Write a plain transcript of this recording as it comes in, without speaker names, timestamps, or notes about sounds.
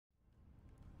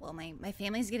Uh-oh, my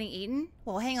family's getting eaten?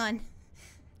 Well, hang on.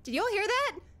 Did you all hear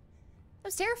that? That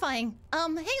was terrifying.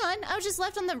 Hang on. I was just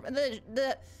left on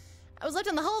I was left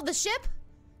on the hull of the ship,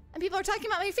 and people are talking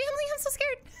about my family. I'm so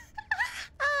scared.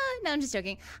 No, I'm just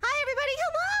joking. Hi, everybody.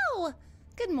 Hello.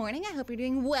 Good morning. I hope you're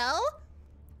doing well.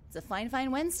 It's a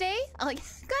fine Wednesday. Oh,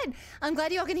 good. I'm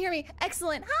glad you all can hear me.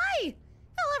 Excellent. Hi.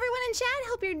 Hello, everyone in chat.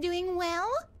 Hope you're doing well.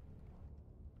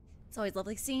 It's always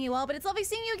lovely seeing you all, but it's lovely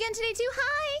seeing you again today, too.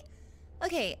 Hi.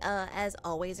 Okay, as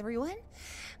always, everyone,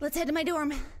 let's head to my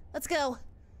dorm. Let's go.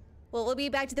 Well, we'll be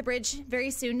back to the bridge very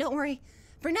soon. Don't worry.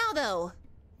 For now, though,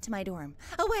 to my dorm.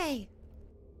 Away.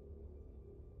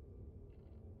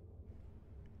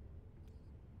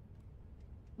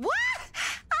 What?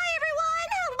 Hi, everyone.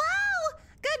 Hello.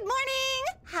 Good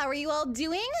morning. How are you all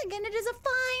doing? Again, it is a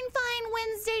fine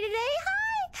Wednesday today. Hi.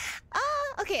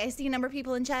 Okay, I see a number of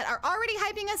people in chat are already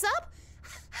hyping us up.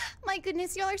 My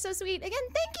goodness, y'all are so sweet. Again,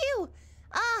 thank you.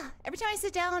 Every time I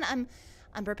sit down, I'm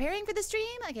preparing for the stream.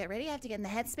 I get ready. I have to get in the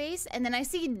headspace, and then I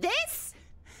see this.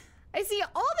 I see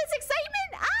all this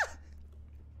excitement.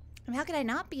 And how could I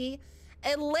not be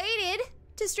elated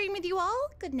to stream with you all?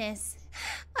 Goodness.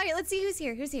 All right, let's see who's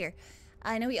here. Who's here?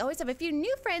 I know we always have a few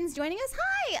new friends joining us.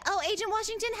 Hi. Oh, Agent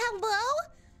Washington. Hello.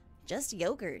 Just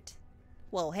yogurt.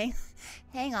 Whoa.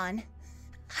 Hang on.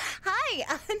 Hi.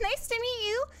 Nice to meet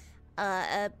you.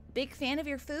 A big fan of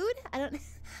your food. I don't.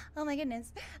 Oh my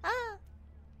goodness.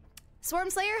 Swarm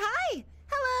Slayer. Hi.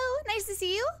 Hello. Nice to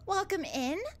see you. Welcome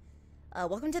in.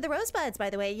 Welcome to the Rosebuds, by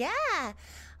the way. Yeah.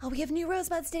 Oh, we have new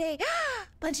Rosebuds today.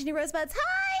 Bunch of new Rosebuds.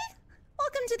 Hi.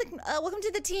 Welcome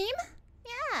to the team.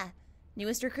 Yeah.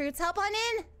 Newest recruits, hop on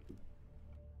in.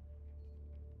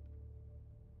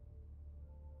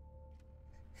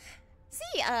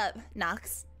 Sí,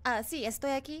 Nox. Sí,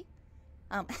 estoy aquí.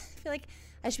 I feel like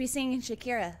I should be singing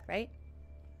Shakira, right?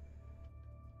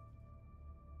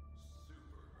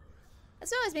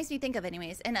 That's what it always makes me think of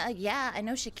anyways. And yeah, I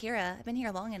know Shakira. I've been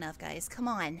here long enough, guys. Come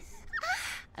on.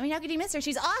 I mean, how could you miss her?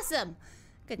 She's awesome.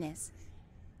 Goodness.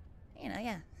 You know,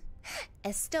 yeah.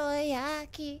 Estoy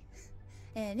aquí.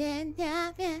 I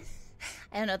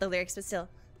don't know the lyrics, but still.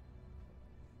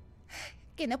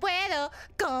 Que no puedo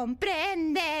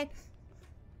comprender.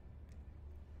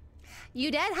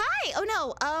 You dead? Hi! Oh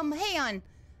no, hang on.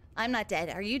 I'm not dead.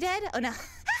 Are you dead? Oh no.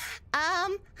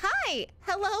 Hi!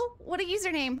 Hello? What a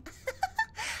username.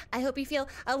 I hope you feel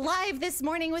alive this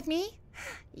morning with me.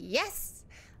 Yes!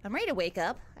 I'm ready to wake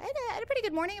up. I had a pretty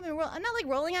good morning. I'm not like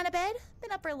rolling out of bed.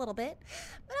 Been up for a little bit.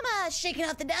 But I'm shaking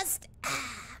off the dust.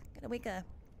 Gotta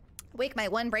wake my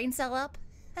one brain cell up.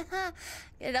 Get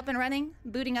it up and running.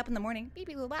 Booting up in the morning. Beep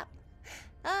beep boop bop.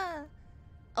 Oh,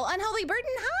 Unholy Burden.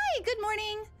 Hi, good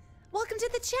morning. Welcome to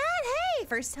the chat. Hey,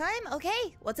 first time.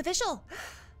 Okay, what's official?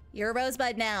 You're a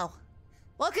Rosebud now.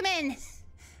 Welcome in.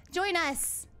 Join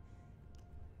us.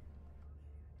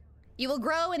 You will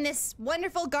grow in this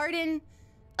wonderful garden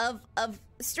of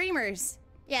streamers.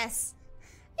 Yes.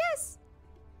 Yes.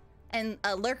 And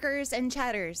lurkers and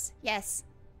chatters. Yes.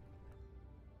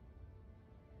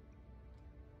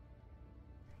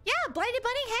 Yeah, Blinded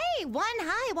Bunny, hey, one,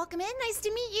 hi, welcome in, nice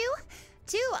to meet you.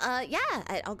 Two,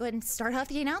 yeah, I'll go ahead and start off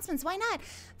the announcements, why not?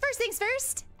 First things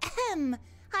first,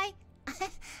 hi.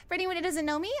 For anyone who doesn't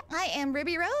know me, I am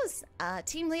Ruby Rose,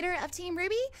 team leader of Team RWBY.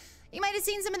 You might have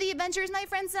seen some of the adventures my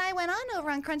friends and I went on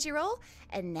over on Crunchyroll,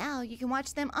 and now you can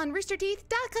watch them on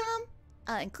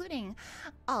roosterteeth.com, including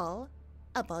all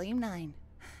of Volume 9.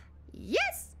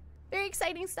 Yes, very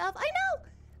exciting stuff, I know.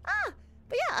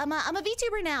 But yeah, I'm a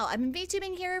VTuber now. I've been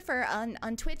VTubing here for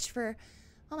on Twitch for,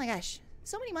 oh my gosh,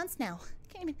 so many months now.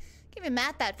 Can't even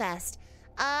math that fast.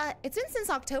 It's been since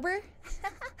October.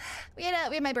 we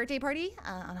had my birthday party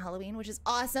on Halloween, which is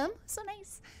awesome. So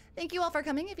nice. Thank you all for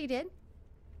coming if you did.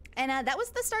 And that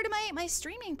was the start of my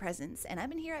streaming presence, and I've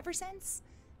been here ever since.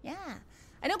 Yeah,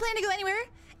 I don't plan to go anywhere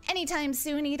anytime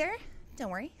soon either. Don't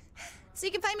worry. So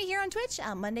you can find me here on Twitch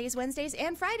Mondays, Wednesdays,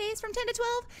 and Fridays from 10 to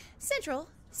 12 Central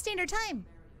Standard Time.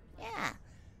 Yeah.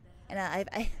 And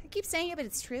I keep saying it, but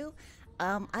it's true.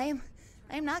 I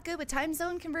am not good with time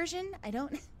zone conversion.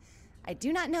 I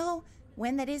do not know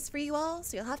when that is for you all,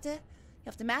 so you'll have to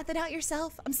math it out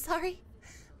yourself. I'm sorry.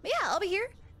 But yeah, I'll be here.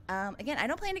 Again, I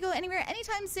don't plan to go anywhere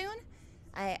anytime soon.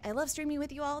 I love streaming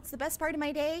with you all. It's the best part of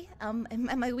my day,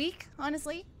 and my week,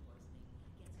 honestly.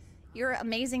 You're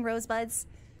amazing Rosebuds.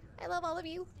 I love all of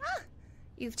you.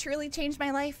 You've truly changed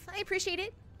my life. I appreciate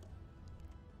it.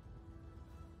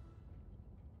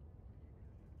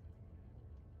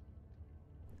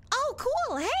 Oh,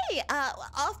 cool. Hey,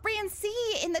 Off-Brand C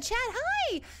in the chat.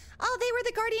 Hi. Oh, they were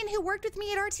the Guardian who worked with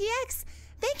me at RTX.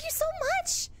 Thank you so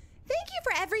much. Thank you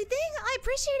for everything. I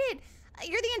appreciate it.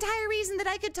 You're the entire reason that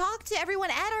I could talk to everyone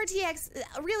at RTX.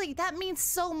 Really, that means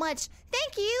so much.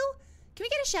 Thank you. Can we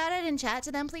get a shout out in chat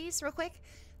to them, please, real quick?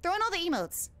 Throw in all the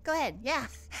emotes. Go ahead. Yeah.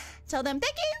 Tell them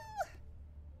thank you.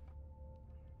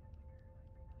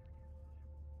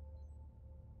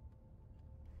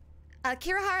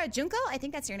 Kirahara Junko, I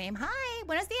think that's your name. Hi.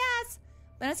 Buenos dias.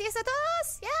 Buenos dias a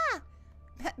todos. Yeah.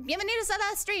 Bienvenidos a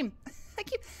la stream.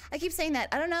 I keep saying that.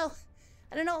 I don't know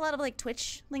a lot of like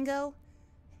Twitch lingo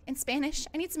in Spanish.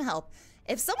 I need some help.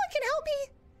 If someone can help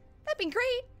me, that'd be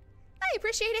great. I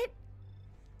appreciate it.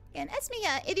 And es mi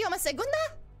idioma segunda,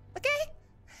 okay?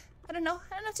 I don't know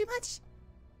too much.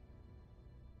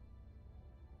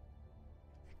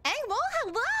 Angmo,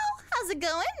 hello! How's it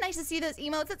going? Nice to see those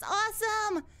emotes, that's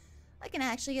awesome! I can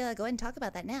actually go ahead and talk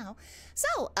about that now.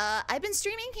 So, I've been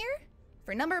streaming here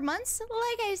for a number of months,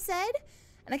 like I said,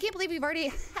 and I can't believe we've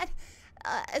already had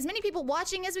as many people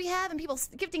watching as we have, and people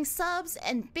gifting subs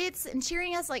and bits and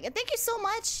cheering us. Like, thank you so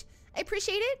much. I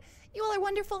appreciate it. You all are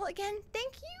wonderful again.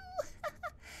 Thank you.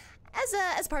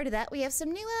 As part of that, we have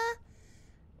some new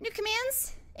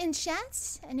commands in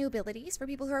chat and new abilities for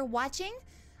people who are watching.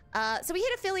 So we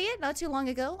hit affiliate not too long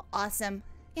ago. Awesome.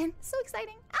 And so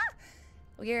exciting.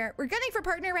 We're gunning for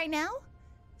partner right now.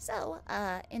 So,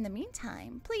 in the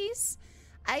meantime, please,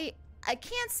 I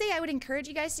can't say I would encourage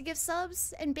you guys to give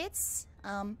subs and bits.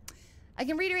 I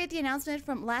can reiterate the announcement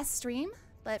from last stream,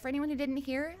 but for anyone who didn't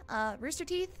hear, Rooster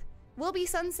Teeth will be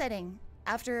sunsetting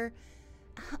after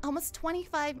almost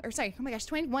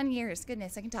 21 years.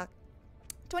 Goodness, I can talk.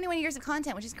 21 years of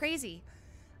content, which is crazy.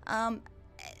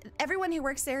 Everyone who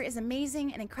works there is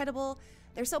amazing and incredible.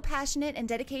 They're so passionate and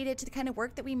dedicated to the kind of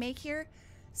work that we make here.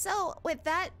 So with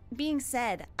that being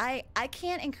said, I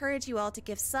can't encourage you all to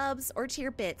give subs or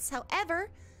tier bits. However,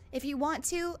 if you want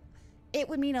to, it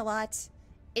would mean a lot.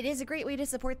 It is a great way to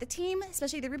support the team,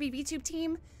 especially the RWBY VTube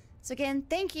team. So again,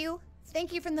 thank you.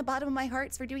 Thank you from the bottom of my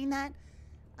heart for doing that.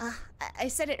 I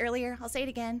said it earlier, I'll say it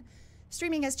again.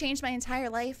 Streaming has changed my entire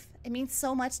life. It means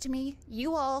so much to me.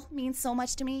 You all mean so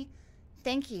much to me.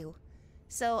 Thank you.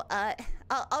 So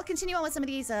I'll continue on with some of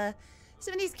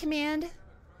these command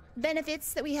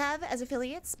benefits that we have as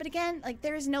affiliates. But again, like,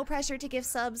 there is no pressure to give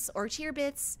subs or cheer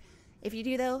bits. If you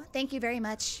do though, thank you very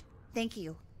much. Thank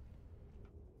you.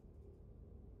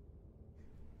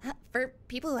 For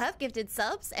people who have gifted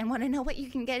subs and want to know what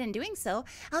you can get in doing so,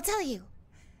 I'll tell you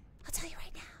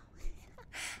right now.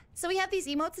 So we have these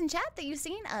emotes in chat that you've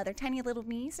seen. They're tiny little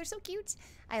me's. They're so cute.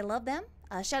 I love them.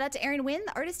 Shout out to Erin Wynn,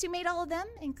 the artist who made all of them.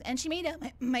 And she made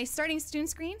my starting student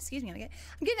screen. Excuse me, I'm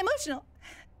getting emotional.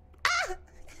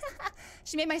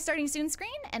 She made my starting student screen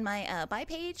and my buy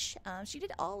page. She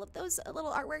did all of those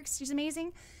little artworks. She's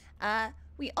amazing.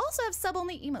 We also have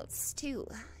sub-only emotes too.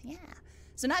 Yeah.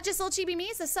 So not just little chibi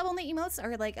me's. The sub-only emotes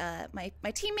are like my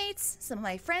teammates, some of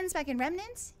my friends back in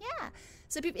Remnant. Yeah.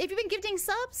 So if you've been gifting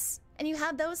subs and you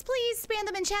have those, please spam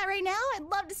them in chat right now. I'd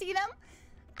love to see them.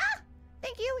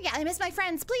 Thank you. Yeah, I miss my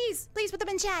friends. Please put them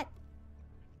in chat.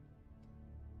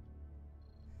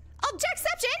 Oh,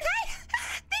 Jackception, hey!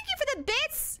 Thank you for the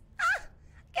bits.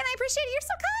 Again, I appreciate it. You're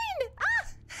so kind.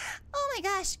 Oh my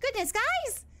gosh, goodness,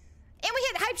 guys. And we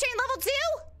hit hype train level 2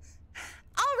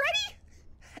 already.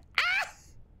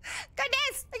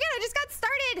 Goodness. Again, I just got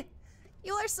started.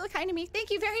 You are so kind to me. Thank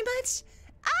you very much.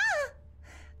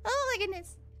 Oh my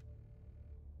goodness.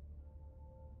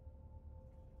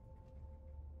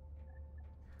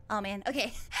 Oh man,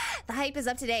 okay. The hype is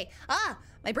up today.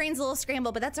 My brain's a little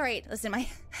scrambled, but that's all right. Listen,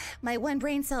 my one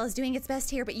brain cell is doing its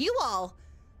best here, but you all,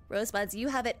 Rosebuds, you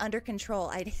have it under control.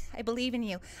 I believe in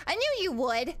you. I knew you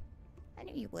would. I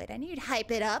knew you would. I knew you'd hype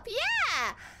it up.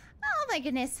 Yeah! Oh my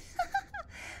goodness.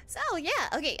 So yeah,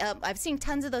 okay, I've seen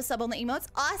tons of those sub-only emotes.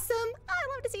 Awesome. I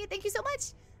love to see it. Thank you so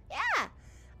much. Yeah.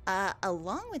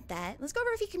 Along with that, let's go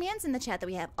over a few commands in the chat that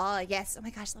we have. Oh, yes. Oh my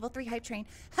gosh, level 3 hype train.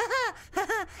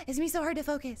 It's me so hard to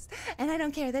focus. And I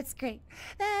don't care. That's great.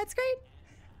 That's great.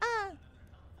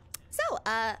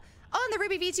 On the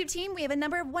RWBY VTube team, we have a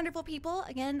number of wonderful people.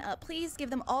 Again, please give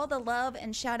them all the love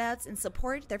and shout-outs and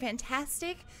support. They're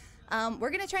fantastic. We're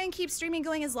going to try and keep streaming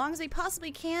going as long as we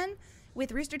possibly can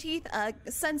with Rooster Teeth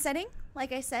sunsetting,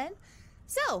 like I said.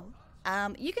 So,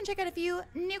 you can check out a few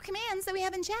new commands that we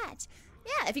have in chat.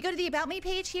 Yeah, if you go to the About Me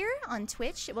page here on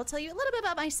Twitch, it will tell you a little bit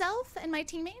about myself and my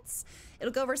teammates.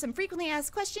 It'll go over some frequently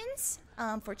asked questions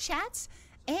for chat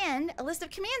and a list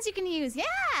of commands you can use.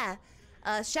 Yeah!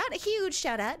 A huge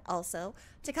shout out also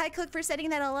to Kai Cook for setting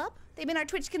that all up. They've been our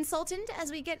Twitch consultant as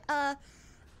we get, I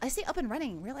say up and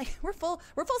running, really. We're full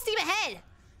steam ahead.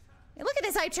 Hey, look at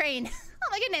this hype train. Oh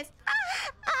my goodness.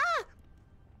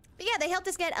 But yeah, they helped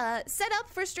us get set up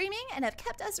for streaming and have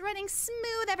kept us running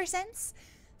smooth ever since.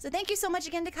 So thank you so much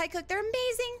again to Kai Cook. They're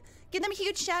amazing. Give them a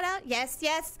huge shout out. Yes,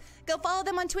 yes. Go follow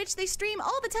them on Twitch. They stream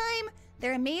all the time.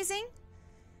 They're amazing.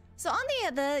 So on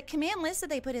the command list that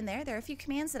they put in there are a few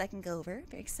commands that I can go over.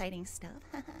 Very exciting stuff.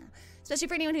 Especially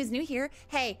for anyone who's new here.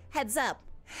 Hey, heads up.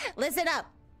 Listen up.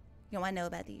 You want to know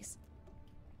about these.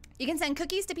 You can send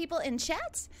cookies to people in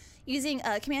chat using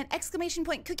command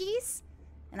 !cookies.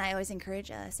 And I always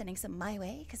encourage sending some my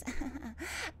way because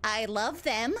I love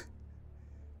them.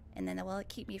 And then it will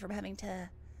keep me from having to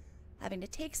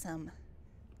take some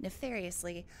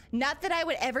nefariously. Not that I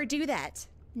would ever do that.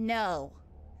 No.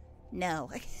 No.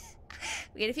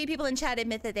 We had a few people in chat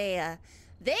admit that they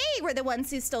were the ones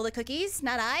who stole the cookies,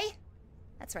 not I.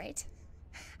 That's right.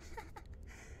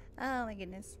 Oh my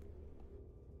goodness.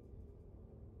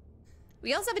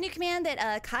 We also have a new command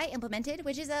that Kai implemented,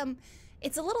 which is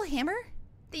it's a little hammer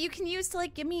that you can use to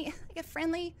like give me like a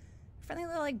friendly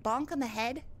little like bonk on the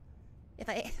head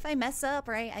if I mess up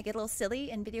or I get a little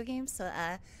silly in video games. So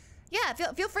yeah,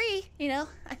 feel free. You know,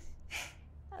 I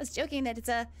was joking that it's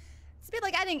a bit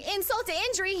like adding insult to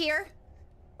injury here.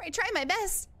 I try my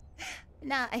best.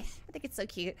 Nah, I think it's so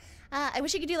cute. I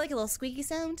wish you could do like a little squeaky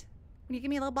sound when you give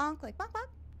me a little bonk, like bonk bonk,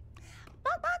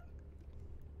 bonk bonk.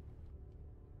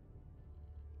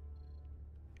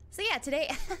 So yeah, today,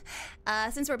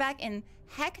 since we're back in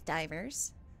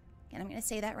Helldivers, and I'm gonna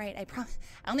say that right, I promise.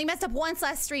 I only messed up once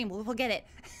last stream, we'll get it.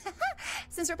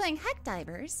 Since we're playing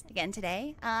Helldivers again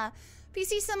today, if you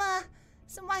see some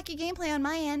wacky gameplay on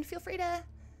my end, feel free to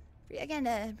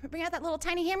bring out that little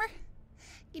tiny hammer.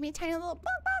 Give me a tiny little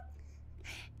bonk bonk.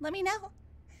 Let me know.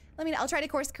 I'll try to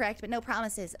course correct, but no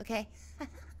promises, okay?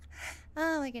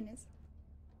 Oh my goodness.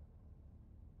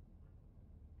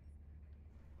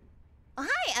 Oh,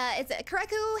 hi, it's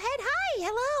Karaku Head. Hi,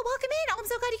 hello, welcome in. Oh, I'm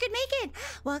so glad you could make it.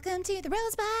 Welcome to the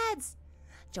Rosebuds.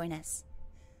 Join us.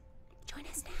 Join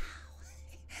us now.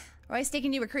 We're always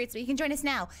taking new recruits, but you can join us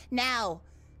now. Now.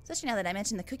 Especially now that I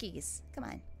mentioned the cookies. Come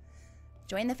on.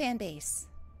 Join the fan base.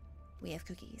 We have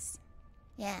cookies.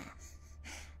 Yeah.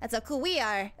 That's how cool we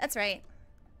are. That's right.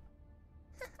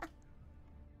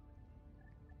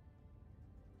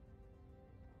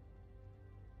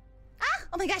 Ah!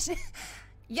 Oh my gosh.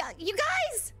 Yeah, you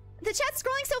guys! The chat's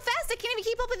scrolling so fast I can't even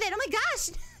keep up with it. Oh my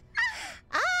gosh!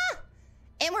 Ah!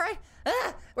 And we're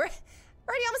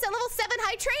already almost at level 7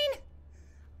 high train.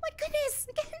 My goodness!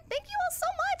 Thank you all so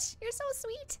much. You're so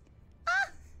sweet.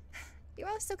 Ah! You're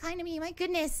all so kind to me. My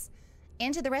goodness.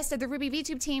 And to the rest of the RWBY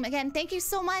VTube team, again, thank you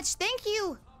so much. Thank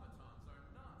you.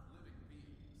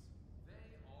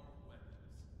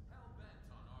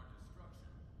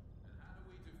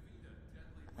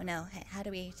 Oh no, how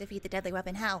do we defeat the deadly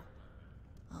weapon? How?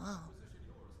 Oh.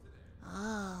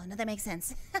 Oh, no, that makes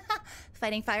sense.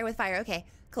 Fighting fire with fire. Okay,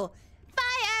 cool.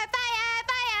 Fire, fire,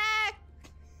 fire!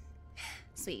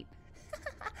 Sweet.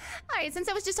 Alright, since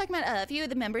I was just talking about a few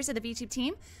of the members of the VTube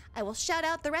team, I will shout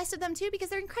out the rest of them too because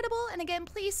they're incredible. And again,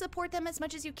 please support them as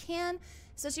much as you can,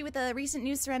 especially with the recent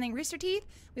news surrounding Rooster Teeth.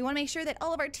 We want to make sure that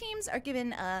all of our teams are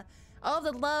given all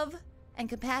the love and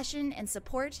compassion and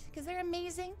support because they're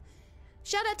amazing.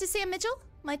 Shout out to Sam Mitchell,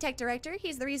 my tech director.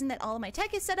 He's the reason that all of my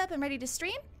tech is set up and ready to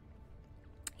stream.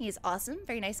 He is awesome,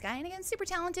 very nice guy, and again, super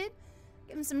talented.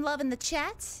 Give him some love in the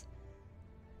chat.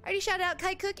 I already shouted out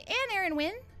Kai Cook and Aaron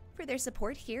Wynn for their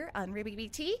support here on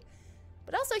RWBY.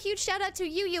 But also a huge shout out to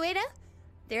Yu Ueda.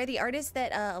 They're the artists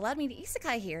that allowed me to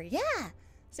isekai here. Yeah.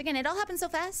 So again, it all happened so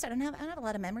fast. I don't have a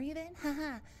lot of memory of it.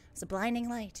 Haha. It was a blinding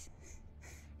light.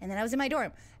 And then I was in my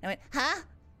dorm. And I went, huh?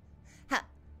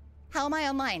 How am I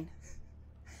online?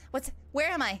 Where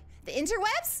am I? The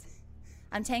interwebs?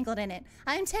 I'm tangled in it.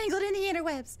 I'm tangled in the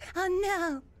interwebs.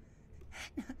 Oh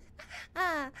no.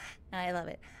 No, I love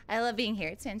it. I love being here.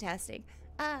 It's fantastic.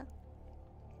 I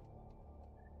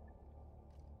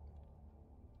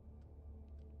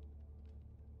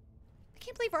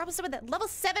can't believe we're almost with that level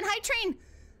 7 high train.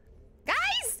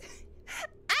 Guys!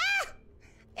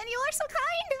 And you are so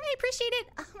kind. I appreciate it.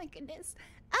 Oh my goodness.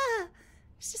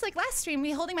 It's just like last stream,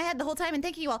 me holding my head the whole time, and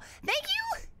thank you all. Thank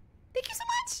you! Thank you so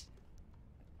much!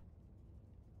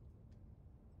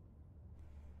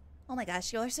 Oh my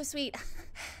gosh, you all are so sweet.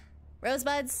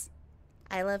 Rosebuds,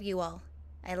 I love you all.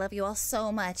 I love you all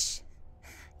so much.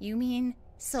 You mean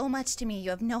so much to me,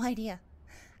 you have no idea.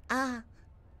 Oh,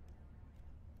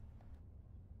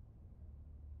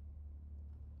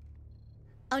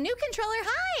 new controller,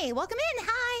 hi! Welcome in,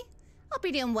 hi! Hope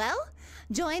you're doing well.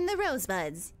 Join the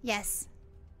Rosebuds, yes.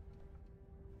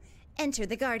 Enter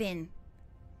the garden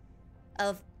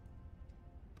of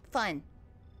fun.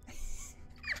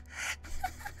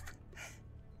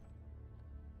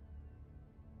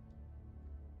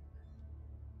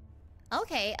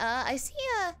 Okay, I see,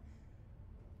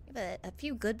 we have a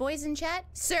few good boys in chat.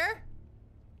 Sir,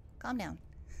 calm down.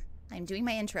 I'm doing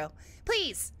my intro.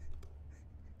 Please.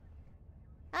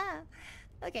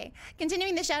 Okay.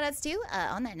 Continuing the shoutouts too,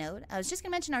 on that note, I was just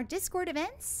gonna mention our Discord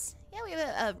events. Yeah, we have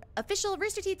a official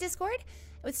Rooster Teeth Discord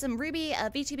with some RWBY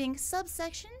VTubing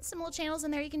subsections, some little channels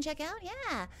in there you can check out.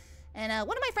 Yeah. And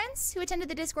one of my friends who attended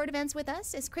the Discord events with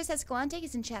us is Chris Escalante.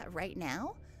 He's in chat right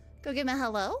now. Go give him a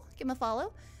hello, give him a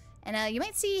follow. And you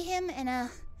might see him in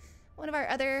one of our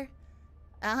other,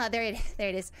 there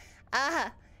it is.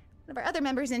 One of our other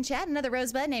members in chat, another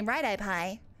Rosebud named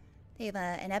RWBY. They have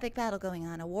an epic battle going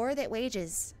on, a war that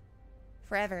wages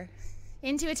forever,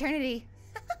 into eternity.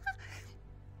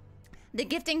 The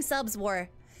gifting subs war.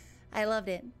 I loved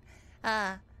it.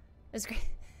 It was great.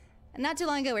 Not too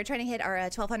long ago, we were trying to hit our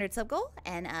 1,200 sub goal,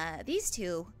 and these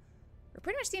two were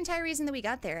pretty much the entire reason that we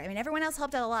got there. I mean, everyone else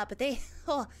helped out a lot, but they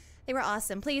were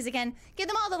awesome. Please, again, give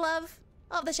them all the love,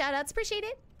 all the shout outs. Appreciate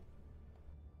it.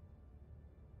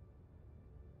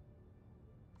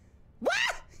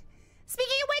 What?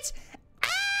 Speaking of which,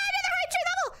 another entry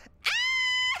level!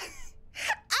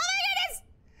 Oh my goodness!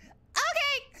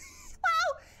 Okay. Wow.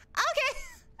 Okay.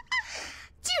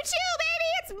 Choo-choo, baby!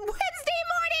 It's Wednesday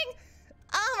morning!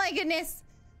 Oh my goodness.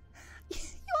 You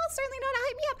all certainly know how to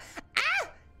hype me up.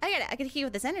 I gotta heal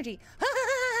with this energy.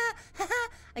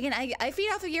 Again, I feed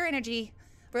off of your energy,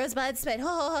 Rosebuds, but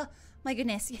oh my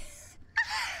goodness.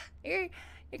 You're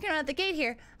coming out the gate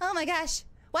here. Oh my gosh.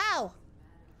 Wow.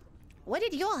 What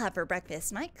did you all have for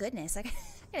breakfast? My goodness, I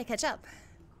gotta catch up.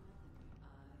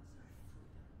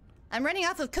 I'm running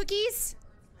off of cookies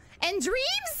and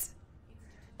dreams?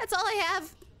 That's all I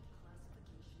have.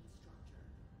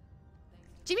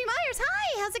 Jimmy Myers,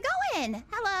 hi, how's it going?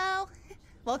 Hello.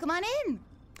 Welcome on in.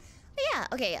 But yeah,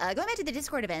 okay, going back to the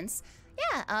Discord events.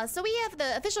 Yeah, so we have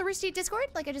the official Rooster Teeth Discord,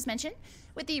 like I just mentioned,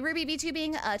 with the RWBY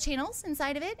VTubing channels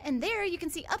inside of it. And there you can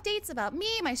see updates about me,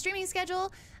 my streaming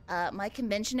schedule, my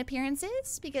convention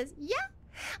appearances, because yeah,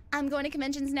 I'm going to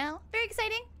conventions now. Very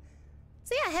exciting.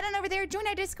 So yeah, head on over there, join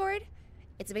our Discord.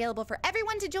 It's available for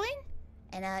everyone to join.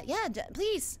 And yeah,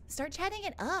 please start chatting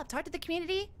it up. Talk to the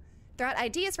community. Throw out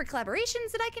ideas for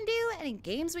collaborations that I can do, any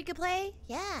games we could play.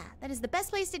 Yeah, that is the best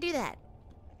place to do that.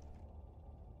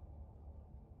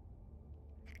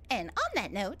 And on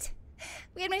that note,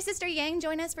 we had my sister Yang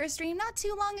join us for a stream not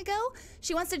too long ago.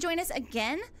 She wants to join us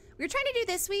again. We were trying to do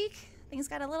this week. Things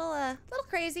got a little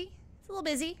crazy. It's a little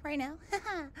busy right now.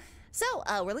 So,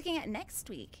 we're looking at next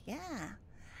week. Yeah.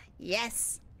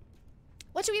 Yes.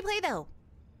 What should we play, though?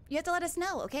 You have to let us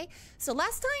know, okay? So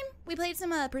last time, we played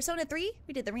some Persona 3.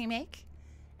 We did the remake.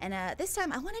 And this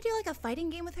time, I want to do, like, a fighting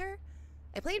game with her.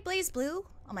 I played Blaze Blue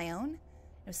on my own.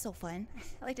 It was so fun.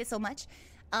 I liked it so much.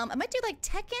 I might do, like,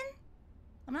 Tekken.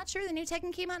 I'm not sure. The new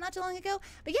Tekken came out not too long ago.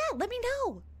 But yeah, let me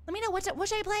know. Let me know. What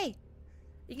should I play?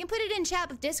 You can put it in chat,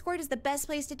 but Discord is the best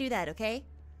place to do that, okay?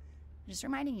 Just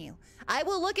reminding you. I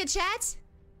will look at chat,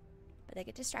 but I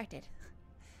get distracted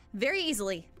very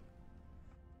easily.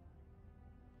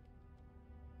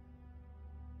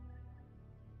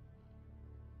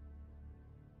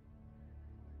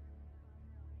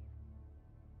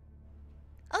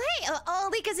 Oh, hey,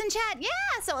 Alika's in chat. Yeah,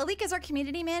 so Alika's our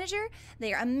community manager.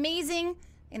 They are amazing,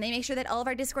 and they make sure that all of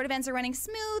our Discord events are running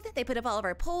smooth. They put up all of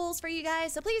our polls for you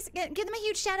guys, so please give them a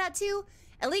huge shout out too.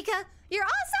 Alika, you're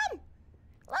awesome.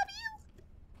 Love you.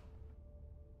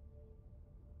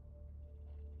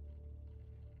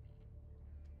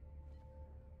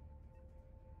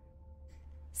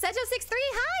 Sejo63,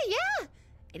 hi, yeah.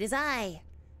 It is I,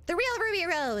 the real Ruby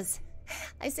Rose.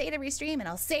 I say it every stream, and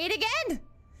I'll say it again.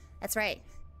 That's right.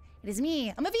 It is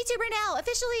me. I'm a VTuber now,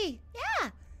 officially. Yeah.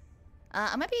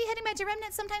 I might be heading back to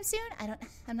Remnant sometime soon.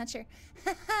 I'm not sure.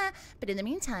 But in the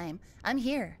meantime, I'm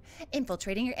here,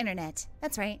 infiltrating your internet.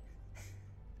 That's right.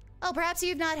 Oh, perhaps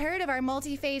you've not heard of our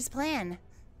multi-phase plan.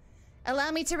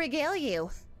 Allow me to regale you.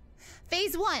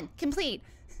 Phase 1, complete.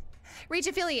 Reach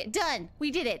affiliate, done. We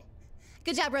did it.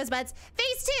 Good job, Rosebuds.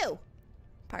 Phase 2.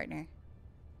 Partner.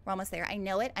 We're almost there. I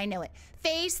know it. I know it.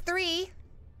 Phase 3.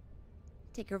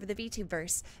 Take over the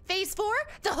VTuberverse. Phase 4,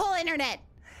 the whole internet.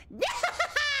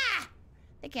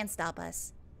 They can't stop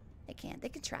us. They can't. They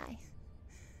could try.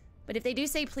 But if they do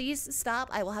say please stop,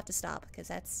 I will have to stop because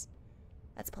that's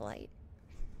polite.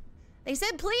 They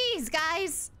said please,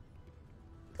 guys.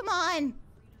 Come on.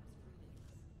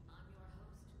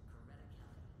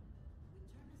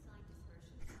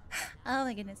 Oh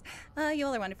my goodness. Oh, you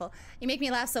all are wonderful. You make me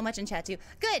laugh so much in chat too.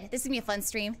 Good. This is gonna be a fun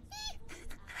stream.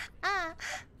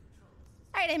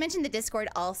 Alright, I mentioned the Discord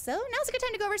also. Now's a good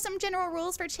time to go over some general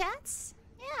rules for chats.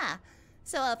 Yeah.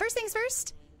 So, first things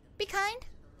first, be kind.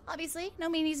 Obviously, no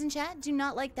meanies in chat. Do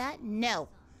not like that. No.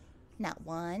 Not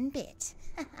one bit.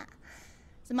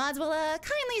 So mods will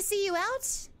kindly see you out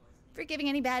for giving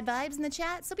any bad vibes in the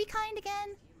chat. So be kind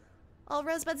again. All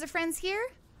rosebuds are friends here.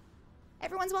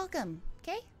 Everyone's welcome,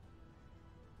 okay?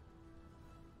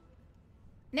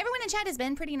 And everyone in chat has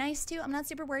been pretty nice too. I'm not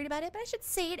super worried about it, but I should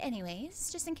say it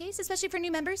anyways, just in case, especially for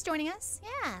new members joining us.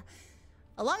 Yeah.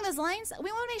 Along those lines,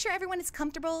 we want to make sure everyone is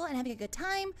comfortable and having a good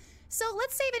time. So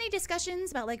let's save any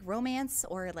discussions about like romance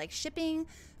or like shipping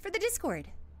for the Discord.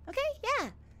 Okay?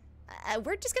 Yeah.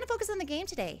 We're just gonna focus on the game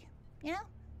today. You know?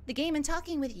 The game and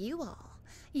talking with you all.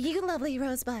 You lovely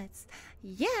rosebuds.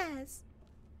 Yes.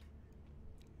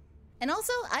 And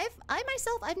also, I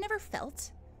myself, I've never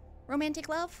felt romantic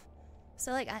love.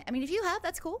 So like, I mean, if you have,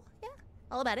 that's cool. Yeah,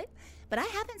 all about it. But I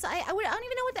haven't, so I don't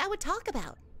even know what I would talk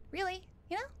about. Really,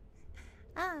 you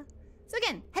know? So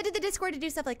again, head to the Discord to do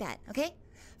stuff like that, okay?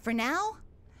 For now,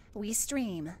 we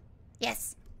stream.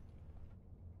 Yes.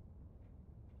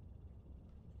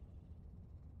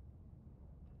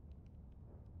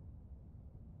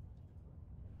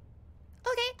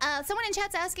 Okay, someone in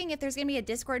chat's asking if there's gonna be a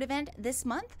Discord event this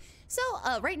month. So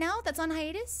right now, that's on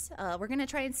hiatus. We're gonna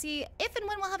try and see if and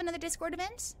when we'll have another Discord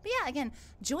event. But yeah, again,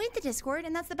 join the Discord,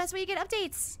 and that's the best way you get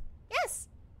updates. Yes.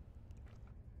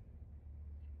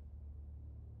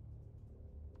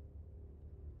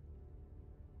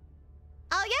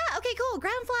 Oh yeah, okay, cool.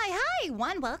 Groundfly, hi.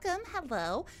 One, welcome.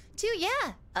 Hello. Two,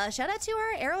 yeah. Shout out to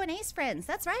our Arrow and Ace friends.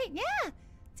 That's right. Yeah.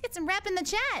 Let's get some rap in the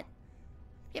chat.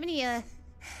 You have any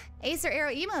Ace or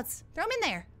Arrow emotes? Throw them in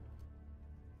there.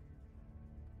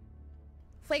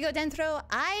 Fuego Dentro,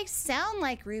 I sound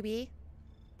like RWBY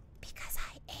because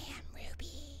I am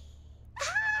RWBY.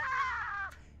 Ah!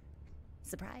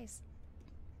 Surprise.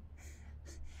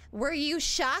 Were you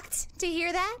shocked to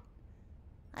hear that?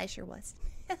 I sure was.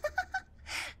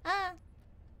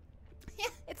 Yeah,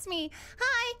 it's me.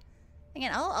 Hi.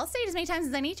 Again, I'll say it as many times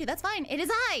as I need to. That's fine. It is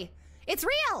I. It's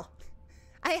real.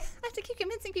 I have to keep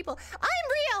convincing people.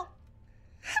 I'm real.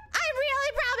 I'm real,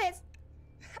 I promise.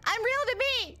 I'm real to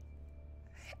me.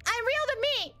 I'm real to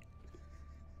me.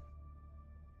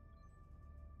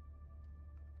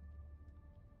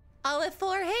 Olive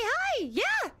 4, hey, hi.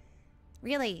 Yeah.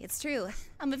 Really, it's true.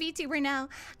 I'm a VTuber now.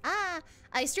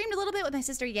 I streamed a little bit with my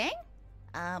sister Yang.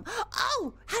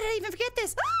 Oh, how did I even forget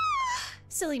this?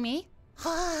 Silly me.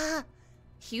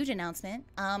 Huge announcement,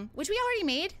 which we already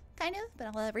made, kind of,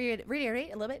 but I'll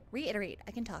reiterate a little bit. Reiterate,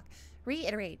 I can talk.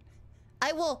 Reiterate.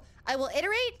 I will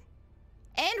iterate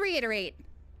and reiterate.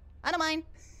 I don't mind.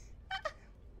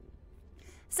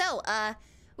 So,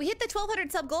 we hit the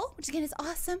 1,200 sub goal, which again is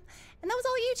awesome. And that was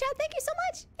all you, chat. Thank you so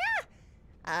much.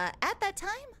 Yeah. At that time,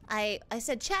 I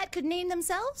said chat could name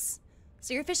themselves.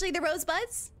 So you're officially the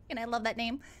Rosebuds. And I love that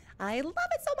name. I love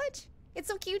it so much. It's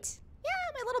so cute.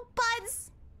 Yeah, my little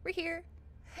buds. We're here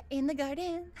in the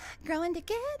garden, growing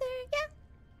together. Yeah.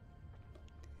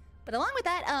 But along with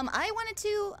that, I wanted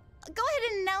to go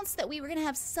ahead and announce that we were gonna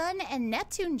have Sun and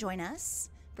Neptune join us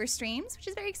for streams, which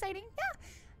is very exciting.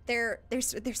 Yeah, they're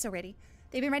so ready.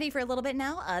 They've been ready for a little bit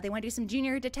now. They want to do some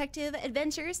junior detective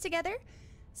adventures together.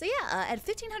 So yeah, at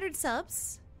 1,500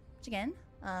 subs, which again,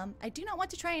 I do not want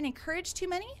to try and encourage too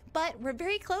many, but we're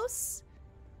very close.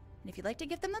 And if you'd like to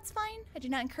give them, that's fine. I do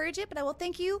not encourage it, but I will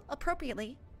thank you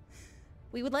appropriately.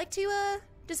 We would like to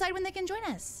decide when they can join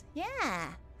us.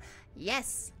 Yeah.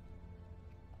 Yes.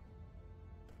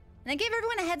 And I gave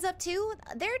everyone a heads up too.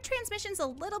 Their transmission's a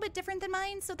little bit different than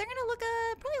mine, so they're gonna look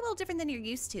probably a little different than you're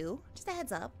used to. Just a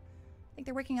heads up. I think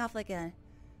they're working off like an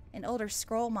older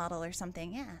scroll model or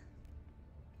something. Yeah.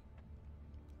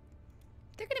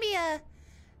 They're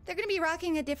gonna be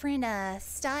rocking a different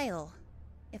style,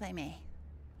 if I may.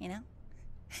 You know?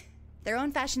 Their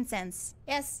own fashion sense.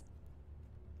 Yes.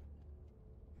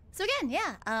 So again,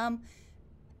 yeah,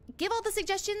 give all the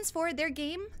suggestions for their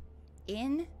game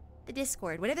in the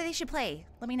Discord. Whatever they should play,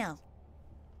 let me know.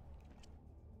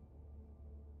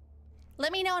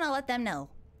 Let me know and I'll let them know.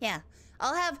 Yeah.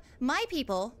 I'll have my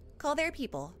people call their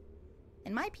people.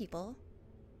 And my people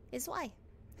is Y.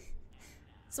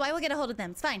 So I will get a hold of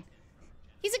them. It's fine.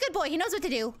 He's a good boy. He knows what to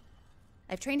do.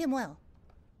 I've trained him well.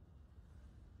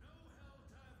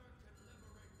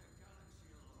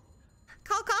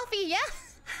 Call coffee, yeah?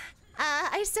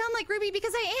 I sound like RWBY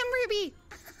because I am RWBY.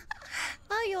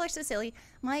 Oh, you are so silly.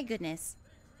 My goodness.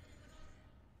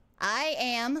 I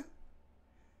am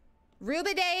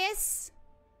Rubideus.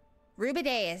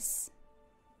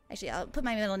 Actually, I'll put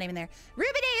my middle name in there.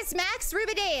 Rubideus Max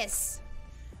Rubideus.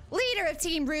 Leader of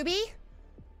Team RWBY.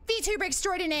 VTuber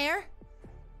extraordinaire.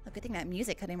 Oh, good thing that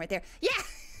music cut in right there. Yeah!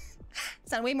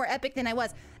 Sound way more epic than I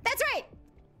was. That's right!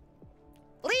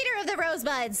 Leader of the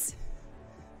Rosebuds.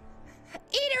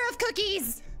 Eater of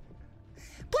cookies.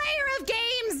 Player of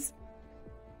games.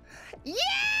 Yeah!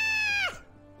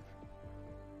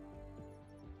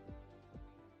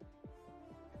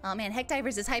 Oh man,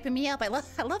 Helldivers is hyping me up. I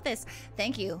love this.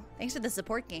 Thank you. Thanks for the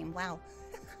support game. Wow.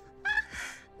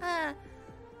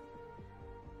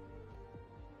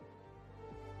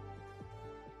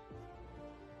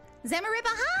 Zamaripa,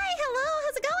 hi! Hello,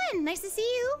 how's it going? Nice to see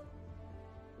you.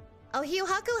 Oh, Hugh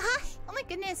Haku, hi! Oh my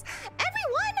goodness.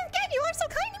 Everyone, again, you are so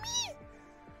kind to me!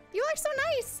 You are so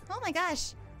nice! Oh my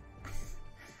gosh.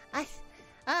 I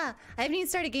haven't even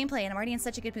started gameplay and I'm already in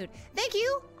such a good mood. Thank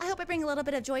you! I hope I bring a little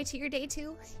bit of joy to your day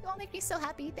too. You all make me so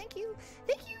happy. Thank you.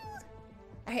 Thank you!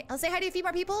 Alright, I'll say hi to a few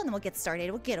more people and then we'll get started.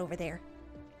 We'll get over there.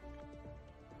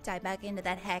 Dive back into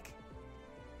that heck.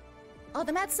 Oh,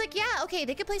 the Mad Slick, yeah, okay,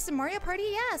 they could play some Mario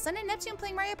Party, yeah. Sun and Neptune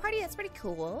playing Mario Party, that's pretty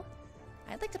cool.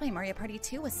 I'd like to play Mario Party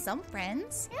too with some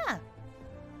friends, yeah.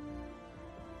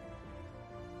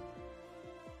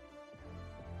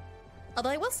 Although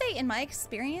I will say, in my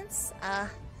experience,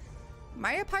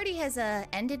 Mario Party has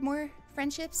ended more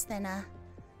friendships than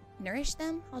nourished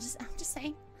them. I'm just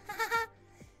saying.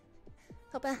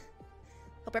 Hope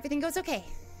everything goes okay.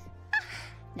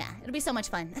 Nah, it'll be so much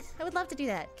fun. I would love to do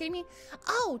that. Kidding me?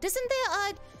 Oh, doesn't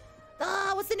the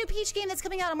what's the new Peach game that's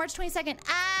coming out on March 22nd?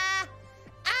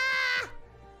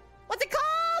 What's it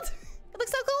called? It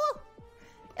looks so cool.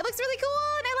 It looks really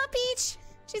cool, and I love Peach.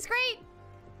 She's great.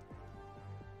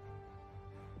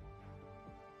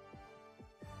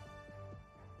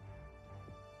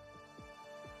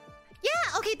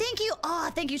 Yeah, okay, thank you. Oh,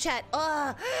 thank you, chat.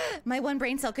 Oh, my one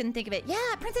brain cell couldn't think of it.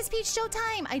 Yeah, Princess Peach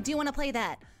Showtime. I do want to play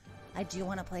that. I do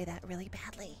want to play that really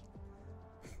badly.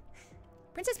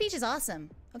 Princess Peach is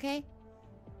awesome, okay?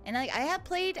 And like I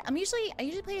usually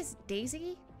play as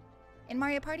Daisy in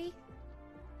Mario Party.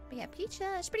 But yeah, Peach,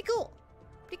 she's pretty cool.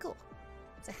 Pretty cool.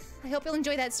 So, I hope you'll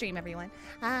enjoy that stream, everyone.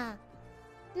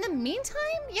 In the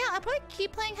meantime, yeah, I'll probably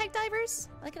keep playing Helldivers.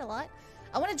 I like it a lot.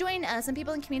 I want to join some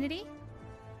people in community.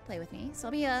 Play with me. So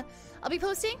I'll be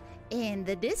posting in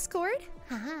the Discord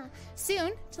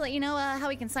soon to let you know how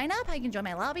we can sign up, how you can join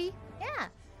my lobby. Yeah.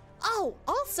 Oh,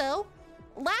 also,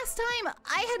 last time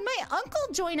I had my uncle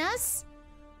join us.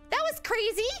 That was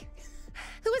crazy.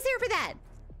 Who was here for that?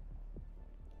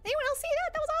 Anyone else see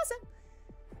that? That was awesome.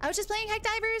 I was just playing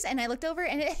Helldivers and I looked over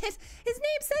and his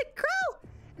name said Crow.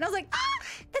 And I was like,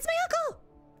 that's my uncle.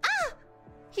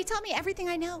 He taught me everything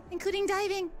I know, including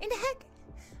diving into heck.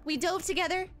 We dove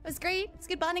together. It was great. It was a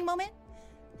good bonding moment.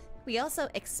 We also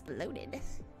exploded.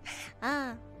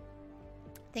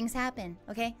 Things happen,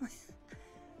 okay?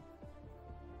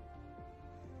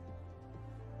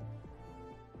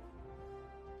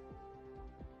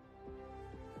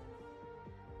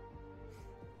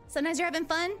 Sometimes you're having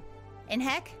fun in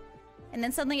heck, and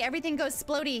then suddenly everything goes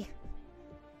splody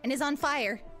and is on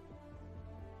fire.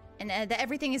 And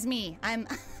everything is me. I'm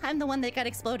the one that got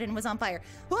exploded and was on fire.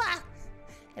 Wah!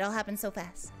 It all happened so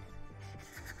fast.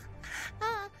 No,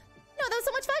 that was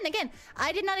so much fun. Again,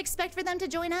 I did not expect for them to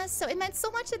join us, so it meant so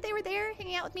much that they were there,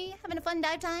 hanging out with me, having a fun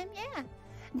dive time. Yeah,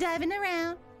 diving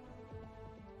around.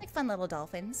 Like fun little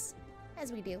dolphins,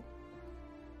 as we do.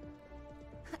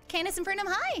 Candace Infernum,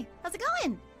 hi! How's it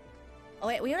going? Oh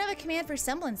wait, we don't have a command for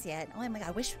Semblance yet. Oh my god,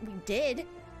 I wish we did.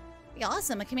 Be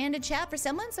awesome, a commanded chat for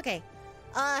Semblance? Okay.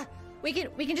 We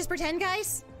can just pretend,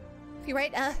 guys. If you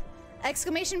write,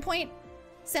 exclamation point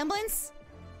Semblance,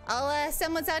 I'll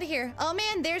Semblance out of here. Oh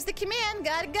man, there's the command.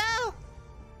 Gotta go.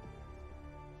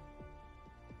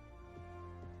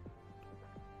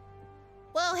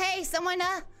 Whoa, hey, someone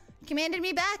commanded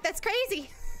me back. That's crazy.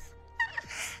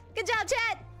 Good job,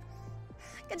 chat.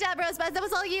 Good job, Rosebuds. That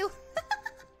was all you.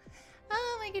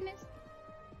 Oh my goodness.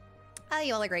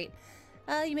 You all are great.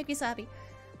 You make me so happy.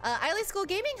 Early School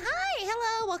Gaming, hi,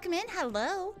 hello, welcome in,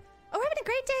 hello. Oh, we're having a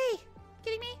great day.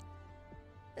 Kidding me?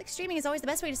 Like streaming is always the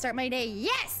best way to start my day.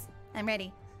 Yes! I'm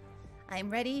ready. I'm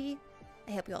ready.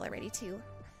 I hope you all are ready too.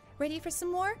 Ready for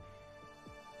some more?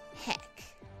 Heck.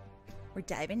 We're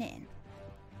diving in.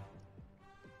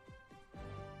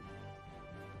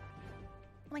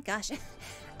 Oh my gosh.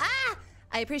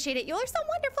 I appreciate it. You all are so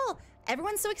wonderful.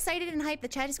 Everyone's so excited and hyped. The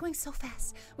chat is going so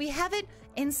fast. We have it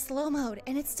in slow mode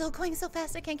and it's still going so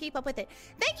fast I can't keep up with it.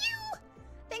 Thank you!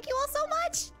 Thank you all so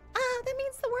much. That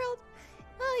means the world.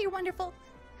 Oh, you're wonderful.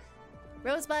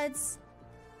 Rosebuds,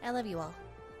 I love you all.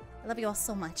 I love you all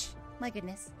so much. My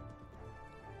goodness.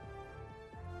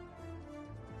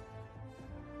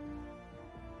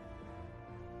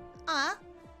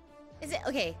 Is it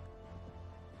okay?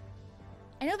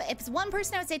 I know if it's one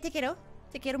person I would say te quiero.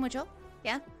 Te quiero mucho.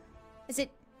 Yeah? Is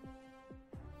it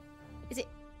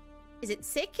Is it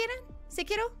sick, kiddo? Sick,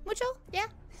 kiddo? Mucho? Yeah?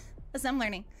 That's what I'm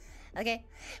learning. Okay.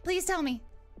 Please tell me.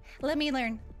 Let me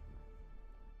learn.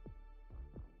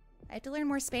 I have to learn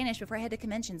more Spanish before I head to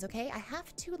conventions, okay? I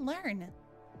have to learn.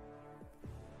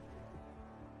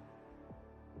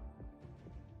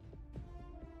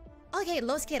 Okay,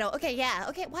 los quiero. Okay, yeah.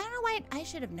 Okay, well, I don't know why I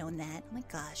should have known that. Oh my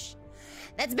gosh.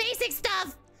 That's basic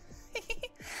stuff!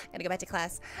 Gotta go back to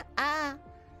class. Oh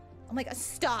my god,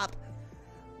 stop.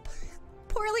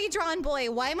 Poorly drawn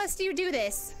boy, why must you do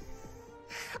this?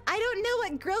 I don't know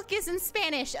what grilk is in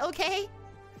Spanish, okay?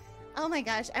 Oh my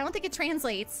gosh, I don't think it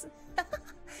translates.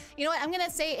 You know what, I'm gonna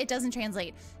say it doesn't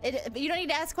translate. You don't need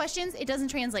to ask questions, it doesn't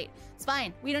translate. It's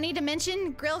fine. We don't need to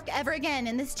mention grilk ever again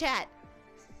in this chat.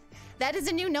 That is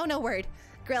a new no-no word.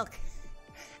 Grilk.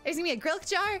 There's gonna be a grilk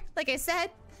jar, like I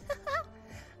said.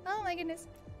 Oh my goodness.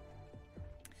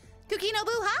 Cookie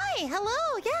Nobu, hi!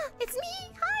 Hello! Yeah, it's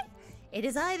me! Hi! It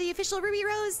is I, the official Ruby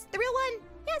Rose, the real one!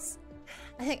 Yes!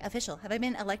 I think official. Have I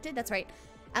been elected? That's right.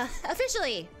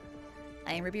 Officially!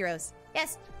 I am Ruby Rose.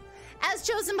 Yes! As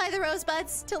chosen by the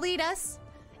Rosebuds to lead us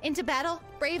into battle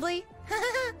bravely.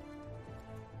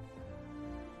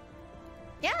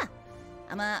 Yeah!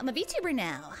 I'm a VTuber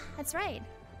now. That's right.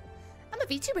 I'm a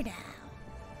VTuber now.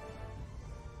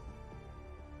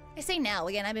 I say now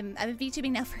again. I've been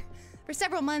VTubing now for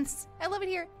several months. I love it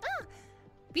here.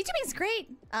 VTubing's great.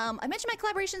 I mentioned my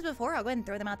collaborations before. I'll go ahead and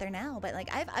throw them out there now. But like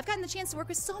I've gotten the chance to work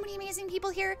with so many amazing people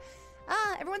here.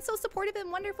 Everyone's so supportive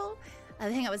and wonderful. I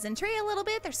hang out with Zentrea a little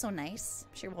bit. They're so nice.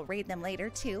 I'm sure we'll raid them later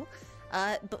too.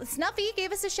 But Snuffy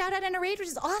gave us a shout out and a raid, which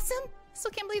is awesome.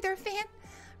 Still can't believe they're a fan.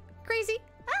 Crazy.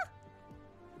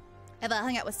 I've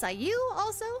hung out with Sayu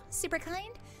also, super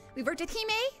kind. We've worked with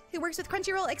Hime, who works with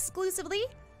Crunchyroll exclusively.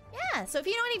 Yeah, so if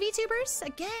you know any VTubers,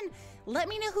 again, let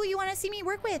me know who you want to see me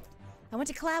work with. I want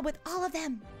to collab with all of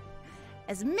them.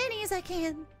 As many as I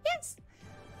can. Yes.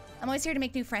 I'm always here to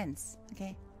make new friends,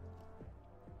 okay?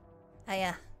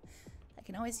 I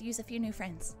can always use a few new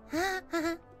friends. Oh,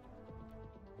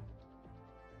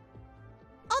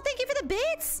 thank you for the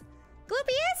bits!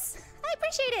 Gloopius! I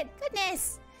appreciate it.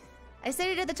 Goodness. I said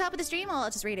it at the top of the stream. I'll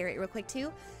just reiterate real quick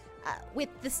too. With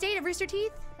the state of Rooster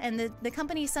Teeth and the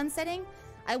company sunsetting,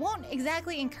 I won't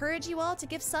exactly encourage you all to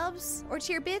give subs or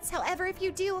cheer bits. However, if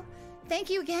you do, thank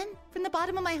you again from the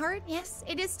bottom of my heart. Yes,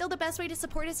 it is still the best way to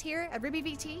support us here at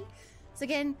RWBY VT. So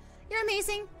again, you're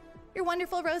amazing. You're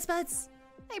wonderful, Rosebuds.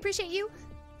 I appreciate you.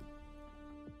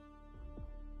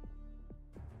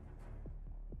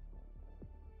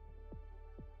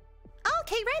 Oh,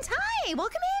 Kate Rent, hi!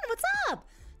 Welcome in, what's up?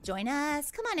 Join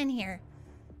us, come on in here.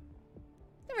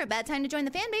 Never a bad time to join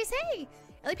the fan base, hey!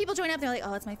 I like people join up, they're like,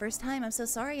 oh, it's my first time, I'm so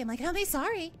sorry. I'm like, don't be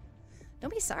sorry.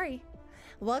 Don't be sorry.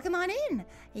 Welcome on in.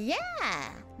 Yeah,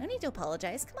 no need to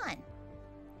apologize, come on.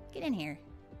 Get in here.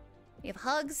 We have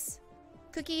hugs,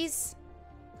 cookies,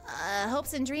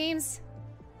 hopes and dreams,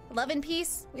 love and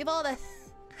peace. We have all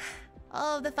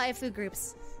of the 5 food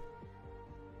groups.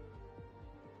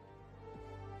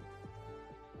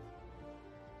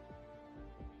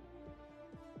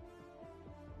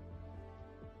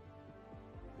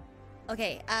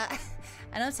 Okay, I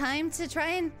don't have time to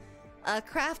try and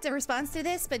craft a response to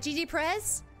this, but GG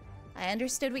Perez, I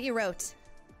understood what you wrote.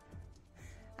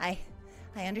 I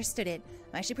understood it.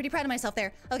 I'm actually pretty proud of myself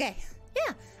there. Okay,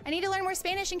 yeah, I need to learn more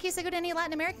Spanish in case I go to any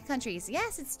Latin American countries.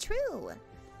 Yes, it's true.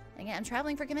 And yeah, I'm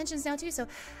traveling for conventions now too, so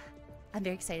I'm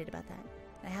very excited about that.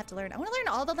 I have to learn. I want to learn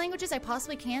all the languages I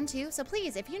possibly can too, so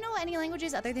please, if you know any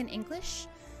languages other than English,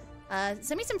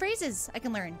 send me some phrases I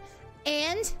can learn.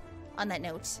 And on that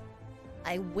note,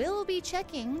 I will be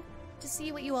checking to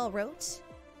see what you all wrote.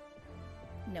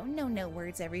 No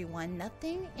words, everyone.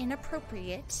 Nothing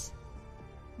inappropriate.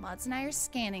 Mods and I are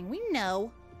scanning. We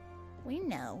know. We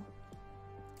know.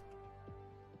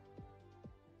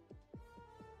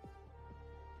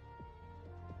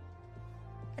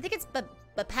 I think it's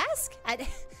Bapask?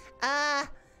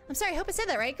 I'm sorry, I hope I said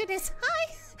that right. Goodness.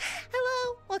 Hi.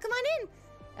 Hello. Welcome on in.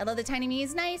 I love the tiny me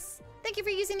is nice. Thank you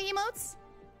for using the emotes.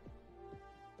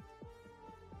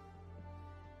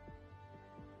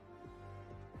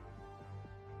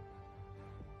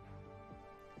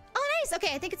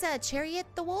 Okay, I think it's a Chariot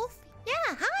the Wolf.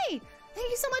 Yeah, hi! Thank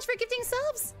you so much for gifting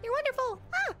subs. You're wonderful.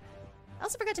 I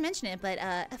also forgot to mention it, but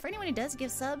for anyone who does give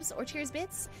subs or cheers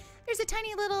bits, there's a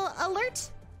tiny little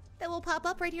alert that will pop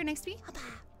up right here next to me.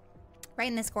 Right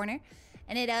in this corner.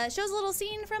 And it shows a little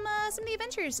scene from some of the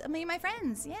adventures of me and my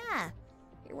friends. Yeah.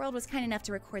 Your world was kind enough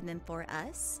to record them for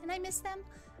us, and I miss them.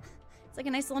 It's like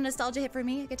a nice little nostalgia hit for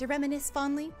me. I get to reminisce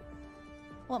fondly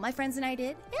what my friends and I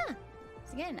did. Yeah.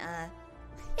 So again,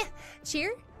 yeah,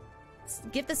 cheer,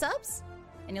 give the subs,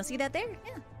 and you'll see that there.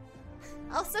 Yeah,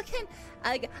 Also, can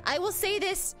I will say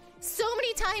this so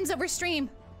many times over stream.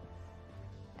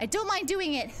 I don't mind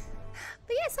doing it.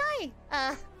 But yes, hi.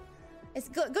 It's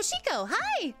Goshiko.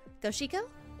 Hi, Goshiko.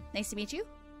 Nice to meet you.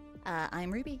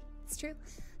 I'm RWBY. It's true.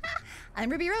 I'm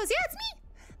Ruby Rose. Yeah, it's me.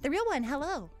 The real one.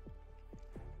 Hello.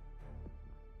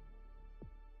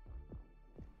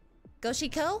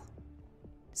 Goshiko.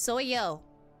 Soy yo.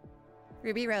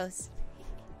 Ruby Rose.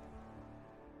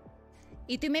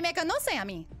 Y tú me conoce a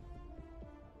mí.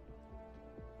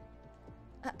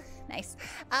 Nice.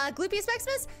 Gloopiest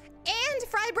Maximus and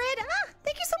Fry Bread.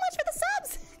 Thank you so much for the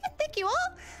subs. Thank you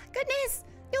all. Goodness.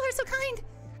 You all are so kind.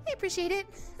 I appreciate it.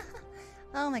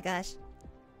 Oh my gosh.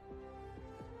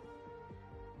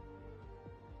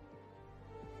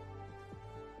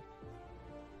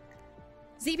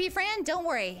 ZP Fran, don't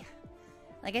worry.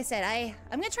 Like I said,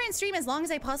 I'm gonna try and stream as long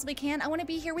as I possibly can. I want to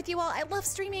be here with you all. I love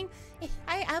streaming.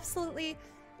 I absolutely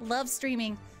love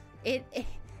streaming. It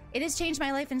has changed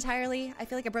my life entirely. I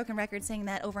feel like a broken record saying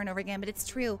that over and over again, but it's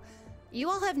true. You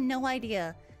all have no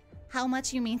idea how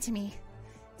much you mean to me.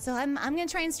 So I'm gonna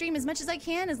try and stream as much as I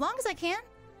can, as long as I can.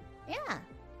 Yeah,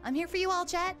 I'm here for you all,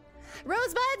 chat.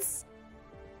 Rosebuds!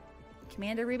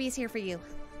 Commander Ruby's here for you.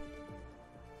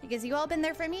 Because you all been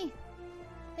there for me.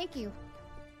 Thank you.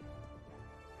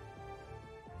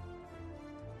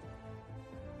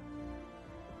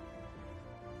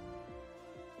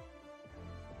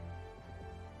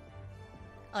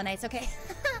 Oh, nice. Okay.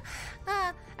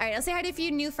 All right, I'll say hi to a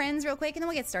few new friends real quick, and then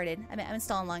we'll get started. I've been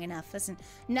stalling long enough. Listen,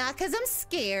 not because I'm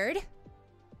scared.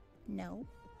 No.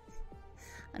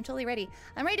 I'm totally ready.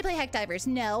 I'm ready to play Helldivers.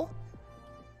 No.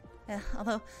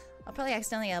 Although, I'll probably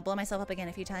accidentally blow myself up again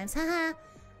a few times. Haha.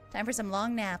 Time for some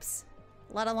long naps.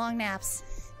 A lot of long naps.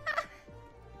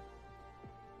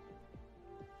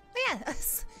 Oh yeah,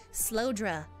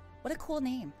 Slowdra. What a cool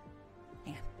name.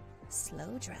 Yeah,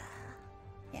 Slowdra.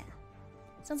 Yeah.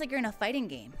 Sounds like you're in a fighting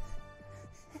game.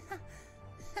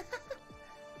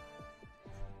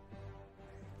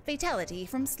 Fatality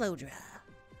from Slowdra.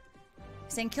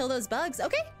 Saying kill those bugs.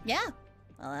 Okay, yeah.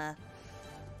 Well, I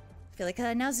feel like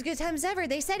now's as good time as ever.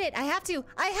 They said it. I have to.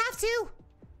 I have to.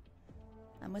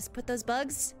 I must put those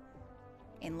bugs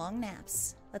in long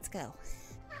naps. Let's go.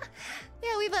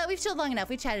 Yeah, we've chilled long enough.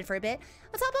 We've chatted for a bit.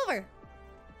 Let's hop over.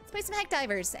 Let's play some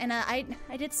Helldivers. And I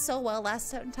did so well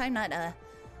last time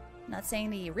not saying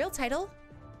the real title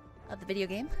of the video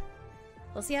game.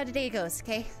 We'll see how today goes,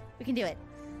 okay? We can do it.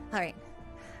 All right.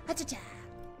 Ha-cha-cha.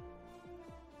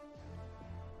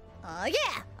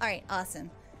 Yeah! All right,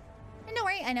 awesome. And don't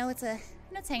worry, I know it's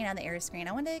hanging on the error screen.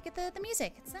 I wanted to get the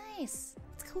music. It's nice.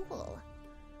 It's cool.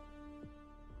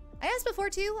 I asked before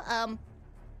too.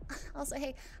 Also,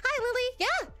 hey, hi Lily.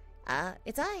 Yeah.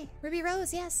 It's I, Ruby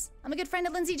Rose. Yes, I'm a good friend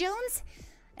of Lindsay Jones,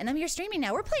 and I'm here streaming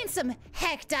now. We're playing some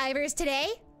Helldivers today.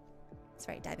 That's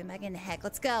right, diving back into heck.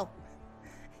 Let's go.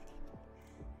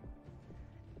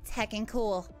 It's heckin'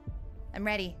 cool. I'm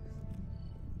ready.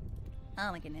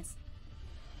 Oh my goodness.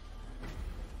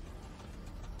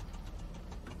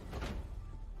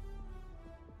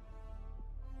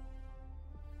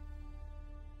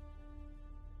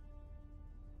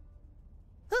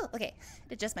 Oh, okay.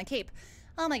 Adjust my cape.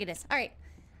 Oh my goodness. All right.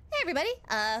 Hey everybody.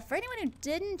 For anyone who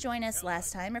didn't join us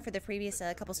last time or for the previous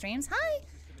couple streams, hi.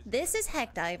 This is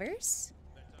Helldivers.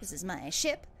 This is my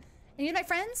ship. And you my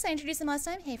friends. I introduced them last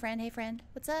time. Hey friend. Hey friend.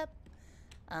 What's up?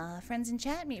 Friends in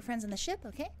chat. Meet friends on the ship.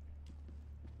 Okay.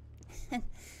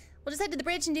 We'll just head to the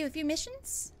bridge and do a few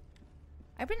missions.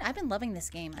 I've been loving this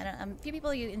game. A few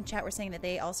people in chat were saying that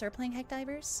they also are playing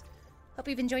Helldivers. Hope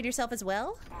you've enjoyed yourself as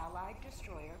well. Allied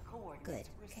destroyer coordinates Good.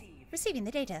 Okay. Receiving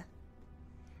the data.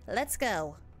 Let's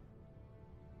go.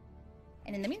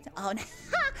 And in the meantime, oh,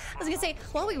 I was gonna say,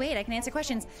 while we wait, I can answer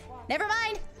questions. Never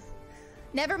mind.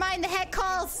 Never mind. The heck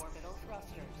calls.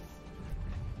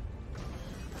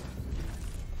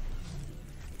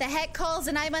 The heck calls,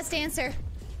 and I must answer.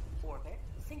 Orbit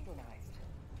synchronized.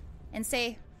 And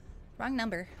say, wrong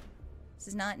number. This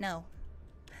is not no.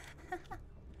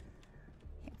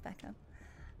 Back up.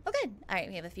 Oh, good. All right,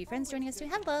 we have a few friends joining us too.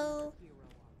 Hello.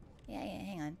 Yeah,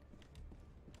 hang on.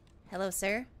 Hello,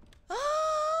 sir.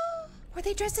 Oh, were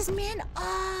they dressed as men?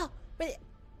 Oh,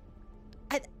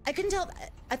 I couldn't tell.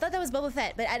 I thought that was Boba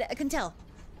Fett, but I couldn't tell.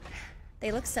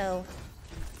 They look so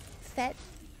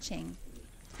fetching.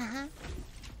 Haha.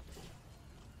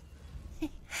 Yeah,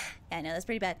 I know, that's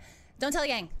pretty bad. Don't tell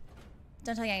Yang.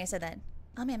 Don't tell Yang I said that.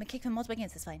 Oh man, I'm kicked from multiple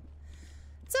games. That's fine.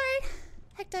 It's alright.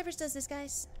 Helldivers does this,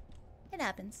 guys. It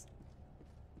happens.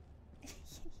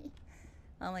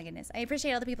 Oh my goodness. I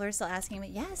appreciate all the people who are still asking me.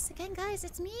 Yes, again, guys,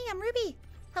 it's me. I'm RWBY.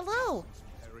 Hello.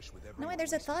 flourish with No everyone way,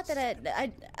 there's a we thought see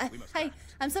that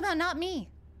I'm somehow not me.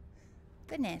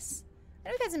 Goodness. I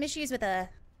know we've had some issues with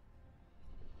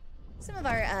some of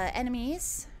our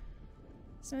enemies.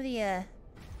 Some of the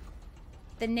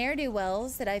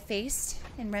ne'er-do-wells that I faced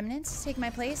in Remnants take my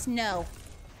place. No.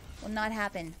 Will not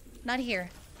happen. Not here.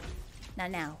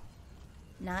 Not now.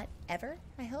 Not ever,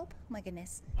 I hope. Oh my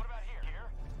goodness. What about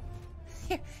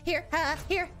here?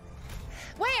 Here.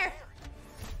 Where?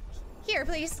 Here,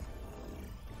 please.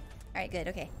 Alright, good,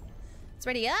 okay. It's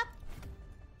ready up.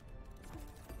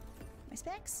 My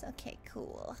specs? Okay,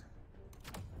 cool.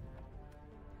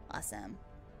 Awesome.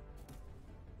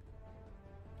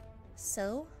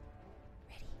 So,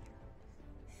 ready.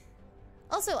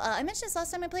 Also, I mentioned this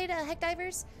last time I played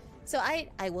Helldivers. So I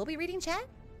will be reading chat.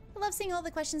 I love seeing all the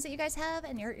questions that you guys have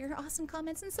and your awesome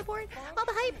comments and support. All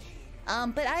the hype.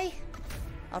 But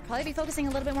I'll probably be focusing a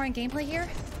little bit more on gameplay here.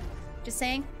 Just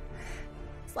saying.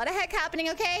 There's a lot of heck happening,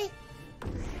 okay?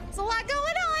 There's a lot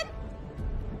going on.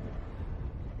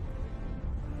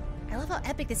 I love how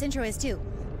epic this intro is too.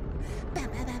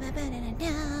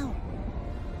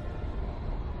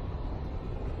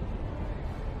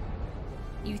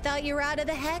 You thought you were out of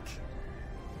the heck?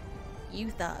 You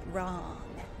thought wrong.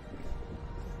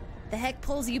 The heck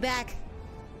pulls you back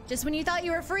just when you thought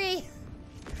you were free.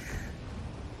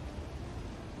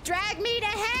 Drag me to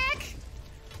heck!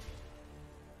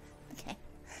 Okay,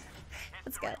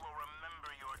 let's go.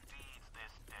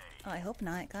 Oh, I hope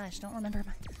not. Gosh, don't remember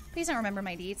my... Please don't remember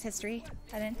my deeds history.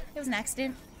 I didn't... It was an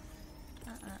accident.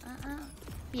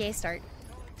 BA start.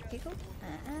 Okay, cool.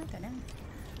 Go down.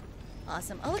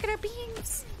 Awesome. Oh, look at our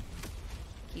beams!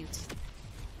 Cute.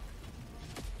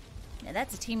 Now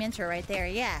that's a team intro right there,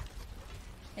 yeah.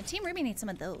 And Team RWBY needs some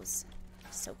of those.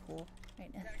 So cool.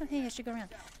 Right now. Hey, I should go around.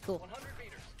 Cool.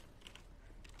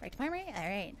 Right to primary?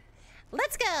 Alright.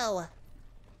 Let's go!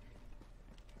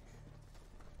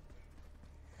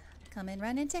 Come and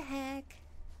run into heck.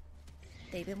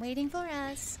 They've been waiting for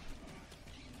us.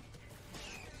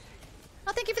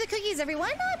 Oh, thank you for the cookies,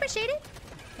 everyone. Oh, I appreciate it.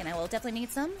 And I will definitely need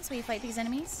some as we fight these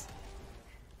enemies.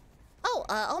 Oh,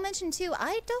 I'll mention too,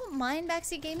 I don't mind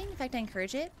backseat gaming. In fact, I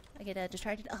encourage it. I get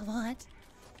distracted a lot.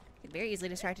 I get very easily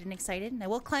distracted and excited. And I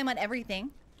will climb on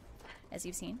everything, as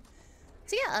you've seen.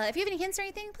 So yeah, if you have any hints or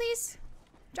anything, please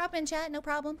drop in chat, no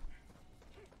problem.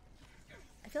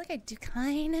 I feel like I do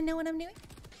kind of know what I'm doing.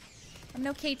 I'm an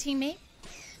okay teammate.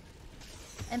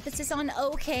 Emphasis on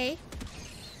okay.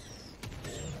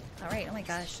 Alright, oh my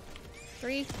gosh.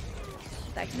 3.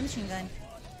 Back to the machine gun.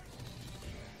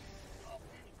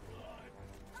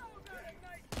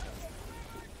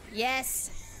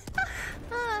 Yes!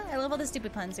 I love all the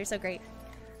stupid puns, they're so great.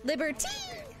 Liberty!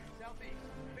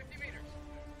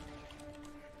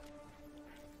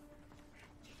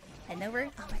 Heading over.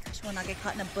 Oh my gosh, we'll not get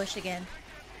caught in a bush again.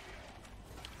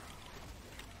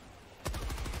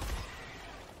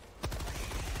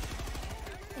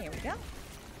 There we go.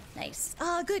 Nice.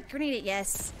 Oh, good. Grenade it.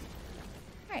 Yes.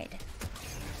 Alright.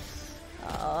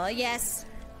 Oh, yes.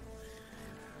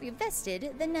 We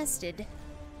vested the nested.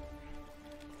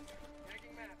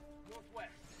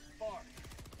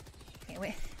 Okay,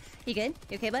 wait. You good?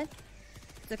 You okay, bud?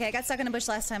 It's okay. I got stuck in a bush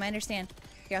last time. I understand.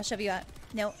 Here, I'll shove you out.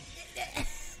 No.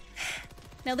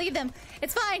 No, leave them.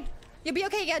 It's fine. You'll be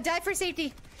okay. Yeah, dive for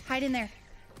safety. Hide in there.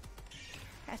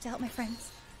 I have to help my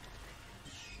friends.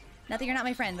 Not that you're not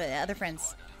my friend, but other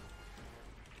friends.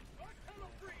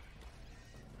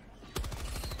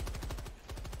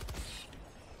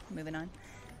 Moving on.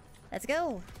 Let's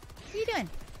go. What are you doing?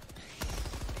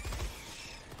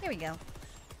 There we go.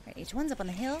 Alright, H1's up on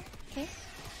the hill. Okay.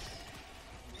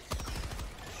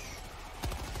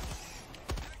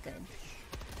 Good.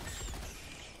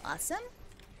 Awesome.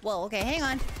 Whoa, okay, hang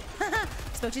on.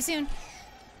 Spoke too soon.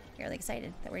 You're really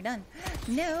excited that we're done.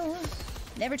 No.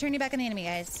 Never turn your back on the enemy,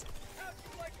 guys.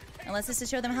 Unless it's to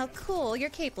show them how cool your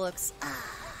cape looks. Ah.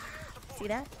 See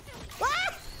that?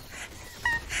 Ah!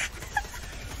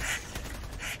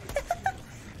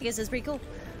 I guess it was pretty cool.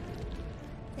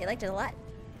 They liked it a lot.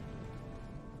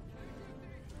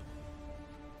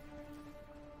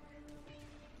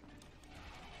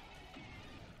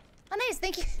 Oh, nice.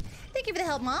 Thank you. Thank you for the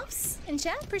help, mops in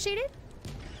chat. Appreciate it.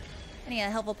 Any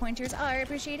helpful pointers are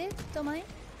appreciated. Don't mind.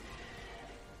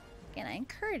 Again, I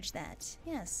encourage that.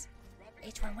 Yes.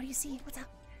 H1, what do you see? What's up?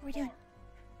 What are we doing?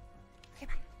 Okay,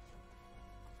 bye.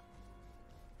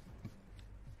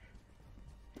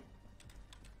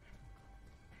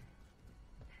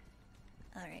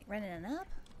 Alright, running on up.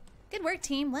 Good work,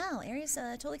 team. Wow, area's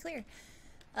totally clear.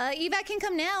 Evac can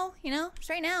come now, you know,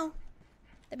 just right now.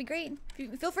 That'd be great.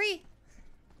 Feel free.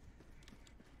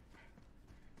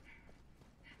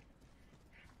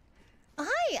 Oh,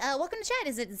 hi, welcome to chat.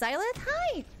 Is it Xylith?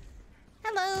 Hi.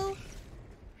 Hello.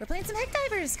 We're playing some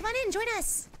Helldivers. Come on in, join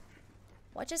us.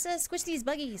 Watch us squish these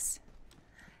buggies.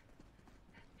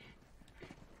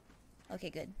 Okay,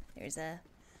 good. There's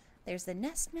the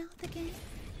nest mouth again.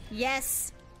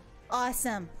 Yes.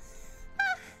 Awesome.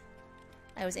 Ah.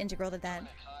 I was integral to that.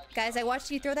 Guys, I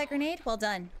watched you throw that grenade. Well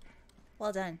done.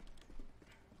 Well done.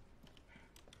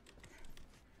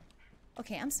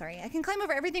 Okay, I'm sorry. I can climb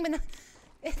over everything, but no.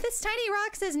 If this tiny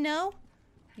rock says no.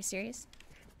 Are you serious?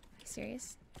 Are you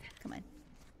serious? Come on.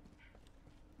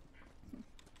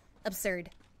 Absurd.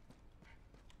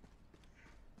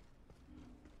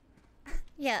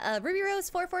 Yeah, Ruby Rose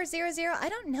 4400. I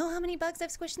don't know how many bugs I've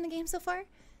squished in the game so far. I'm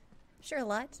sure a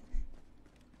lot.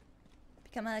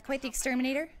 Become quite the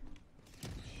exterminator.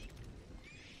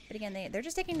 But again, they're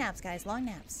just taking naps, guys. Long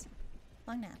naps.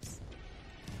 Long naps.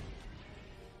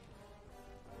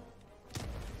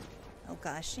 Oh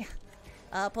gosh,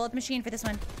 yeah. Pull up the machine for this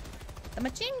one. The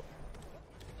machine.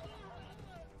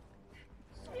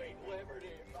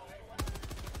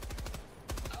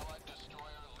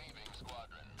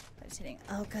 It's hitting.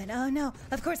 Oh good. Oh no.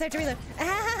 Of course I have to reload.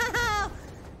 Ow!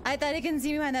 I thought he couldn't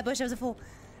see me behind that bush. I was a fool.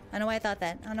 I don't know why I thought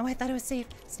that. I don't know why I thought it was safe.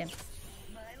 Stim.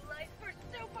 My life for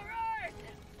super art.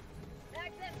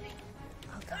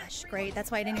 Oh gosh, great.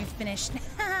 That's why I didn't even finish.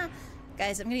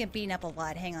 Guys, I'm gonna get beaten up a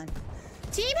lot. Hang on.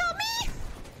 Team, help me!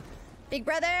 Big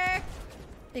brother!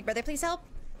 Big brother, please help.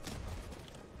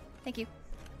 Thank you.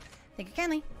 Thank you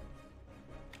kindly.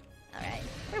 Alright,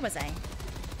 where was I?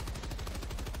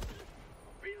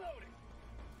 Reloading.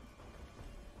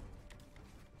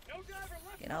 No driver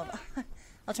left. Get all.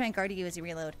 I'll try and guard you as you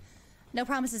reload. No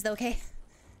promises though, okay?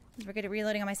 Because we're good at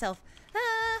reloading on myself.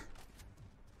 Ah!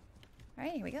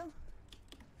 Alright, here we go.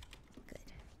 Good.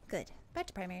 Good. Back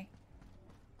to primary.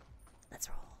 Let's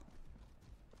roll.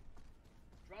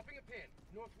 Dropping a pin,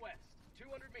 northwest,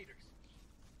 200 meters.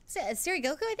 Siri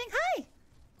Goku, I think. Hi!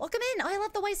 Welcome in. Oh, I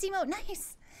love the Weiss emote.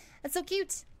 Nice. That's so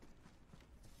cute.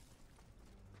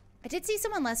 I did see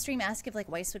someone last stream ask if like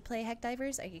Weiss would play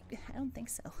Helldivers. I don't think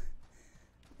so.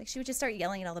 Like she would just start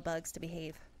yelling at all the bugs to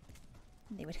behave.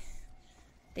 And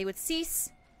they would cease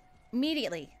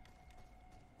immediately.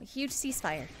 A huge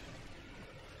ceasefire.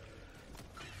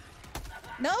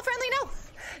 No, friendly, no!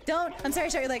 Don't. I'm sorry,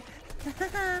 shut your leg.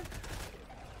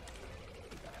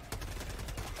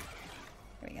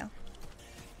 There we go.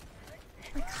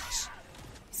 Oh my gosh.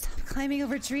 Stop climbing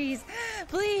over trees.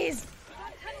 Please.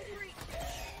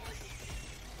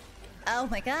 Oh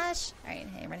my gosh. Alright,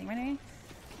 hey, running.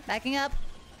 Backing up.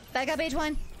 Back up,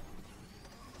 H1.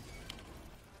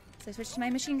 So I switched to my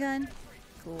machine gun.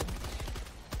 Cool.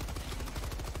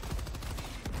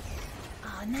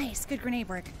 Oh, nice. Good grenade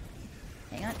work.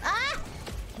 Hang on. Ah!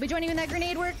 I'll be joining you in that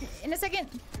grenade work in a second.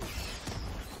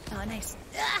 Oh, nice.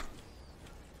 Ah!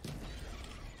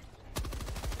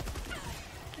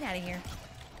 Get out of here.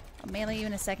 I'll melee you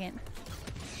in a second.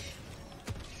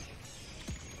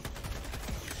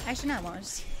 Actually, no, I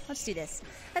won't. I'll just do this.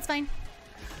 That's fine.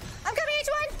 I'm coming,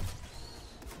 H1!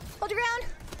 Hold your ground.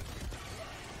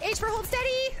 H for hold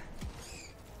steady.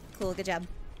 Cool, good job.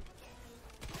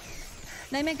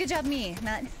 No, I meant good job me,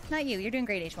 not you. You're doing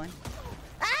great, H1.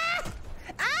 Ah!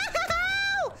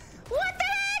 Ow! What the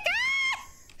heck? Ah!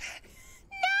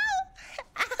 No!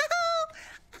 Ow!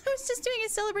 I was just doing a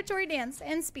celebratory dance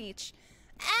and speech.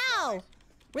 Ow!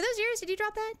 Were those yours? Did you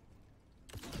drop that?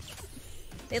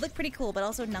 They look pretty cool, but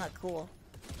also not cool.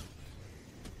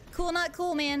 Cool, not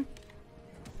cool, man.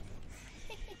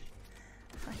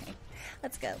 Alright,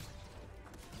 let's go.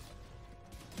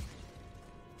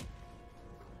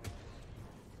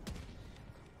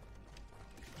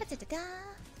 Da-da-da-da.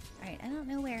 Alright, I don't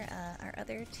know where our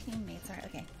other teammates are.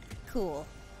 Okay, cool.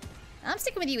 I'm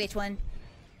sticking with you, H1.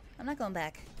 I'm not going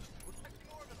back.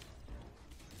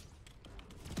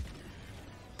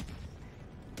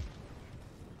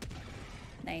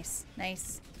 Nice,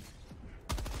 nice.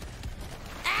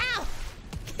 Ow!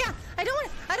 Yeah, I don't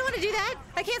want to do that.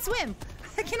 I can't swim.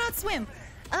 I cannot swim.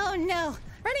 Oh no.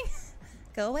 Running.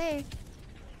 Go away.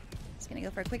 Just gonna go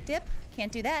for a quick dip.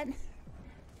 Can't do that.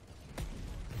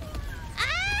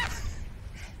 Ah!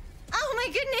 Oh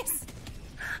my goodness.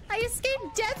 I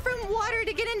escaped death from water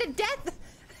to get into death.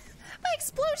 My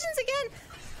explosions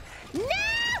again.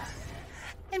 No!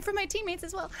 And for my teammates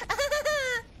as well.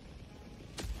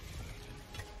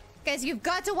 Guys, you've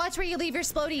got to watch where you leave your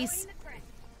splodies.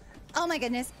 Oh my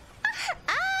goodness.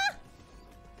 Ah!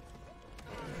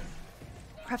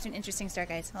 We're off to an interesting start,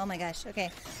 guys. Oh my gosh.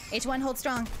 Okay. H1, hold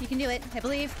strong. You can do it, I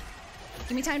believe.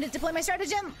 Give me time to deploy my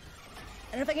stratagem.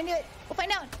 I don't know if I can do it. We'll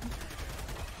find out.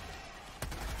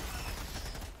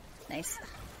 Nice.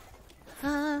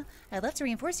 I'd love to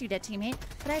reinforce you, dead teammate,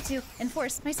 but I have to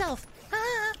enforce myself.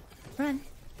 Run.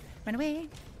 Run away.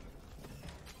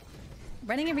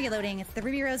 Running and reloading. It's the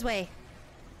Ruby Rose way.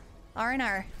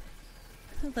 R&R.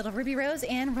 Little Ruby Rose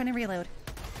and run and reload.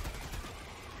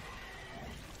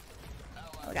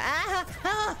 Oh, God.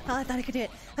 Oh, I thought I could do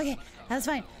it. Okay, that was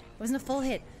fine. It wasn't a full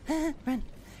hit. Run. Run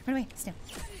away. Stay.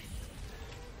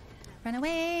 Run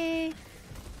away.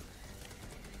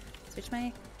 Switch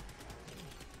my...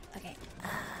 Okay. I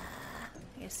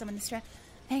gotta summon the strap.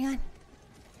 Hang on.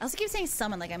 I also keep saying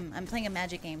summon like I'm playing a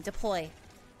magic game. Deploy.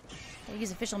 I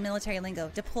use official military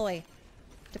lingo. Deploy.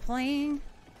 Deploying.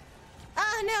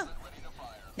 Ah, no!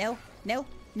 No, no,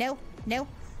 no, no,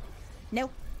 no.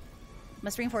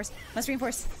 Must reinforce. Must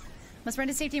reinforce. Must run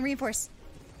to safety and reinforce.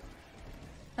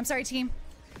 I'm sorry, team.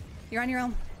 You're on your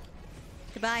own.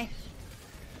 Goodbye.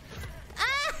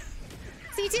 Ah!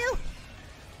 C2!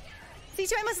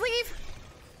 C2, I must leave!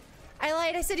 I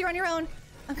lied. I said you're on your own.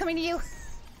 I'm coming to you.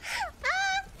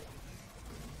 Ah!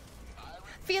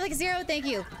 Felix Zero, thank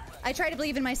you. I try to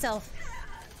believe in myself.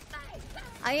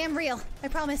 I am real. I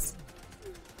promise.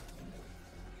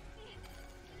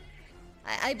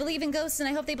 I believe in ghosts and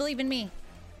I hope they believe in me.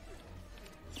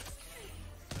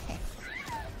 Okay.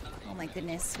 Oh my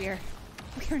goodness. We are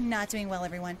not doing well,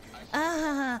 everyone.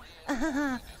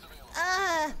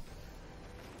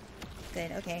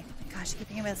 Good, okay. Gosh, I keep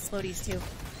thinking about floaties too.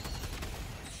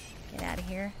 Get out of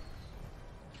here.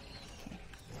 Okay,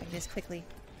 if I can do this quickly.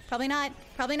 Probably not.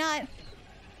 Probably not.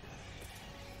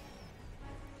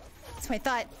 That's what I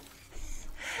thought.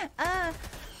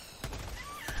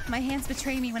 My hands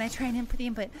betray me when I try and input the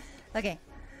input. Okay.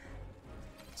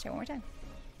 Let's try one more time.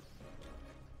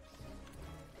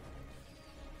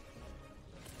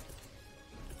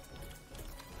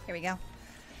 Here we go.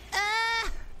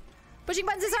 Pushing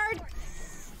buttons is hard.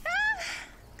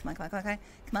 Come on, come on, come on, come on.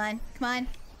 Come on, come on.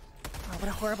 Oh, what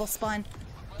a horrible spawn.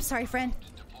 I'm sorry, friend.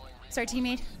 Sorry,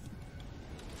 teammate.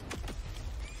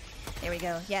 There we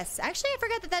go. Yes. Actually, I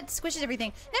forgot that squishes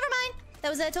everything. Never mind. That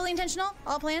was totally intentional.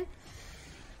 All planned.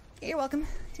 You're welcome,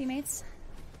 teammates.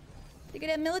 You're good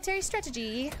at military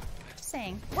strategy. Just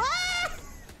saying. What?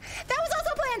 That was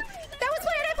also planned! That was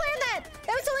planned! I planned that!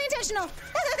 That was totally intentional!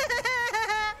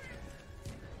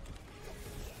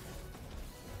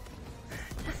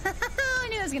 I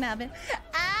knew that was gonna happen.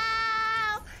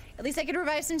 Ow! At least I could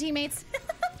revive some teammates.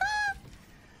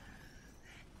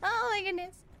 Oh my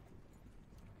goodness.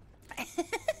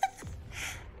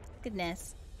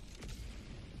 Goodness.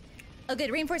 Oh good,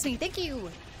 reinforce me. Thank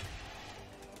you!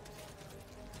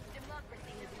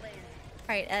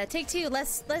 Alright, take two.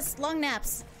 Less long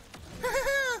naps.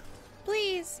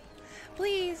 Please.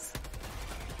 Please.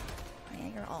 Oh, yeah,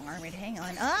 you're all armored. Hang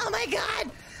on. Oh my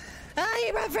god! Ah,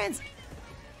 you brought friends!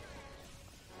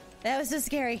 That was so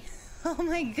scary. Oh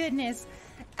my goodness.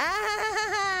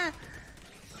 Ah!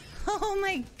 Oh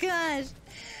my gosh.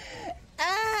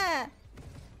 Ah!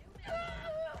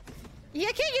 Yeah,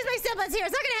 I can't use my step buttons here.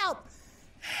 It's not gonna help.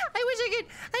 I wish I could.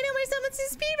 I know my summons to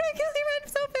speed, but I can only run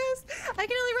so fast. I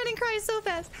can only run and cry so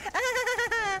fast.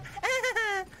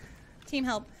 Team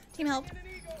help. Team help.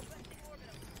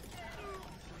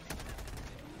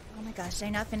 Oh my gosh, did I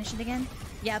not finish it again?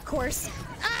 Yeah, of course.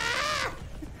 Ah!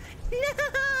 No!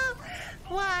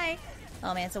 Why?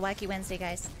 Oh man, it's a wacky Wednesday,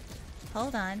 guys.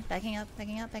 Hold on. Backing up,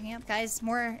 backing up, backing up. Guys,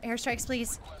 more airstrikes,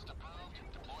 please.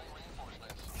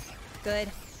 Good.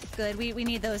 Good. We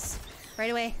need those. Right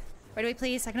away. Right away,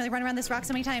 please. I can only run around this rock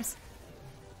so many times.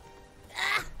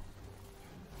 Ah!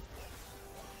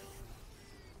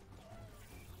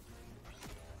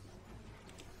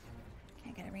 Okay,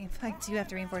 I gotta reinforce. I do have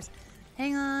to reinforce.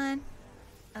 Hang on.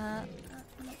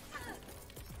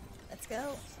 Let's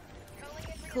go.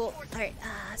 Cool. Alright.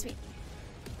 Sweet.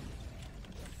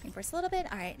 Reinforce a little bit.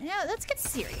 Alright. Now, let's get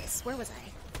serious. Where was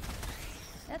I?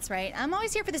 That's right. I'm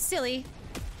always here for the silly.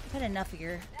 I've had enough of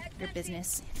your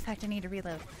business. In fact, I need to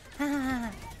reload.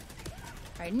 Alright,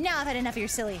 now I've had enough of your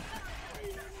silly.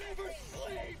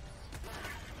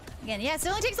 Again, yes, it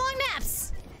only takes long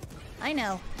naps! I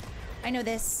know. I know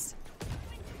this.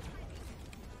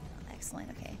 Excellent,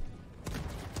 okay.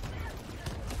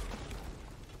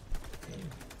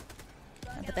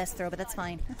 Not the best throw, but that's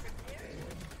fine.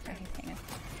 Okay, hang on.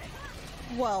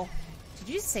 Whoa. Did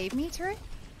you just save me, turret?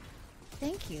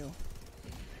 Thank you.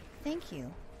 Thank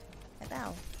you. I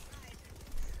bow.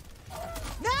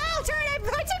 No, turret!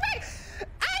 I take back!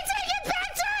 I take it back,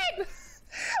 turret!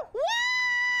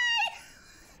 Why?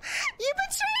 You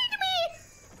betrayed me!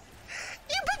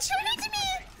 You betrayed me!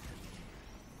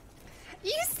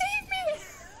 You saved me!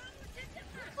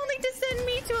 Only to send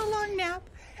me to a long nap.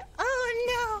 Oh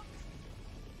no!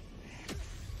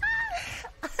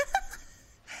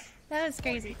 That's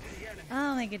crazy.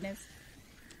 Oh my goodness.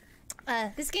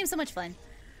 This game's so much fun.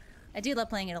 I do love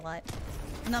playing it a lot.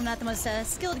 Even though I'm not the most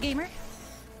skilled gamer,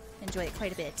 enjoy it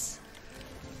quite a bit.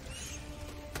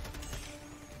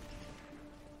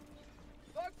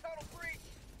 Bug tunnel breach.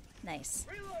 Nice.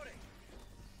 Reloading.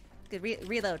 Good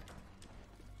reload.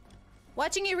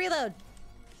 Watching you reload.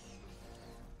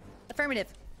 Affirmative.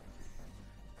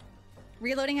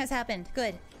 Reloading has happened.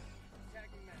 Good. Tagging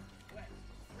map. West.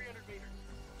 300 meters.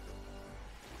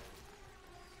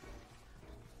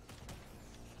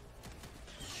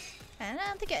 I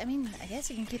don't think I mean, I guess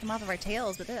you can keep them off of our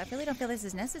tails, but I really don't feel this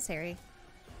is necessary.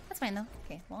 That's fine though.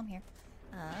 Okay, well I'm here.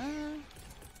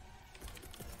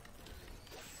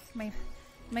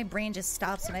 My brain just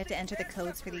stops when I have to enter the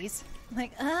codes for these. I'm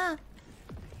like,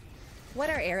 what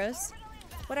are arrows?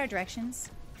 What are directions?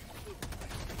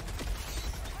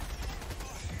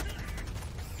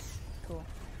 Cool.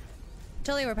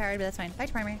 Totally overpowered, but that's fine.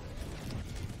 Fight primary.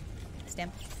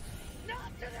 Stim.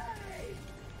 Not today.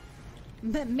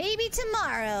 But maybe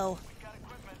tomorrow.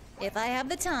 If I have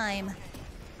the time.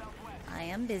 I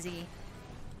am busy.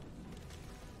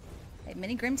 I have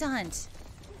many Grim to hunt.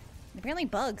 And apparently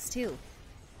bugs, too.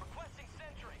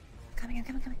 Coming, I'm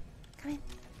coming, coming. Come in.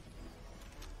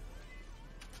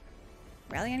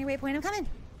 Rally on your waypoint, I'm coming.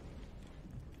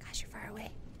 Gosh, you're far away.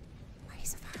 Why are you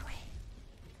so far away?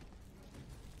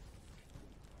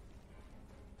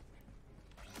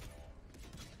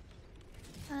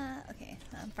 Okay.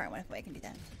 I'm far enough away, I can do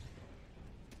that.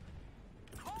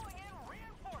 Calling in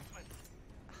reinforcements.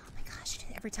 Oh my gosh, you do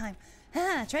it every time.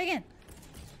 Try again.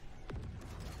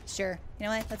 Sure. You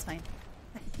know what? That's fine.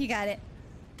 You got it.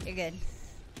 You're good.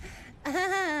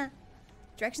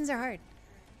 Directions are hard.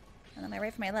 And on my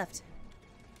right from my left.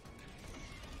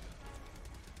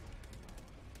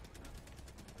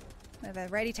 I have a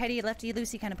righty-tighty,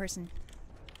 lefty-loosey kind of person.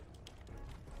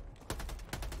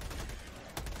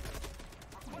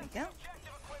 There we go.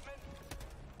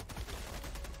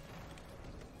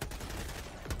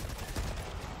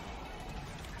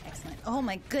 Excellent. Oh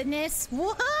my goodness!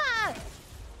 What?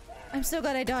 I'm so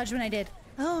glad I dodged when I did.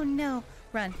 Oh no.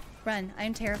 Run. Run. I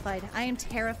am terrified. I am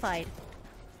terrified.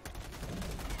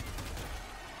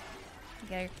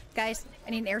 Okay, guys, I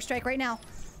need an airstrike right now.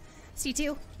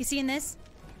 C2, you seeing this?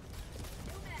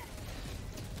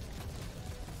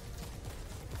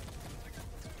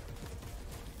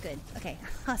 Good. Okay.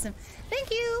 Awesome.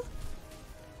 Thank you.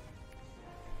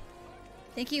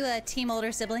 Thank you, team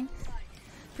older sibling.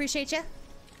 Appreciate ya.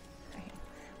 Alright.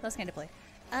 What else can I deploy?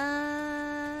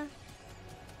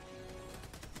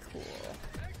 Cool.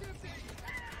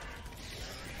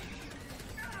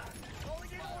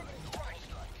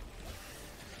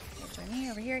 Join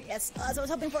me over here. Yes, that's what I was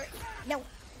hoping for. No.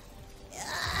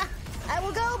 I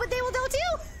will go, but they will go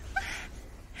too.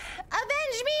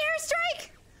 Avenge me, airstrike!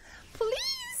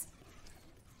 Please.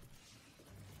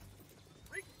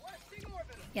 Requesting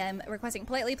orbital. Yeah, I'm requesting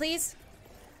politely, please.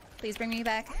 Please bring me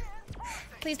back.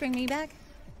 Please bring me back.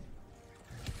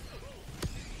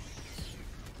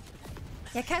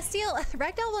 Yeah, Castile,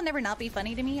 Ragdoll will never not be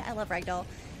funny to me. I love Ragdoll.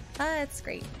 It's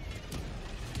great.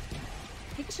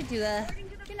 I think I should do a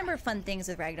number of fun things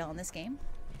with Ragdoll in this game.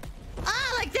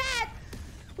 Ah, like that!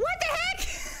 What the heck?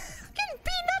 I'm getting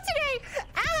beaten up today!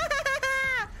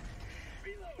 Ah!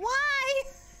 Why?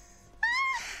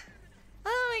 Ah!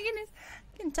 Oh my goodness.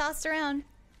 Getting tossed around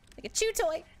like a chew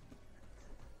toy.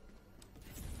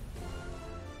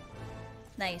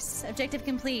 Nice. Objective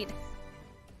complete.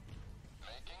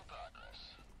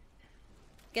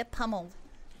 Get pummeled.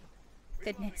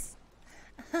 Goodness.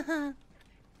 I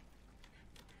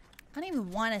don't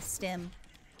even want to stim.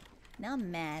 Now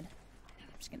I'm mad. I'm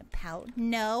just gonna pout.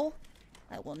 No.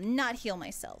 I will not heal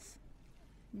myself.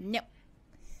 No.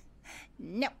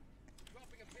 No.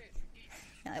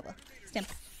 No, I will. Stim. A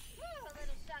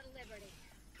little shot of liberty.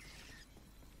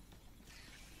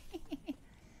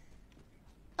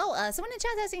 Oh, someone in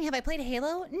chat is asking, have I played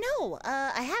Halo? No,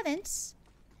 I haven't.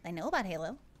 I know about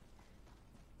Halo.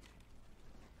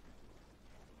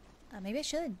 Maybe I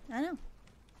should. I don't know.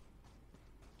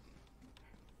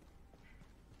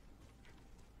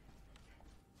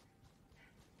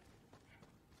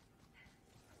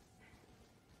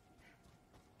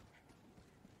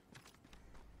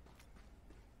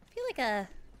 I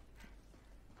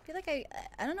feel like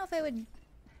I don't know if I would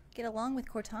get along with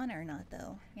Cortana or not,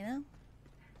 though. You know,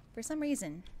 for some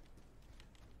reason,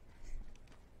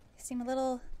 they seem a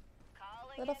little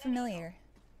familiar.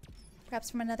 Perhaps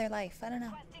from another life. I don't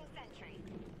know.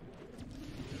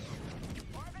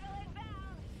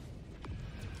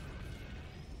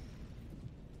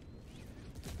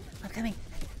 I'm coming.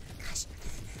 Gosh,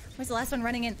 Where's the last one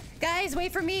running in? Guys,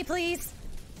 wait for me, please.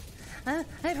 I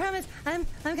promise, I'm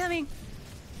coming.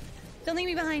 Don't leave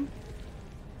me behind.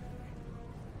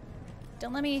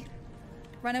 Don't let me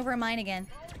run over a mine again.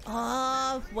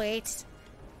 Oh, wait.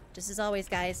 Just as always,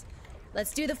 guys.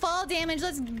 Let's do the fall damage.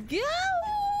 Let's go.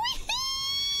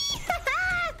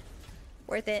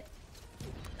 Worth it.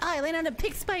 Oh, I landed on a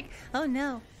pig spike. Oh,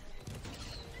 no.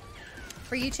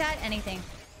 For you, chat, anything.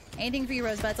 Anything for you,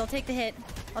 Rosebuds. I'll take the hit.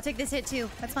 I'll take this hit, too.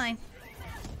 That's fine.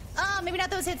 Oh, maybe not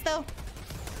those hits, though.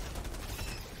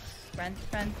 Run,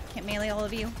 run. Can't melee all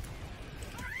of you.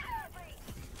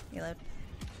 Reload.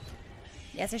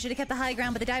 Yes, I should have kept the high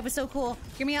ground, but the dive was so cool.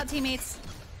 Hear me out, teammates.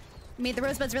 Made the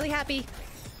Rosebuds really happy.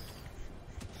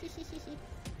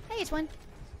 Hey, H1.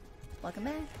 Welcome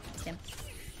back. It's Tim.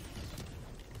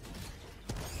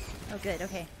 Oh, good.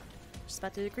 Okay. Just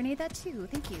about to grenade that, too.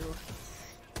 Thank you.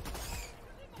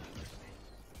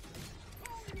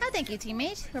 Oh, thank you,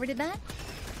 teammate. Whoever did that.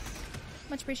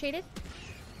 Much appreciated.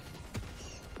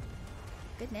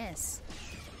 Goodness.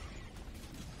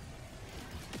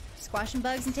 Squashing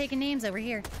bugs and taking names over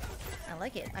here. I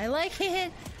like it. I like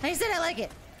it. I said I like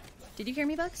it. Did you hear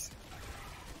me, Bugs?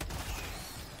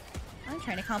 I'm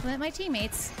trying to compliment my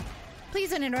teammates. Please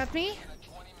don't interrupt me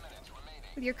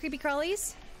with your creepy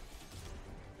crawlies.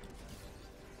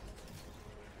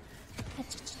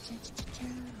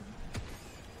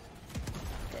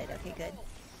 Good. Okay, good.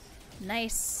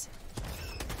 Nice.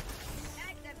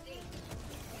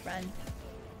 Run.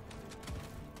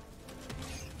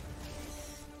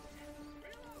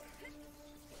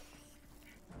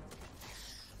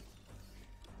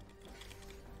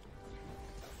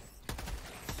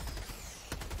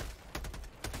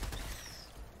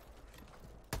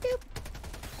 Boop.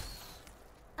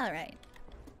 All right.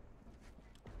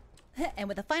 And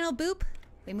with a final boop,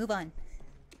 we move on.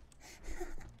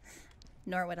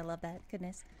 Nora would have loved that.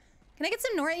 Goodness. Can I get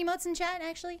some Nora emotes in chat,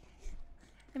 actually?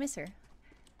 I miss her. I'm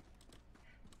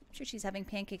sure she's having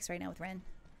pancakes right now with Ren.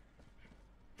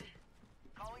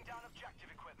 Calling down objective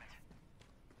equipment.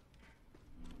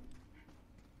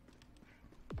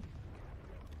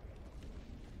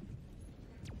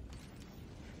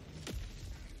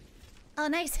 Oh,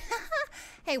 nice.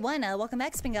 Hey, welcome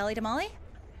back, Spingali Damali.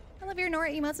 I love your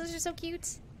Nora emotes. Those are so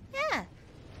cute. Yeah.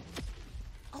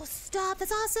 Oh, stop.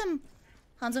 That's awesome.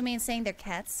 Hanzo Main saying their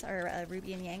cats are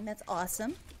Ruby and Yang. That's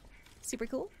awesome. Super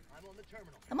cool. I'm on the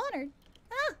terminal. I'm honored.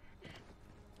 Ah.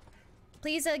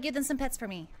 Please give them some pets for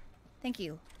me. Thank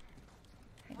you.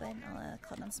 Okay, go ahead and I'll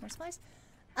call down some more supplies.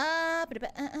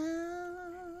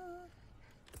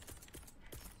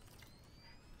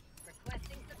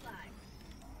 Requesting supplies.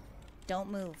 Don't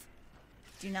move.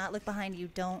 Do not look behind you.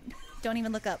 Don't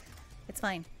even look up. It's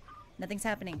fine. Nothing's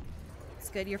happening. It's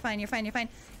good. You're fine. You're fine. You're fine.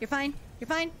 You're fine. You're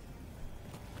fine.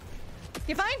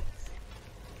 You're fine.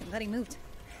 I'm glad he moved.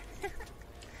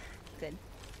 Good.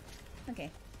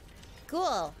 Okay.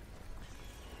 Cool.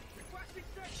 Requesting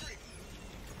sentry.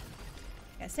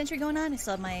 Got a sentry going on. I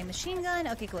still have my machine gun.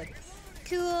 Okay, good.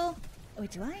 Cool. Oh, wait,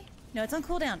 do I? No, it's on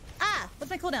cooldown. Ah! What's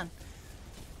my cooldown?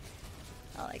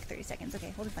 Oh, like 30 seconds.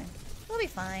 Okay, we'll be fine. We'll be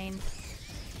fine.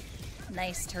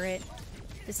 Nice turret.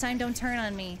 This time don't turn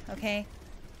on me, okay?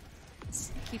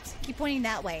 Just keep pointing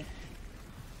that way.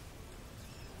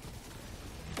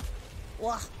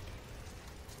 Whoa.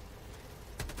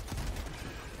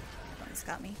 One's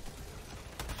got me.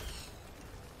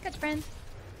 Catch friend.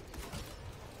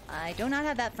 I do not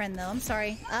have that friend though. I'm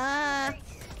sorry. I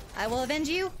will avenge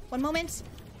you. One moment.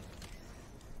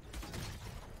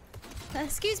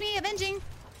 Excuse me, avenging.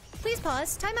 Please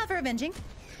pause. Time out for avenging.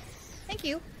 Thank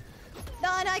you. No,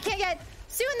 I can't get.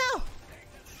 Soon though.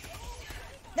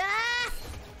 Ah!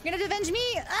 You're gonna avenge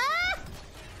me. Ah!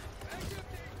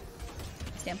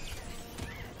 Stim.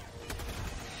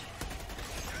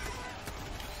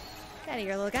 Get out of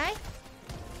here, little guy.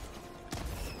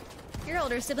 Your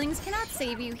older siblings cannot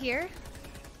save you here.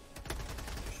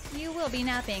 You will be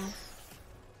napping.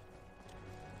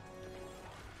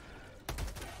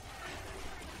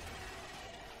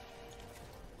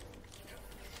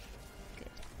 Good.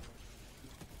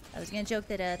 I was gonna joke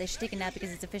that they should take a nap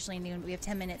because it's officially noon. We have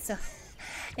 10 minutes, so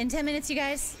in 10 minutes, you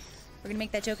guys, we're gonna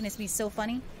make that joke and it's gonna be so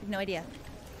funny. You have no idea.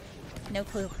 No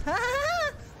clue.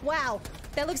 Wow,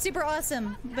 that looks super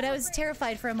awesome, but I was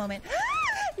terrified for a moment.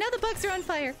 Now the bugs are on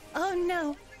fire. Oh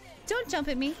no. Don't jump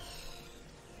at me.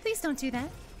 Please don't do that.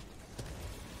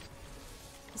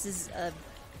 This is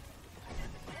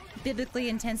biblically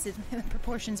intensive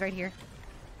proportions right here.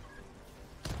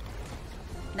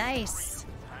 Nice.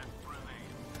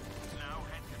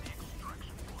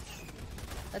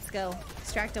 Let's go.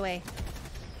 Extract away.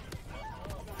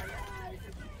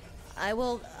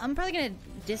 I'm probably gonna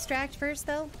distract first,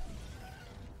 though.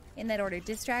 In that order.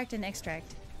 Distract and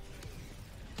extract.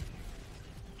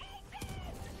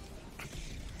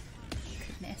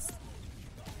 Goodness.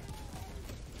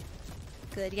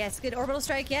 Good, yes. Good orbital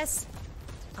strike, yes.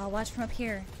 I'll watch from up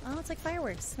here. Oh, it's like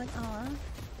fireworks. Like, aw.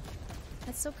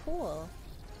 That's so cool.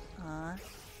 Aw.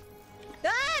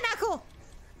 Ah, not cool!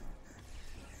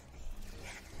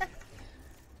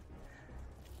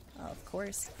 Oh, of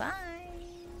course. Fine.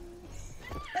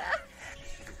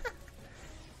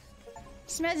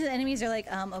 Just imagine the enemies are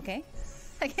like, okay.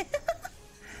 I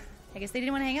guess they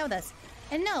didn't want to hang out with us.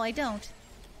 And no, I don't.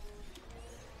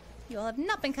 You all have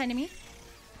not been kind to me.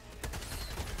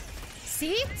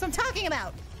 See? That's what I'm talking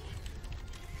about!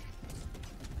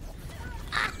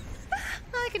 Ah!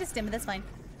 Oh, I could have stimmed, but that's fine.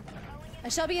 I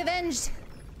shall be avenged!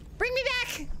 Bring me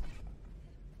back!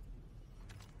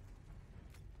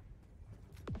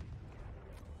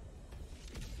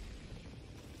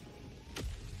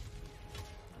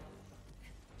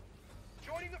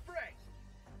 Joining the fray.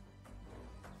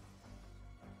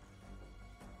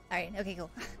 Alright, okay, cool.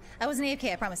 I wasn't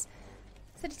AFK, I promise.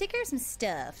 So to take care of some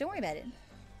stuff, don't worry about it.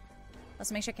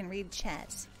 Also make sure I can read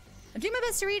chat. I'm doing my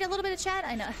best to read a little bit of chat.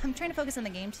 I know, I'm trying to focus on the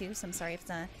game too, so I'm sorry if it's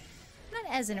not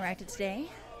as interactive today.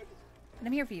 But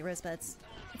I'm here for you, Rosebuds.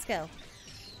 Let's go.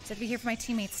 Just have to be here for my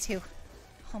teammates too.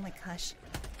 Oh my gosh.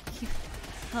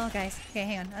 Oh guys, okay,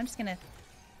 hang on. I'm just gonna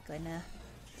go ahead and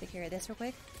take care of this real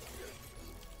quick.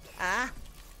 Ah!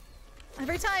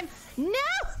 Every time! No!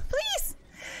 Please!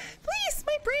 Please!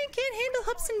 My brain can't handle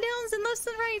ups and downs and lefts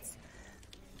and rights!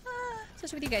 Ah,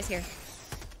 especially with you guys here.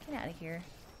 Get out of here.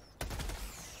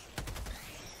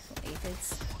 Little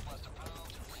aphids.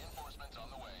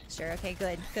 Sure, okay,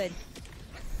 good, good.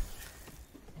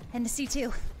 And to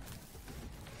C2.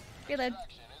 Reload.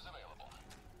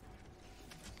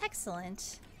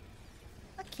 Excellent.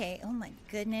 Okay, oh my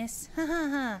goodness.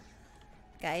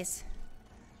 Guys,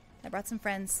 I brought some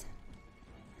friends.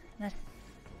 Not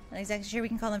exactly sure we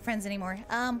can call them friends anymore.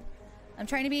 I'm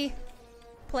trying to be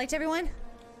polite to everyone.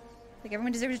 Like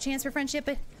everyone deserves a chance for friendship,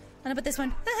 but I don't know about this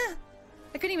one.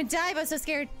 I couldn't even dive, I was so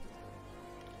scared.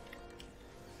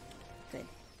 Good,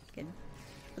 good.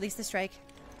 Release the strike.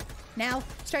 Now,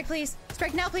 strike please.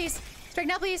 Strike now please. Strike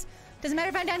now please. Doesn't matter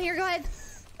if I'm down here, go ahead.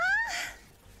 Ah!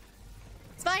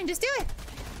 It's fine, just do it.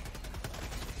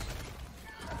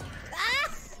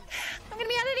 Ah! I'm gonna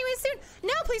be out anyway soon.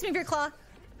 No, please move your claw.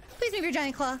 Please move your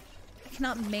giant claw. I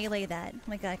cannot melee that. Oh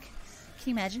my god. Can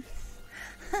you imagine?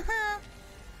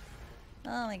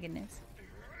 Oh my goodness.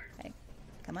 Okay.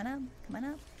 Come on up. Come on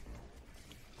up.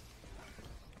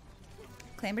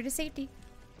 Clamber to safety.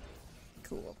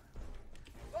 Cool.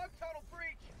 Tunnel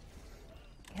breach.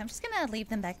 Okay, I'm just gonna leave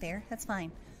them back there. That's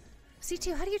fine.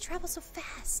 C2, how do you travel so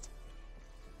fast?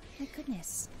 My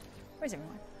goodness. Where's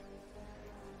everyone?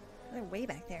 Oh, they're way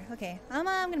back there. Okay. I'm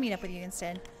gonna meet up with you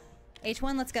instead.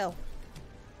 H1, let's go.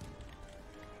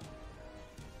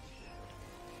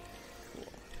 Cool.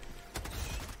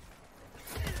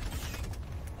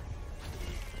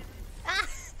 Ah!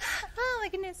 Oh my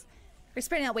goodness. We're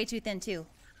spreading out way too thin too.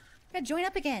 Gotta join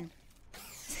up again.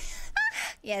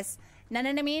 Yes.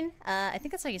 Nananamin. I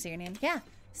think that's how you say your name. Yeah.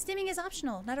 Stimming is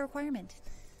optional, not a requirement.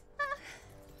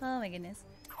 Oh my goodness.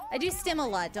 I do stim a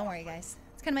lot. Don't worry, guys.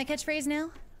 It's kind of my catchphrase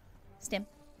now. Stim.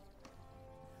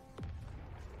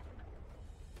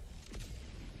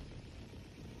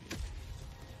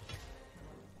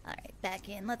 Alright, back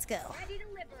in. Let's go. Ready to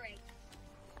liberate.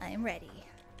 I am ready.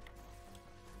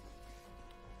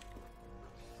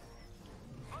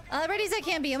 Ready as I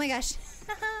can be. Oh my gosh.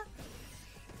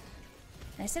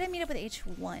 I said I'd meet up with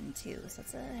H1 too, so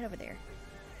let's head over there.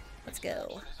 Let's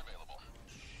go.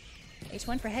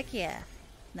 H1 for heck yeah.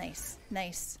 Nice,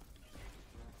 nice.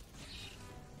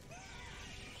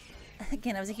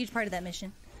 Again, I was a huge part of that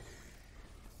mission.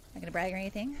 Not gonna brag or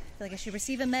anything. I feel like I should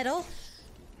receive a medal.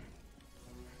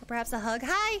 Or perhaps a hug.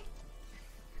 Hi!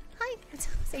 Hi!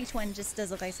 H1 just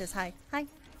does look like it says hi. Hi.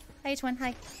 Hi H1,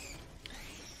 hi.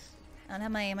 I don't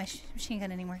have my machine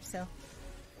gun anymore, so...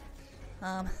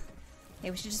 yeah,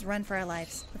 we should just run for our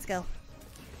lives. Let's go.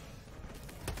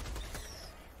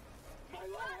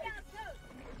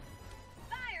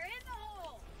 Fire in the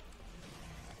hole.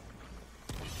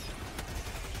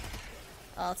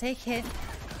 I'll take it.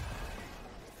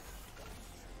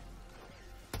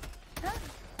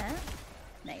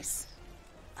 Nice.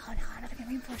 Oh no, I'm not gonna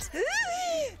reinforce.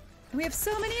 We have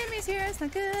so many enemies here, it's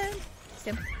not good.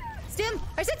 Stim. Stim!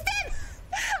 I said stim!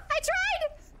 I tried!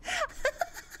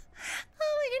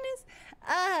 Oh my goodness.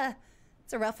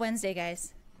 It's a rough Wednesday,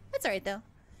 guys. That's alright though.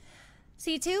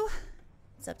 C2,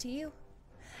 it's up to you.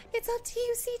 It's up to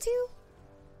you, C2.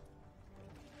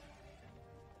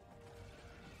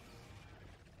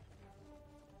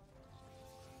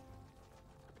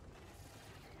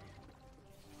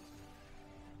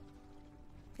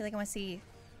 feel like I want to see...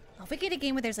 Oh, if we get a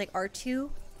game where there's like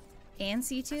R2 and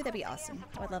C2, that'd be awesome.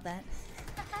 I would love that.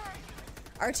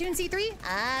 R2 and C3?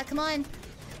 Ah, come on.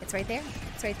 It's right there.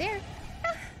 It's right there.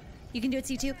 Ah, you can do it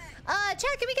C2. Chat,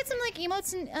 can we get some like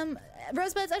emotes and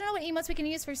rosebuds? I don't know what emotes we can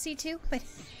use for C2, but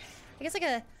I guess like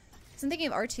a... So I'm thinking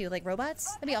of R2, like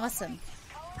robots. That'd be awesome.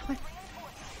 I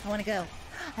want to go.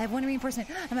 I have 1 reinforcement.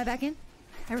 Am I back in?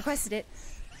 I requested it.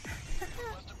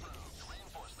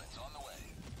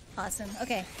 Awesome.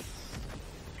 Okay.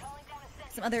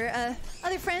 Some other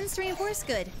friends to reinforce.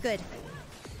 Good. Good.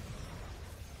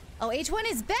 Oh,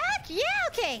 H1 is back. Yeah.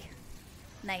 Okay.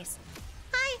 Nice.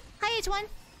 Hi. Hi, H1.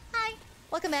 Hi.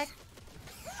 Welcome back.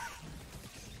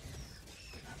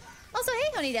 Also,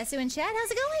 hey, Onidesu in chat.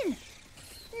 How's it going?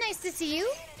 Nice to see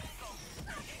you.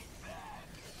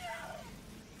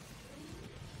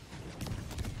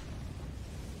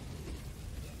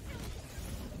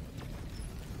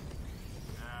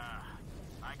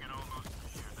 I can almost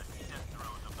hear the death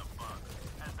throes of the bug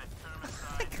as the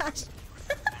Oh my gosh.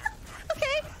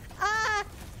 Okay.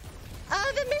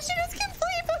 The mission is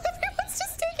complete, but everyone's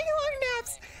just taking long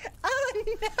naps. Oh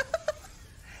no.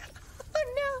 Oh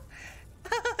no.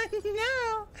 Oh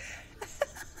no.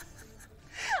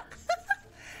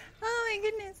 Oh my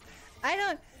goodness. I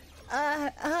don't...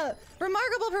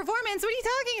 remarkable performance. What are you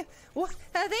talking... What?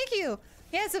 Thank you.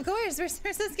 Yes, of course. We're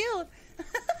so skilled.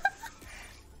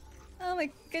 Oh my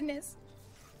goodness.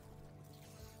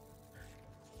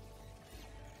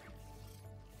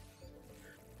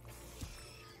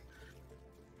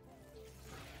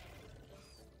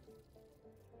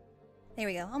 There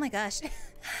we go. Oh my gosh.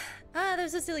 Ah, that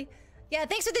was so silly. Yeah,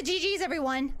 thanks for the GGs,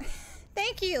 everyone.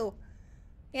 Thank you.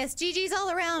 Yes, GG's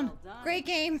all around. Great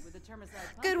game.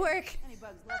 Good work.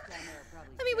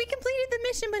 I mean, we completed the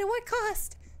mission, but at what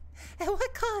cost? At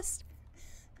what cost?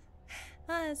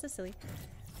 Ah, that's so silly.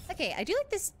 Okay, I do like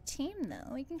this team,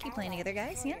 though. We can keep playing together,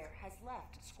 guys. Yeah.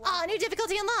 Ah, new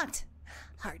difficulty unlocked.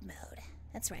 Hard mode.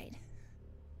 That's right.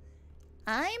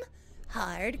 I'm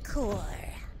hardcore.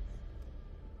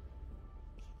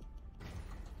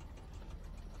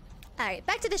 Alright,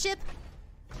 back to the ship.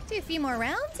 Do a few more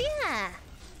rounds? Yeah.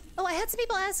 Oh, I had some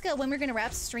people ask when we're going to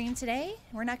wrap stream today.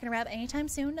 We're not going to wrap anytime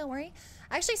soon, don't worry.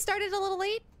 I actually started a little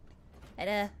late. I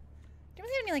didn't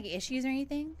really have any like issues or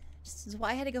anything. Just is why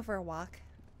I had to go for a walk.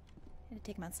 I had to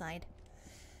take him outside.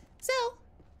 So,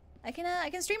 I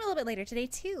can stream a little bit later today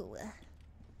too.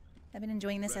 I've been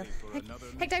enjoying this.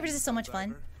 Helldivers is so much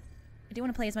fun. I do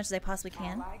want to play as much as I possibly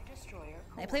can.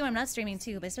 I play when I'm not streaming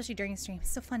too, but especially during stream.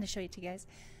 It's so fun to show you to you guys.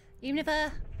 Even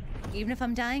if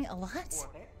I'm dying a lot.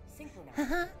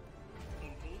 Synchronized.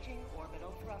 Engaging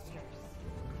orbital thrusters.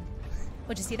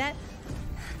 Would you see that?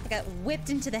 I got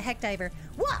whipped into the Helldivers.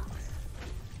 Whoa!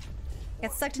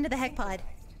 Got sucked into the heck pod.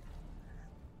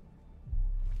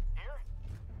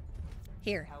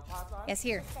 Here. Yes,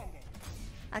 here.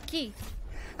 Aki.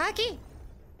 Aki!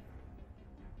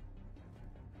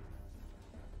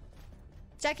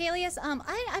 Jack Alias,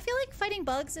 I feel like fighting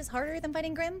bugs is harder than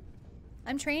fighting Grim.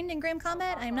 I'm trained in Grim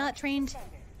combat. I'm not trained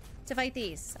to fight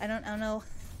these. I don't know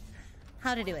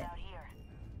how to do it.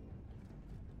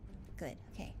 Good,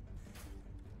 okay.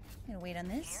 I'm gonna wait on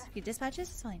this. Few dispatches,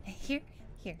 it's fine. Here,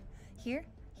 here, here,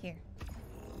 here.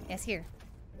 Yes, here.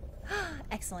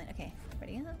 Excellent, okay.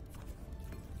 Ready up.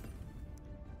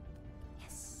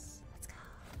 Yes, let's go.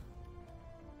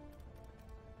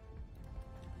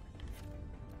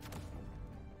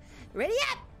 Ready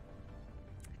up!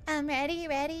 I'm ready,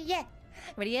 yeah.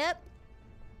 Ready up.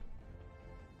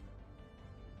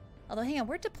 Although, hang on,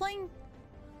 we're deploying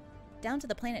down to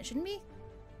the planet, shouldn't we?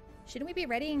 Shouldn't we be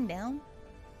readying down?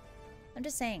 I'm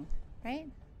just saying, right?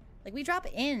 Like, we drop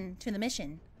in to the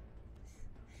mission.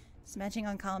 Just matching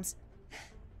on comms.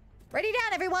 Ready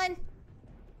down, everyone!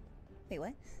 Wait,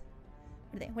 what?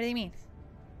 What do they mean?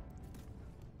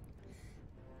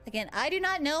 Again, I do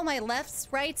not know my lefts,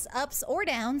 rights, ups, or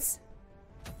downs.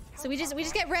 So we just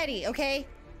get ready, okay?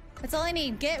 That's all I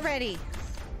need. Get ready.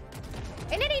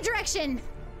 In any direction!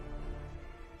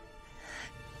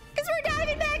 Because we're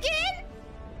diving back in!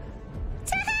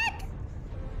 To heck!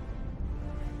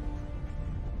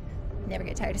 Never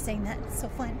get tired of saying that. It's so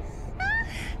fun.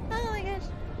 Oh my gosh.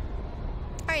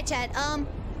 Alright, chat. I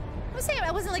was saying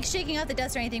I wasn't like shaking out the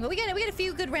dust or anything, but we got a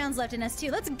few good rounds left in us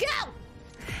too. Let's go!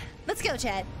 Let's go,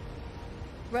 chat.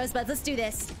 Rosebuds, let's do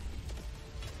this.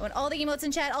 I want all the emotes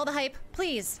in chat, all the hype,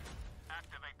 please.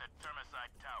 Activate the Termicide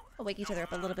tower. We'll wake each other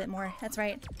up a little bit more. That's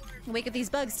right. We'll wake up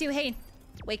these bugs too. Hey,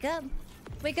 wake up.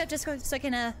 Wake up just so I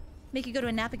can make you go to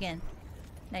a nap again.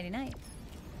 Nighty night.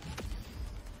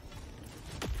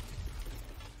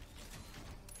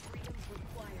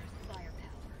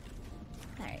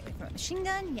 Alright. machine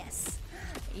gun. Yes.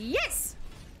 Yes!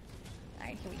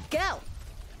 Alright, here we go.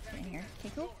 Get in here.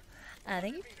 Okay, cool.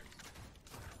 Thank you.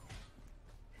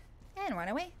 And run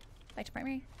away. Back to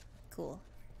primary. Cool.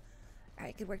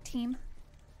 Alright, good work, team.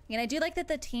 And I do like that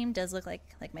the team does look like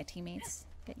my teammates.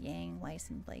 Got Yang, Weiss,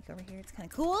 and Blake over here. It's kind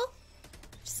of cool.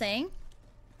 Just saying.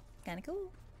 Kind of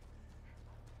cool.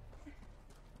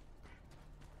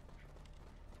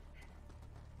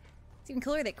 It's even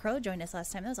cooler that Crow joined us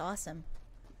last time. That was awesome.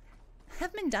 I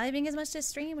haven't been diving as much this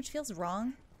stream, which feels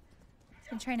wrong. I've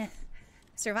been trying to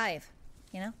survive,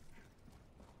 you know?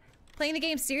 Playing the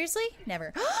game seriously?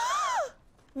 Never.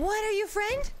 What? Are you a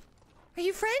friend? Are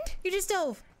you a friend? You just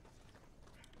dove.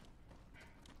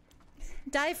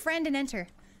 Dive friend and enter.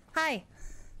 Hi.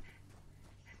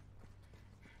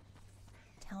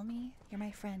 Tell me you're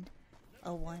my friend.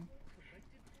 Oh, one.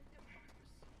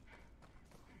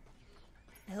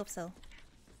 I hope so.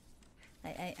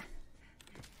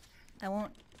 I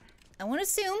won't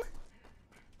assume.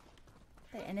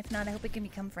 And if not, I hope we can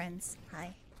become friends.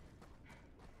 Hi.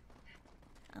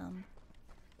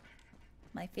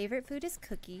 My favorite food is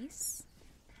cookies.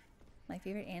 My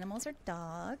favorite animals are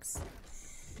dogs.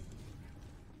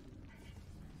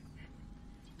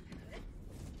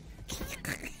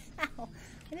 Ow.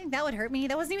 I think that would hurt me.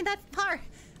 That wasn't even that far.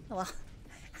 Oh well.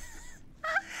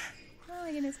 Oh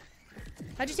my goodness.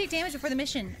 How'd you take damage before the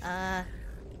mission?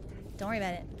 Don't worry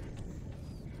about it.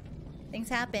 Things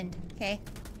happened, okay?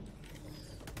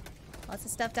 Lots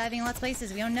of stuff diving in lots of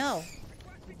places. We don't know.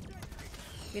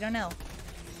 We don't know.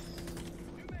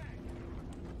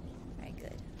 Alright,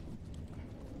 good.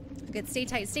 Good, stay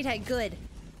tight, good.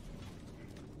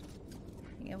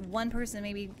 You have one person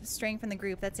maybe straying from the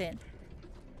group, that's it.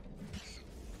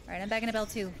 Alright, I'm back in a bell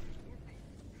too.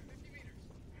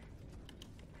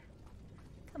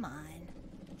 Come on.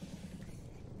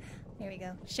 Here we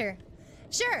go. Sure.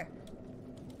 Sure!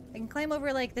 I can climb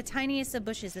over like the tiniest of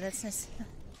bushes, but that's just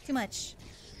too much.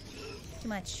 Too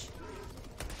much.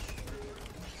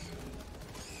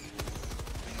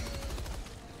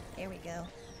 There we go.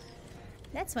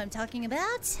 That's what I'm talking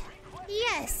about.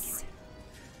 Yes!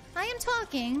 I am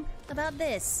talking about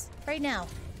this right now.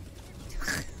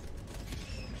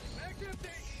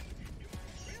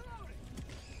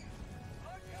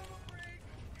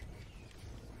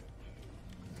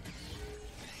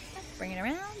 Bring it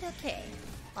around. Okay.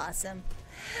 Awesome.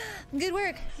 Good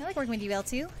work. I like working with you,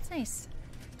 L2. It's nice.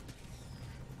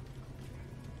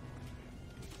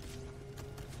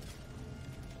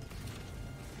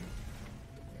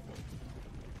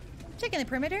 Checking the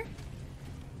perimeter.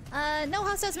 No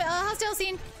hostiles. Hostile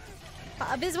scene.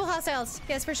 Visible hostiles.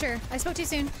 Yes, for sure. I spoke too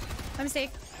soon. My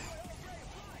mistake.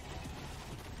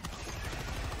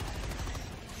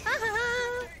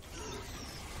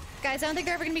 Guys, I don't think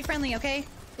they're ever gonna be friendly, okay?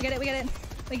 We get it.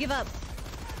 We give up.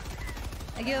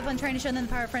 I give up on trying to show them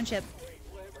the power of friendship.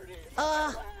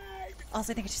 Also,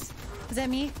 I think it's just... Was that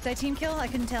me? Did I team kill? I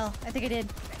couldn't tell. I think I did.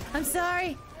 I'm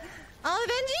sorry. I'll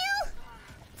avenge you!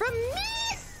 From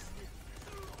me!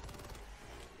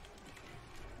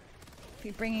 Be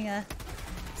bringing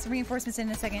some reinforcements in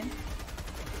a second.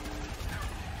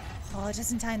 Oh,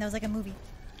 just in time. That was like a movie.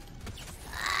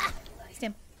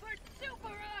 Stim. I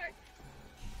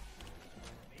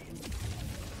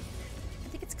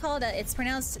think it's called, it's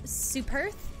pronounced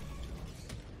Superth?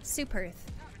 Superth.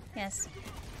 Yes.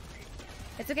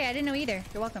 It's okay, I didn't know either.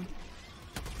 You're welcome.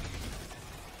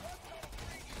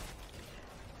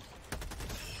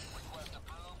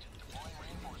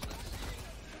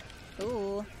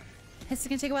 Ooh. This is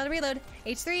gonna take a while to reload.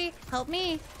 H3, help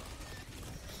me.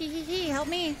 Hee, help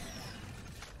me.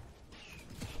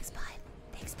 Thanks, bud.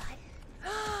 Thanks, bud.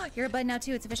 You're a bud now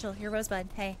too, it's official. You're a rosebud.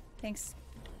 Hey, thanks.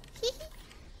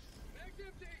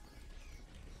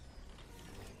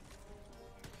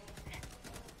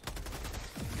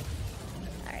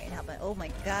 Alright, help it. Oh my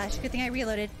gosh, good thing I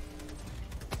reloaded.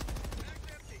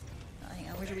 Oh, hang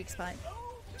on, where's your weak spot?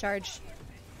 Charge.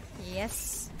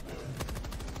 Yes.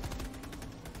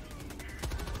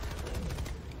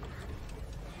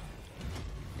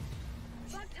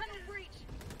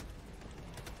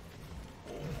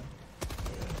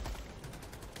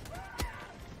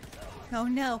 Oh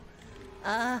no.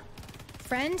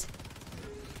 Friend?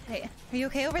 Hey, are you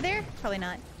okay over there? Probably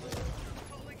not.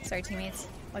 Sorry, teammates.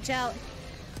 Watch out.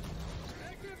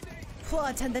 Whoa,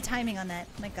 the timing on that.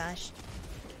 Oh my gosh.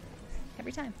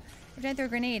 Every time I throw a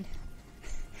grenade, I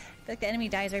feel like the enemy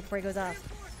dies right before he goes off.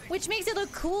 Which makes it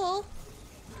look cool.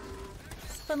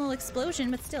 It's a fun little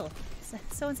explosion, but still. It's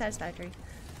so unsatisfactory.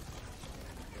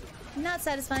 Not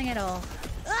satisfying at all.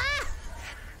 Ah!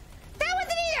 That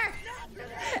wasn't either!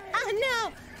 Oh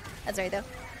no! That's right though.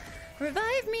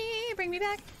 Revive me! Bring me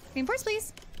back. Reinforce,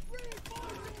 please.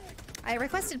 I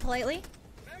requested politely.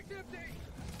 Mag's empty.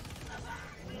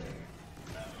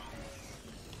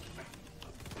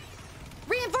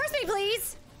 Reinforce me,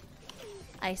 please!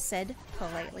 I said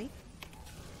politely.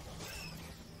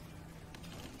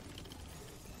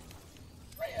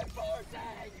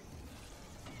 Reinforcing!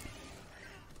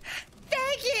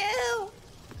 Thank you!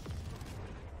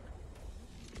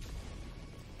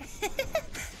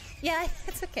 Yeah,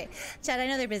 it's okay. Chad, I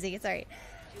know they're busy. It's alright.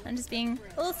 I'm just being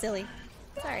a little silly.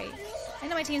 It's alright. I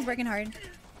know my team's working hard.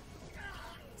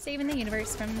 Saving the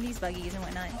universe from these buggies and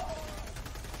whatnot.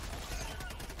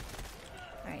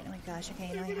 Alright, oh my gosh,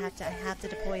 okay, now I have to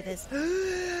deploy this.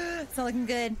 It's not looking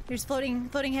good. There's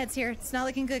floating heads here. It's not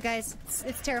looking good, guys.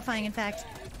 It's terrifying, in fact.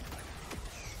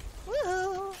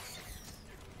 Woohoo!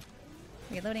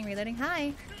 Reloading.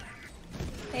 Hi.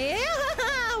 Hey,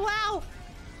 wow!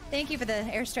 Thank you for the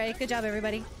airstrike. Good job,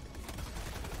 everybody.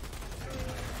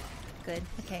 Good.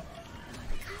 Okay. Oh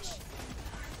my gosh.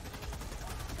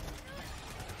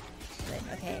 Good.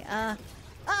 Okay. Oh!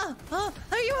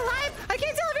 Are you alive? I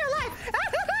can't tell if you're alive.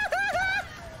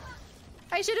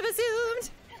 I should have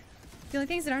assumed. The only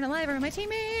things that aren't alive are my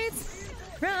teammates.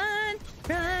 Run!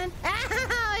 Ow!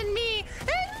 And me!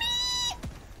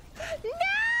 No!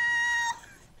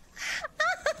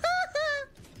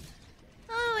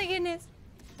 Oh my goodness.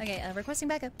 Okay, requesting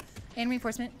backup and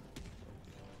reinforcement.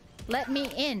 Let me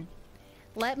in.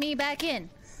 Let me back in.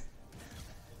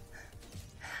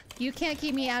 You can't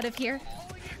keep me out of here.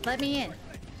 Let me in.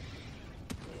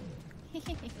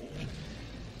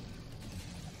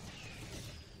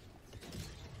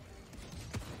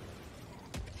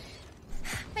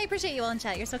 I appreciate you all in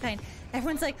chat. You're so kind.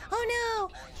 Everyone's like, oh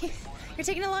no! You're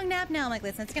taking a long nap now. I'm like,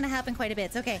 listen, it's gonna happen quite a bit.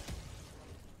 It's okay.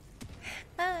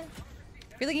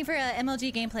 If you're looking for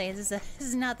MLG gameplay, this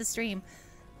is not the stream.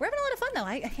 We're having a lot of fun though.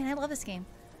 I love this game.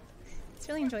 It's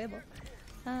really enjoyable.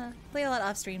 Played a lot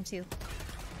off stream too.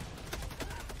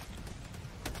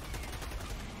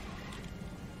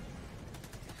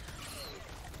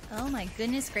 Oh my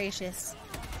goodness gracious.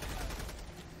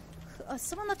 Oh,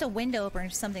 someone left a window open or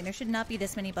something. There should not be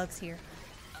this many bugs here.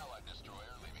 Allied destroyer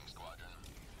leaving squadron.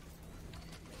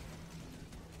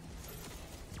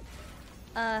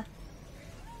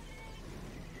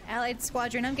 Allied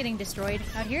squadron, I'm getting destroyed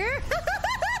out here. This isn't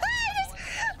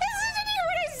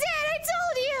what I said. I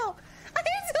told you.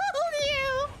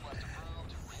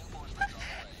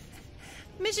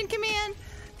 Mission command,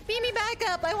 beam me back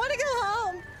up. I want to go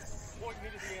home. Point me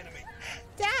to the enemy.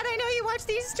 Dad, I know you watch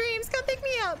these streams. Come pick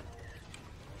me up.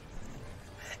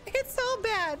 It's so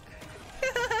bad.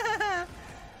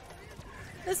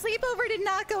 The sleepover did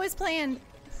not go as planned.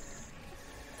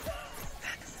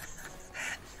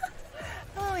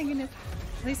 Oh my goodness.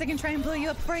 At least I can try and blow you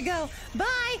up before I go.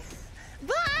 Bye!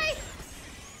 Bye!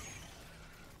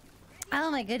 Oh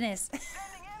my goodness.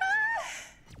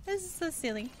 This is so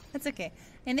silly. That's okay.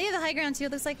 And they have the high ground too.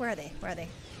 It looks like, where are they? Where are they?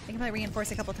 They can probably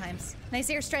reinforce a couple times. Nice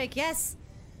airstrike, yes!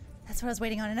 That's what I was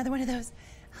waiting on, another one of those.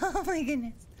 Oh my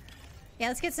goodness. Yeah,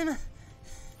 let's get some...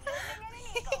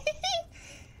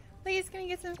 Please, can we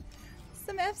get some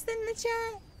F's in the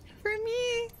chat? For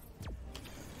me?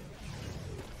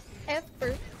 F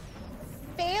for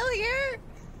failure?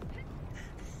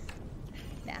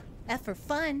 Nah, F for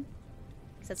fun.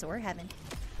 'Cause that's what we're having.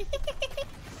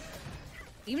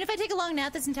 Even if I take a long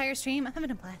nap this entire stream, I'm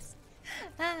having a blast.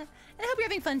 And I hope you're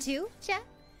having fun too, chat.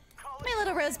 My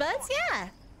little rosebuds, yeah.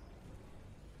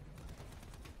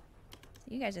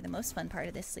 You guys are the most fun part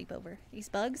of this sleepover. These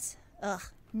bugs? Ugh,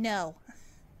 no.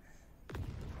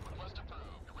 Request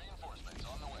approved. Reinforcements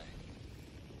on the way.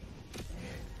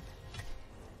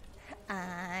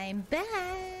 I'm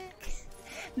back.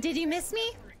 Did you miss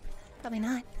me? Probably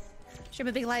not. Sure, I'm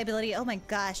a big liability. Oh my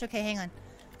gosh. Okay, hang on.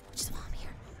 Just while I'm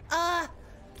here.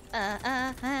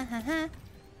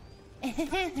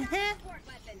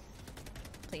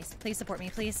 Please support me,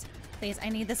 please. Please, I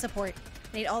need the support.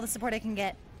 I need all the support I can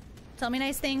get. Tell me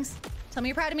nice things. Tell me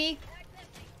you're proud of me.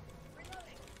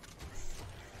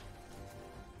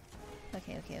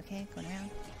 Okay. Going around.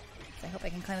 I hope I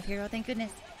can climb up here. Oh, thank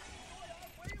goodness.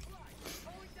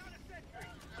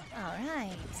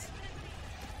 Alright.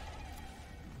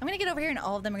 I'm gonna get over here and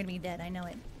all of them are gonna be dead. I know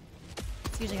it.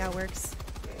 It's usually how it works.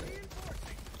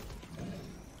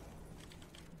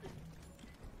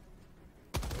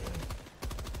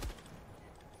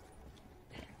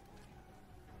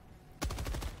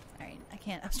 Alright, I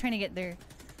can't. I was trying to get their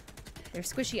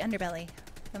squishy underbelly.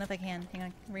 Don't know if I can. Hang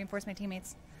on. Reinforce my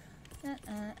teammates.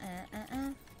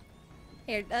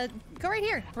 Here, go right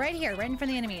here. Right here. Right in front of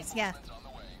the enemies. Yeah.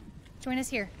 Join us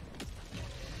here.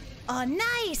 Oh,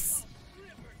 nice!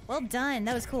 Well done.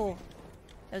 That was cool.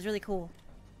 That was really cool.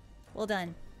 Well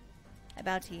done. I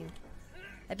bow to you.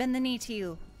 I bend the knee to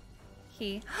you.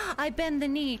 He. I bend the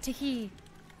knee to he.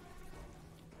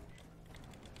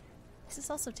 This is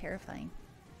also terrifying.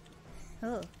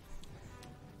 Oh.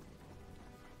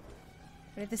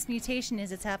 What if this mutation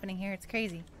is it's happening here? It's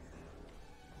crazy.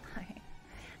 Alright.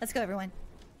 Let's go, everyone.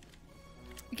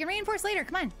 We can reinforce later.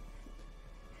 Come on.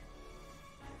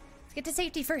 Let's get to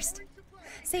safety first.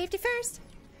 Safety first!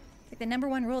 Like the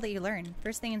 #1 rule that you learn.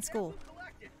 First thing in school.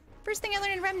 First thing I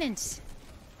learned in Remnant.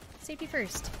 Safety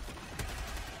first.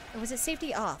 Or was it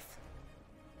safety off?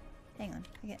 Hang on.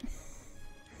 Again.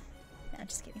 No,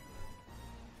 just kidding.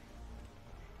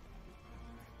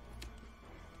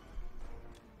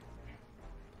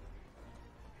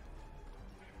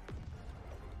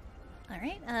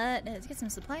 Alright, let's get some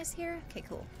supplies here. Okay,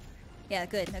 cool. Yeah,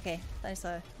 good. Okay. I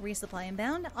saw resupply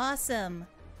inbound. Awesome.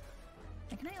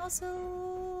 And can I also...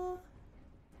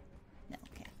 No,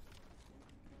 okay.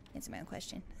 Answer my own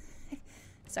question.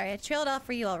 Sorry, I trailed off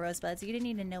for you all, Rosebuds. You didn't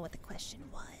even know what the question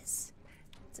was.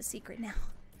 It's a secret now.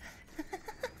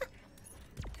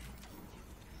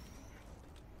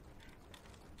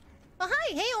 Oh,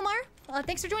 hi! Hey, Omar!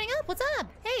 Thanks for joining up. What's up?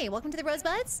 Hey, welcome to the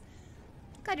Rosebuds.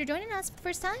 Glad you're joining us for the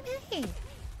first time. Hey!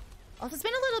 Also, it's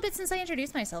been a little bit since I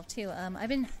introduced myself, too.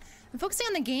 I'm focusing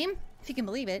on the game, if you can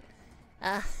believe it.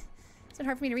 It's been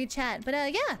hard for me to read chat, but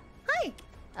yeah. Hi!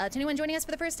 To anyone joining us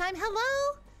for the first time,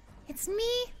 hello! It's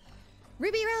me,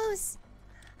 Ruby Rose.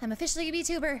 I'm officially a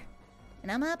VTuber,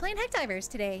 and I'm playing Helldivers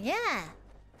today, yeah!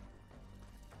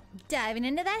 Diving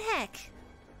into that heck.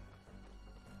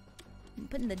 I'm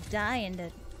putting the dye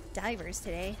into divers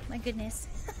today, my goodness.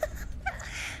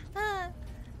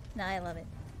 No, I love it.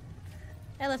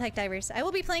 I love Helldivers. I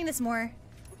will be playing this more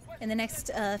in the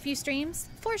next few streams,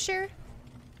 for sure.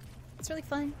 It's really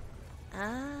fun.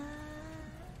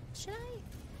 Should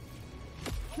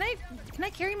I? Can I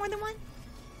carry more than one?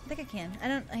 I think I can. I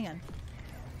don't, hang on.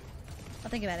 I'll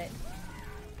think about it.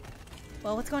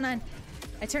 Well, what's going on?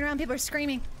 I turn around, people are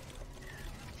screaming.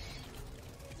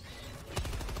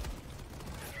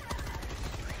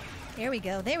 There we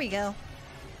go, there we go.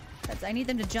 I need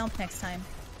them to jump next time.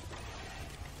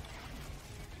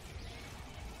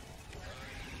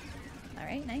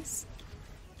 Alright, nice.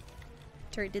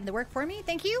 Turret did the work for me,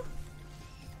 thank you.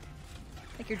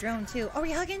 Like your drone too. Oh, are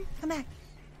we hugging? Come back.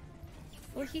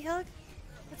 Will he hug?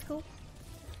 That's cool.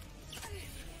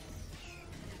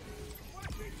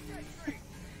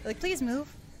 Like, please move.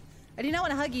 I do not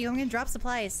want to hug you. I'm gonna drop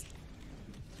supplies.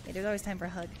 Okay, there's always time for a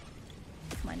hug.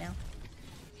 Come on now.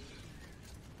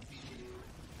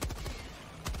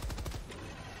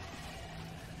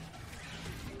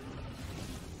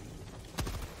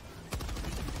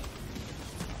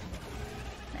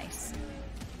 Nice.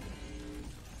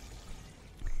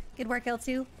 Good work,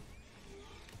 L2.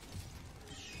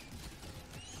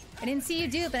 I didn't see you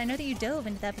do it, but I know that you dove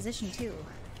into that position too.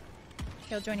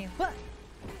 Okay, I'll join you. What?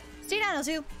 Stay down,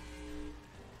 L2.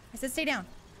 I said stay down.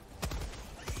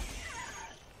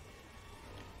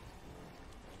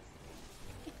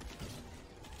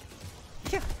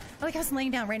 I like how I was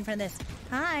laying down right in front of this.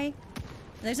 Hi.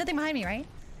 There's nothing behind me, right?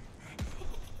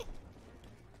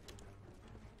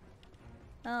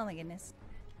 Oh my goodness.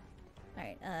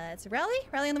 Alright, it's a rally.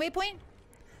 Rally on the waypoint.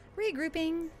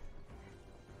 Regrouping.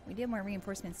 We do have more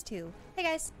reinforcements too. Hey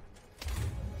guys.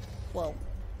 Whoa.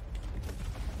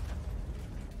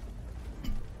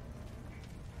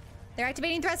 They're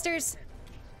activating thrusters.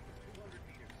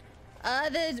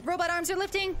 The robot arms are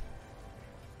lifting.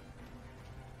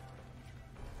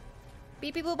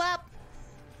 Beep beep boop bop.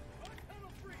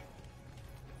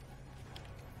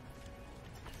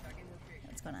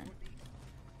 What's going on?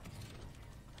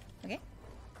 Okay.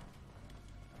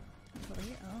 Over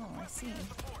here. Oh, I see.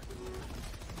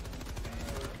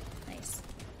 Nice.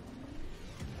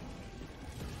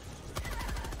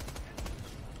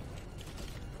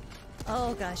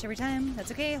 Oh gosh, every time.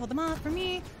 That's okay. Hold them off for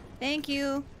me. Thank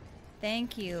you.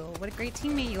 Thank you. What a great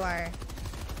teammate you are.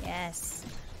 Yes.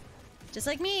 Just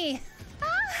like me.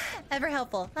 Ever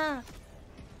helpful.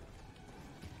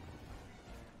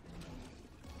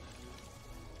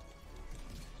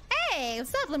 Hey,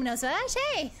 what's up, Luminosa Ash?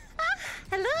 Hey.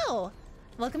 Hello.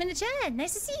 Welcome into chat.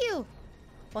 Nice to see you.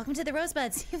 Welcome to the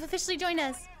Rosebuds. You've officially joined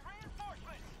us.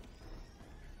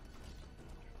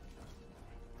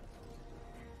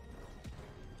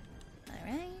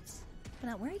 Alright.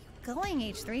 But where are you going,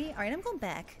 H3? Alright, I'm going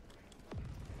back.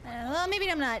 Well,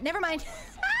 maybe I'm not. Never mind.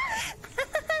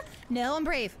 No, I'm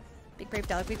brave. Big brave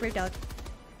dog, big brave dog.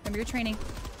 Remember your training.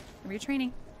 Remember your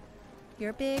training.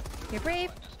 You're big, you're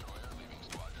brave.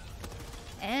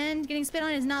 And getting spit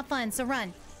on is not fun, so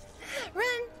run.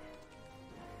 Run!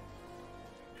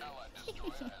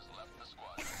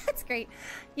 That's great.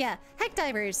 Yeah,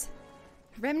 Helldivers.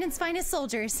 Remnant's finest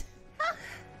soldiers.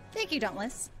 Thank you,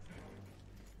 Dauntless.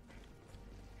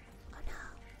 Oh no.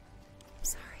 I'm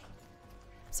sorry.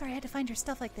 I'm sorry I had to find her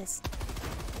stuff like this.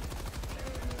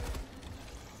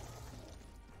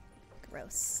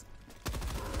 Gross.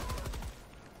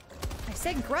 I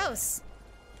said gross.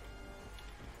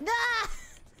 Ah!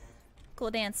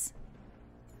 Cool dance.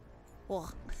 Whoa.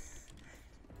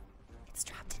 It's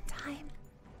trapped in time.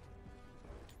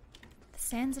 The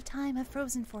sands of time have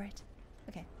frozen for it.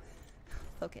 Okay.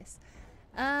 Focus.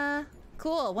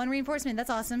 Cool. 1 reinforcement. That's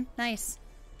awesome. Nice.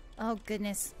 Oh,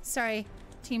 goodness. Sorry,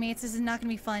 teammates. This is not gonna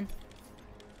be fun.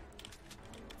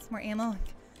 Some more ammo.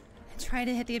 Try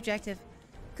to hit the objective.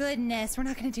 Goodness, we're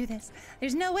not gonna do this.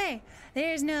 There's no way.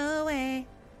 There's no way.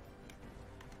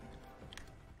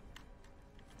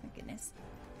 Oh, goodness.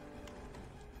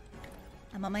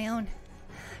 I'm on my own.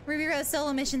 Ruby Rose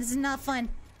solo mission. This is not fun.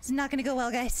 This is not gonna go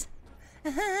well, guys.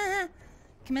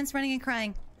 Commence running and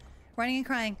crying. Running and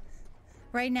crying.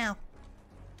 Right now.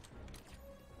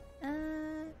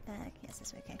 Back. Yes,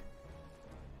 this way. Okay.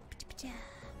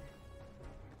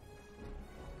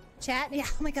 Chat? Yeah,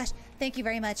 oh my gosh. Thank you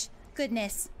very much.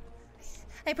 Goodness.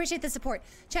 I appreciate the support.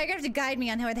 Chat, you're gonna have to guide me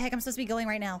on how the heck I'm supposed to be going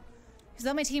right now. Because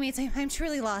without my teammates, I'm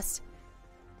truly lost.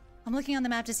 I'm looking on the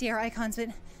map to see our icons, but...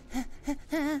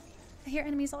 I hear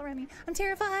enemies all around me. I'm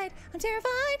terrified. I'm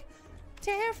terrified.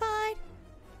 Terrified.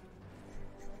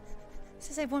 It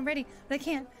says I have one ready, but I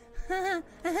can't.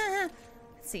 Let's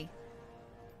see.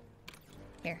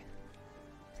 Here.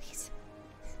 Please.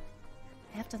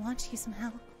 I have to launch you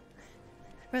somehow.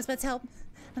 Rosebud's help.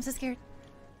 I'm so scared.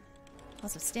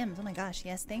 Also stims. Oh my gosh.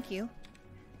 Yes, thank you.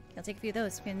 I'll take a few of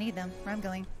those. We're gonna need them where I'm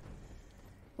going.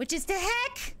 Which is to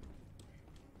heck!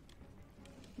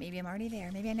 Maybe I'm already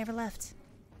there. Maybe I never left.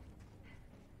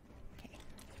 Okay.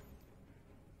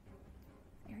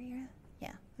 Area?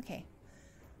 Yeah, okay.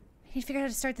 I need to figure out how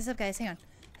to start this up, guys. Hang on.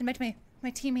 And back to my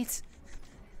teammates.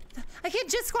 I can't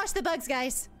just squash the bugs,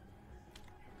 guys!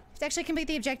 I have to actually complete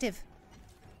the objective.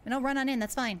 And I'll run on in,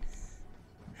 that's fine.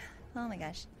 Oh my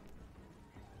gosh.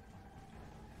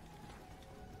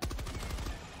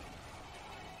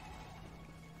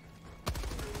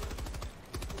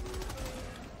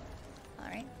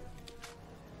 Alright.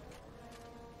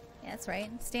 Yeah, that's right.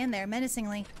 Stand there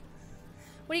menacingly.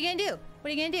 What are you gonna do?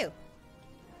 What are you gonna do?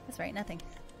 That's right, nothing.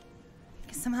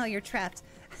 Somehow you're trapped.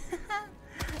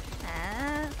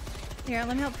 Here,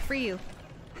 let me help free you.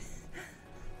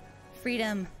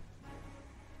 Freedom.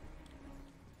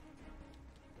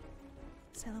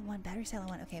 Silo 1, battery silo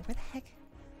 1. Okay, where the heck?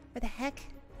 Where the heck?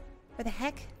 Where the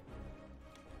heck?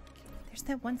 There's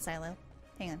that one silo.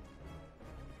 Hang on.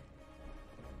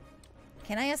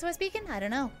 Can I SOS beacon? I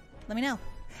don't know. Let me know.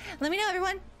 Let me know,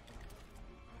 everyone!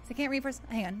 So I can't reinforce.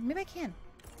 Hang on. Maybe I can.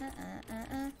 Sending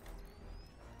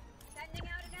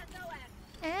out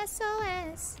an SOS.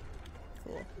 SOS.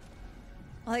 Cool.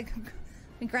 I'll like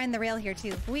grind the rail here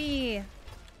too. Whee!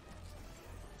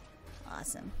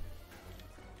 Awesome.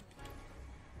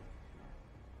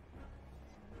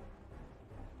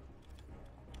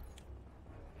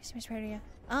 So much priority.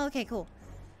 Oh, okay, cool.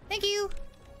 Thank you.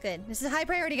 Good. This is a high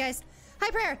priority, guys. High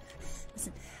prayer.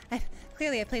 Listen,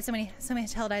 clearly I played so many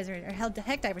Helldivers or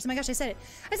Helldivers. Oh my gosh, I said it.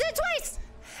 I said it twice.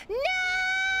 No!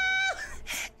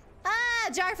 Ah,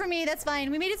 jar for me. That's fine.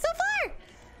 We made it so far.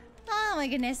 Oh my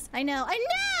goodness. I know. I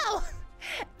know.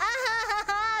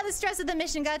 Ah, the stress of the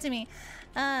mission got to me.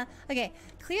 Okay.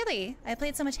 Clearly, I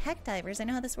played so much Helldivers. I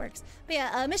know how this works. But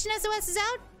yeah, mission SOS is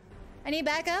out. I need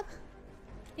backup.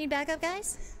 Need backup,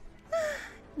 guys?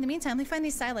 In the meantime, let me find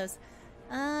these silos.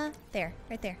 There.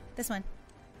 Right there. This one.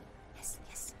 Yes,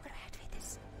 yes. Where do I activate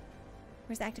this?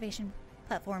 Where's the activation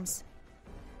platforms?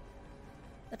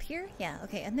 Up here? Yeah,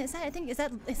 okay. And is that, I think, is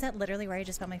that literally where I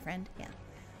just found my friend? Yeah.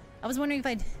 I was wondering if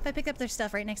I picked up their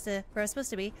stuff right next to where I was supposed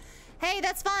to be. Hey,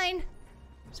 that's fine!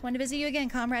 Just wanted to visit you again,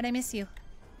 comrade. I miss you.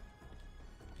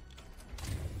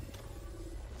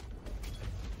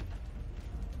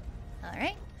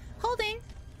 Alright. Holding.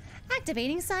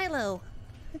 Activating silo.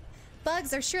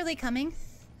 Bugs are surely coming.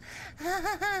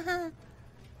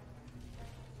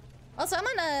 Also,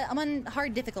 I'm on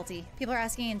hard difficulty. People are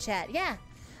asking in chat. Yeah,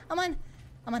 I'm on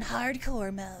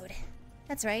hardcore mode.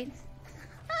 That's right.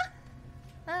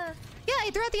 Yeah, I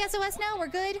threw out the SOS now. We're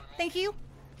good. Thank you.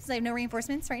 Since I have no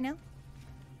reinforcements right now.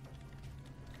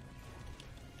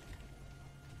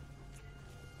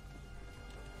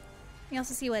 You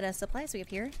also see what supplies we have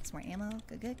here. Some more ammo.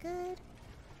 Good, good, good.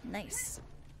 Nice.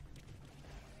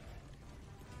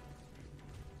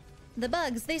 The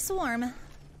bugs, they swarm.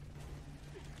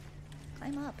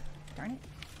 Climb up. Darn it.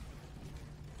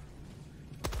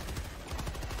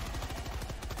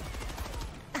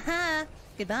 Aha!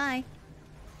 Goodbye.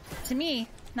 To me,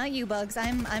 not you, bugs.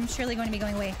 I'm surely going to be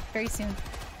going away very soon.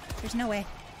 There's no way.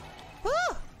 Woo!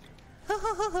 Ho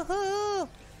ho ho ho ho!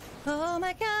 Oh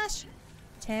my gosh!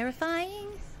 Terrifying.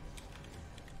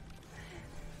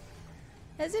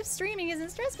 As if streaming isn't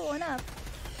stressful enough.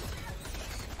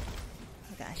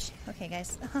 Oh gosh. Okay,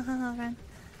 guys. Run.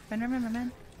 Run, run, run, run,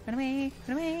 run. Run away.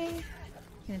 Run away.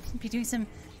 Gonna be doing some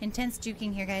intense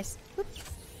juking here, guys. Whoops.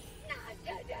 Not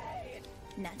today.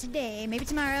 Not today. Maybe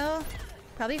tomorrow.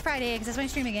 Probably Friday, because that's when I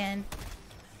stream again.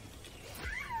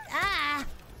 Ah!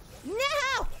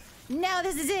 No! No,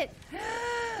 this is it!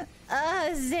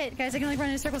 This is it. Guys, I can only run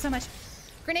in a circle so much.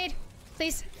 Grenade!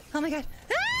 Please. Oh my god.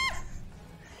 Ah!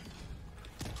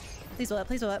 Please blow up.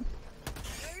 Please blow up.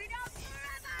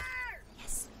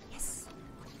 Yes. Yes.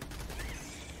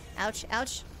 Ouch.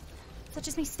 Ouch. Is that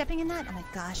just me stepping in that? Oh my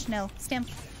gosh. No. Stim.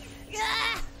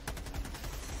 Ah!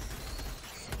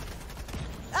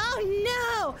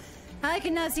 Oh no! I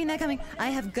could not have seen that coming. I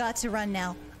have got to run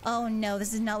now. Oh no.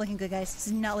 This is not looking good, guys. This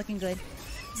is not looking good.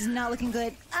 This is not looking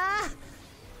good. Ah!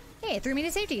 Hey, it threw me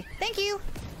to safety. Thank you.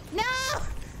 No!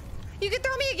 You could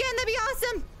throw me again. That'd be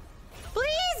awesome.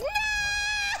 Please, no!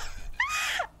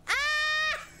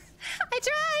 Ah! I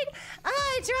tried. Oh,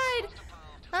 I tried.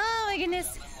 Oh my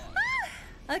goodness.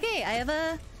 Ah! Okay, I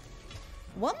have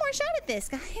one more shot at this,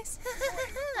 guys.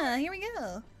 Here we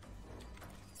go.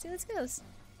 Let's see how this goes.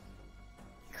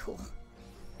 Cool.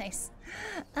 Nice.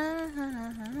 Oh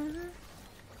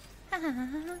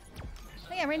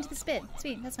yeah, right into the spit.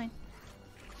 Sweet, that's fine.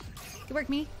 Good work,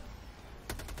 me.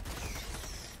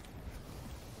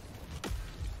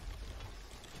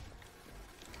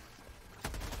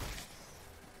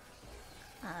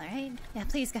 Alright. Yeah,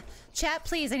 please, chat,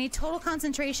 please. I need total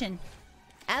concentration.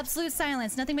 Absolute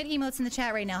silence. Nothing but emotes in the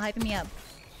chat right now, hyping me up.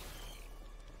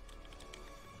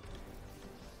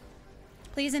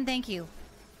 Please and thank you.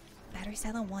 Battery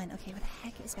silo 1. Okay, what the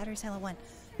heck is battery silo 1?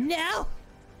 No!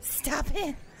 Stop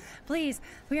it! Please.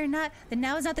 We are not...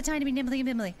 Now is not the time to be nimbly and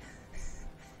bimbly.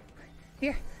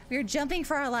 We are jumping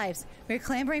for our lives. We are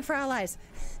clambering for our lives.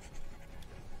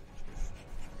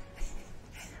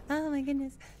 Oh my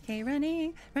goodness. Okay,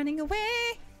 running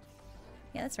away.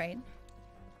 Yeah, that's right.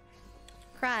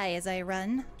 Cry as I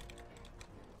run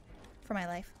for my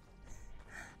life.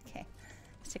 Okay,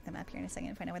 let's check the map here in a second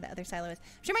and find out where the other silo is.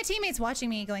 I'm sure my teammates watching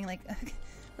me going like,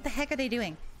 what the heck are they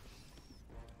doing?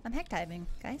 I'm heck diving,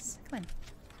 guys. Come on.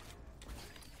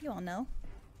 You all know.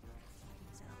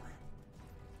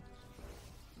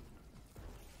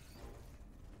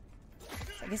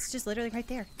 I guess it's just literally right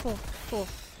there. Cool, cool.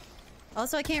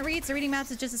 Also, I can't read, so reading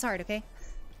maps is just as hard, okay?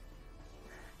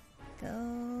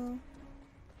 Go.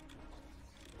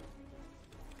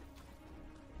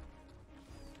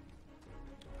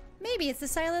 Maybe it's the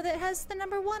silo that has the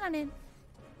number 1 on it.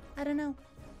 I don't know.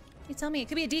 You tell me. It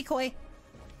could be a decoy.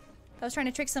 If I was trying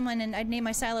to trick someone and I'd name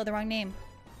my silo the wrong name.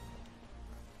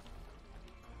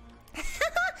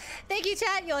 Thank you,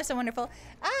 chat. You all are so wonderful.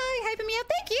 Hyping me up.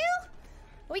 Thank you.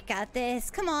 We got this.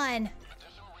 Come on.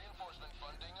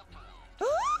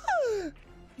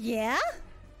 Yeah?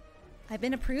 I've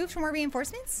been approved for more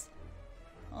reinforcements?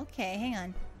 Okay, hang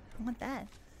on. I want that.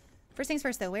 First things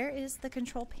first, though. Where is the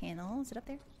control panel? Is it up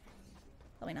there?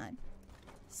 Probably not.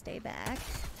 Stay back.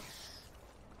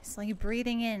 I saw you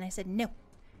breathing in. I said no.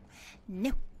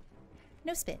 No.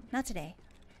 No spit. Not today.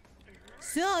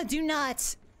 So, do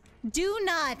not. Do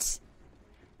not.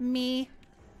 Me.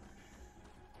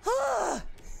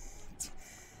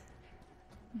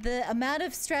 The amount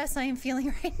of stress I am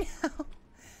feeling right now.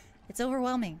 It's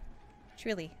overwhelming.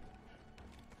 Truly.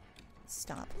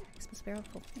 Stop. Explosive barrel.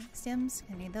 Cool. Stims.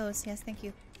 I need those. Yes, thank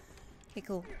you. Okay,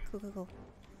 cool. Cool.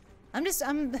 I'm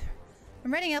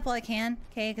readying up while I can.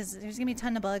 Okay, because there's gonna be a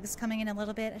ton of bugs coming in a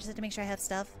little bit. I just have to make sure I have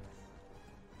stuff.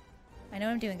 I know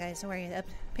what I'm doing, guys. Don't worry.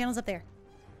 Panel's up there.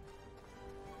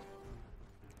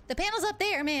 The panel's up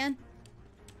there, man.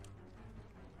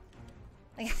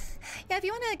 Yeah, if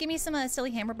you want to give me some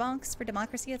silly hammer bonks for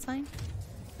democracy, that's fine.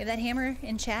 Give that hammer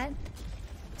in chat.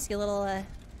 See a little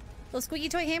squeaky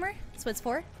toy hammer? That's what it's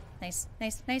for. Nice.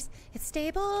 It's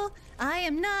stable. I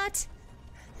am not.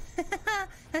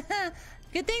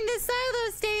 Good thing this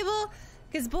silo's stable.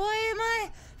 Because boy, am I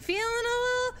feeling a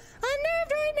little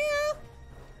unnerved right now.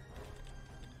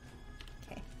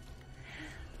 Okay.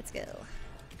 Let's go.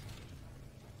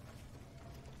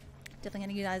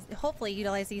 Definitely gonna hopefully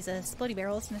utilize these splody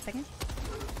barrels in a second.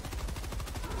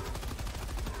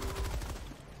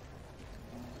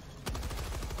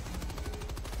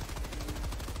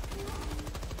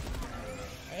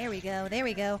 There we go. There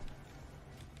we go.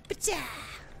 Ba-cha!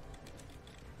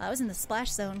 I was in the splash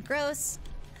zone. Gross.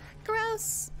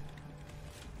 Gross.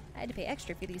 I had to pay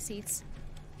extra for these seats.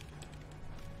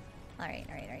 Alright,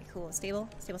 alright, alright. Cool. Stable.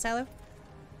 Stable silo.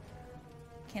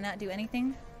 Cannot do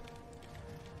anything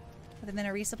other than a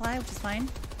resupply, which is fine.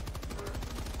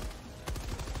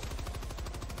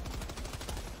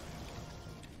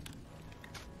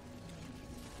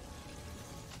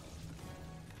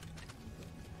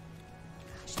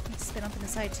 Gosh, I can spin up in the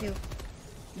side too.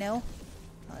 No?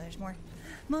 Oh, there's more.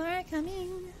 More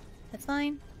coming. That's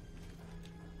fine.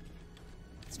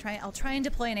 Let's try. I'll try and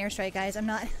deploy an airstrike, guys. I'm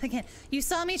not. Again, you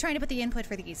saw me trying to put the input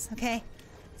for these, okay?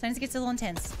 Sometimes it gets a little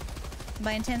intense. And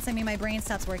by intense, I mean my brain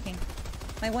stops working.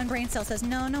 My one brain cell says,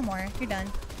 no, no more. You're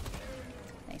done.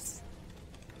 Nice.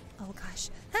 Oh, gosh.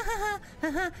 Ha ha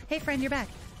ha ha. Hey, friend, you're back.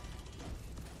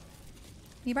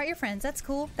 You brought your friends. That's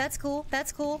cool. That's cool.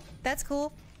 That's cool. That's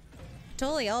cool.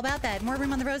 Totally all about that. More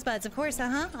room on the rosebuds, of course.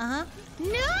 Uh-huh. Uh-huh. No!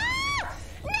 No!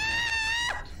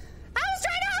 I was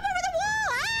trying to hop over the wall!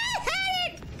 I had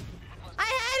it! I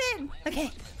had it!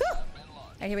 Okay. Whew. All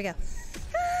right, here we go.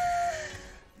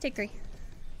 Take 3.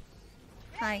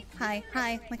 Hi, hi,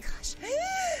 hi. Oh my gosh.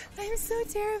 I'm so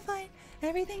terrified.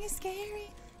 Everything is scary.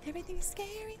 Everything is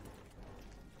scary.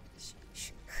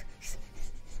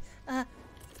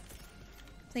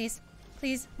 Please.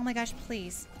 Please. Oh my gosh,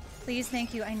 please. Please,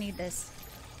 thank you. I need this.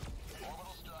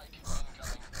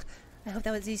 I hope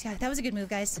that was easy. That was a good move,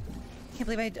 guys. Can't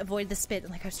believe I avoided the spit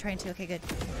like I was trying to. Okay, good.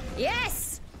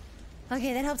 Yes!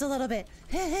 Okay, that helped a little bit.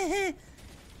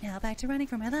 Now back to running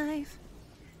for my life.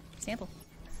 Sample.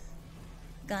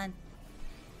 Gone.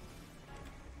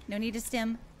 No need to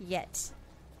stim yet.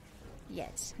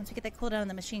 Yet. Once we get that cooldown on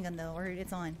the machine gun, though, or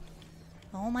it's on.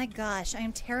 Oh my gosh, I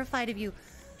am terrified of you.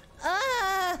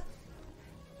 Ah!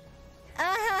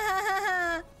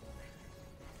 Ah!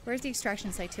 Where's the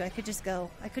extraction site, too? I could just go.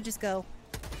 I could just go.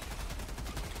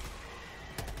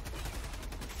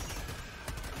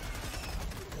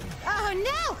 Oh,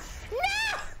 no!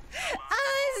 No!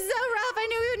 Oh, this is so rough. I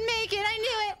knew we would make it. I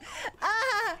knew it.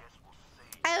 Ah!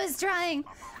 I was trying.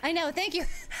 I know. Thank you.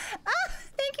 Ah!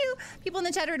 Thank you. People in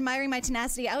the chat are admiring my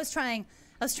tenacity. I was trying.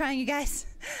 I was trying, you guys.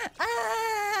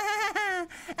 Ah!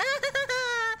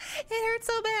 Ah! It hurt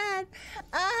so bad.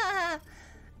 Ah!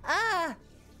 Ah!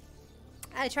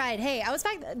 I tried. Hey, I was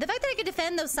back. The fact that I could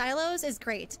defend those silos is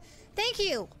great. Thank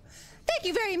you. Thank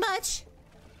you very much.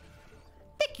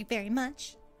 Thank you very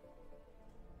much.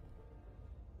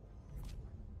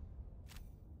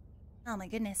 Oh my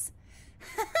goodness.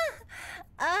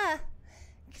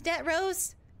 Cadet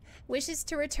Rose wishes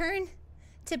to return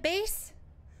to base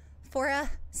for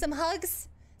some hugs,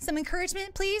 some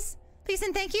encouragement, please. Please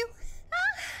and thank you.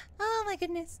 Oh my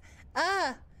goodness.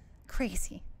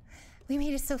 Crazy. We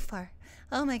made it so far.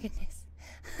 Oh my goodness.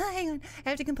 Hang on. I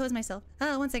have to compose myself.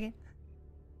 Oh, 1 second.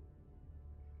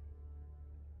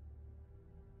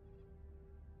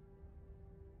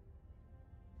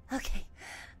 Okay.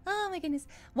 Oh my goodness.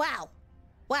 Wow.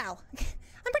 Wow.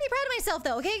 I'm pretty proud of myself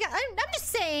though, okay? I'm just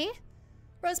saying.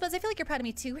 Rosebuds, I feel like you're proud of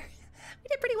me too. We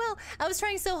did pretty well. I was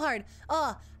trying so hard.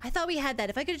 Oh, I thought we had that.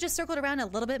 If I could have just circled around a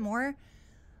little bit more.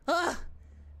 Oh,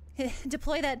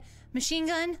 deploy that machine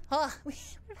gun. Oh, we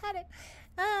would have had it.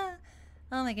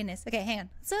 Oh my goodness. Okay, hang on.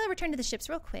 So return to the ships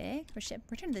real quick. Return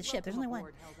to the ship. There's only one.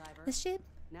 The ship.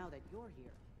 Now that you're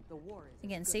here, the war is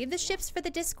Again, save the ships for the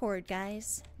Discord,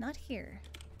 guys. Not here.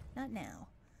 Not now.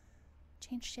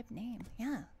 Change ship name.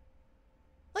 Yeah.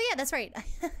 Oh yeah, that's right.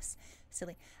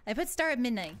 Silly. I put star at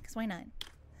midnight, because why not?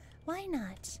 Why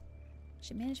not?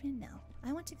 Ship management? No.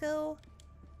 I want to go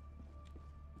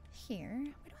here.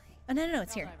 Where do I? Oh, no,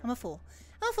 it's here. I'm a fool.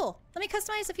 I'm a fool. Let me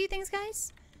customize a few things,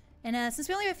 guys. And since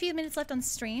we only have a few minutes left on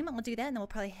stream, I'll do that, and then we'll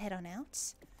probably head on out.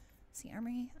 See,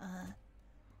 armory.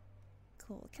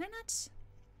 Cool. Can I not?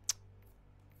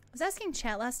 I was asking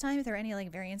chat last time if there were any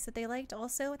like variants that they liked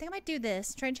also. I think I might do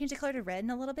this. Try and change the color to red in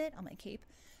a little bit on my cape.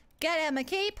 Gotta have my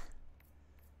cape!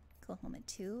 Cool, moment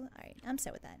 2. Alright, I'm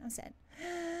set with that. I'm set.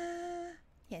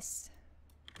 Yes.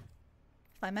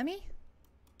 Fine by me?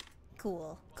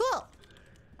 Cool. Cool!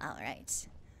 Alright.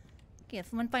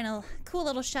 Give one final cool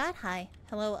little shot. Hi.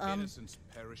 Hello, Innocents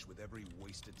perish with every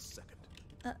wasted second.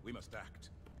 We must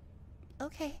act.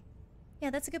 Okay. Yeah,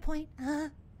 that's a good point.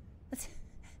 That's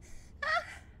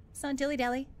it's not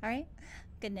dilly-dally, alright?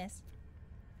 Goodness.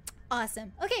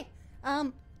 Awesome. Okay.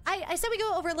 I said we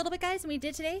go over a little bit, guys, and we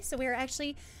did today, so we're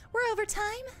over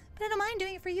time, but I don't mind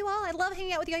doing it for you all. I love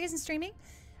hanging out with you guys and streaming.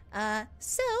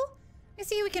 So, let's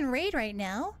see who we can raid right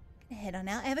now. Gonna head on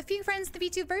out. I have a few friends in the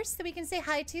VTuberverse that we can say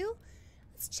hi to.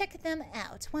 Let's check them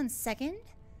out. 1 second.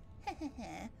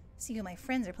 See who my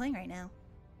friends are playing right now.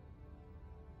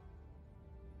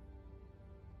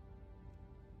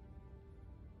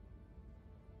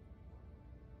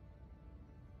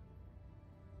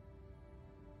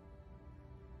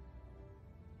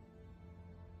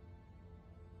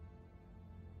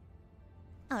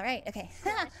 All right, okay.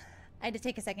 I had to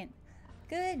take a second.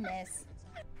 Goodness.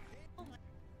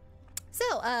 So,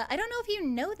 I don't know if you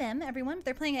know them, everyone, but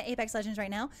they're playing at Apex Legends right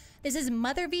now. This is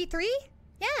Mother V3.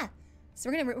 Yeah. So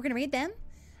we're gonna raid them.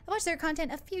 I watched their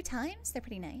content a few times. They're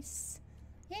pretty nice.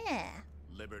 Yeah.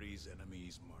 Liberty's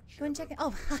enemies march. Go and check it.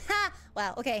 Oh, haha.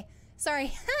 Wow. Okay.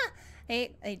 Sorry.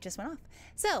 They just went off.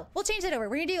 So we'll change that over.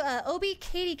 We're gonna do Obi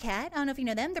Katie Cat. I don't know if you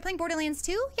know them. They're playing Borderlands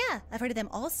 2. Yeah, I've heard of them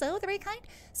also. They're very kind.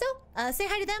 So say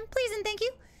hi to them, please, and thank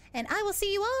you. And I will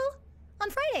see you all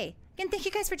on Friday. Again, thank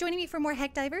you guys for joining me for more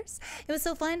Helldivers. It was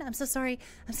so fun. I'm so sorry.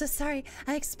 I'm so sorry.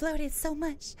 I exploded so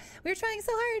much. We were trying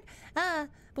so hard.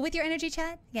 But with your energy,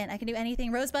 chat, again, I can do anything.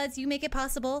 Rosebuds, you make it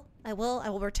possible. I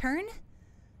will return,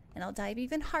 and I'll dive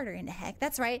even harder into heck.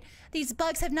 That's right. These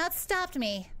bugs have not stopped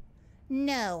me.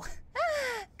 No.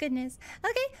 Goodness.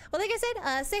 Okay. Well, like I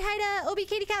said, say hi to Obi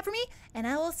Katie Cat for me, and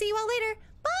I will see you all later.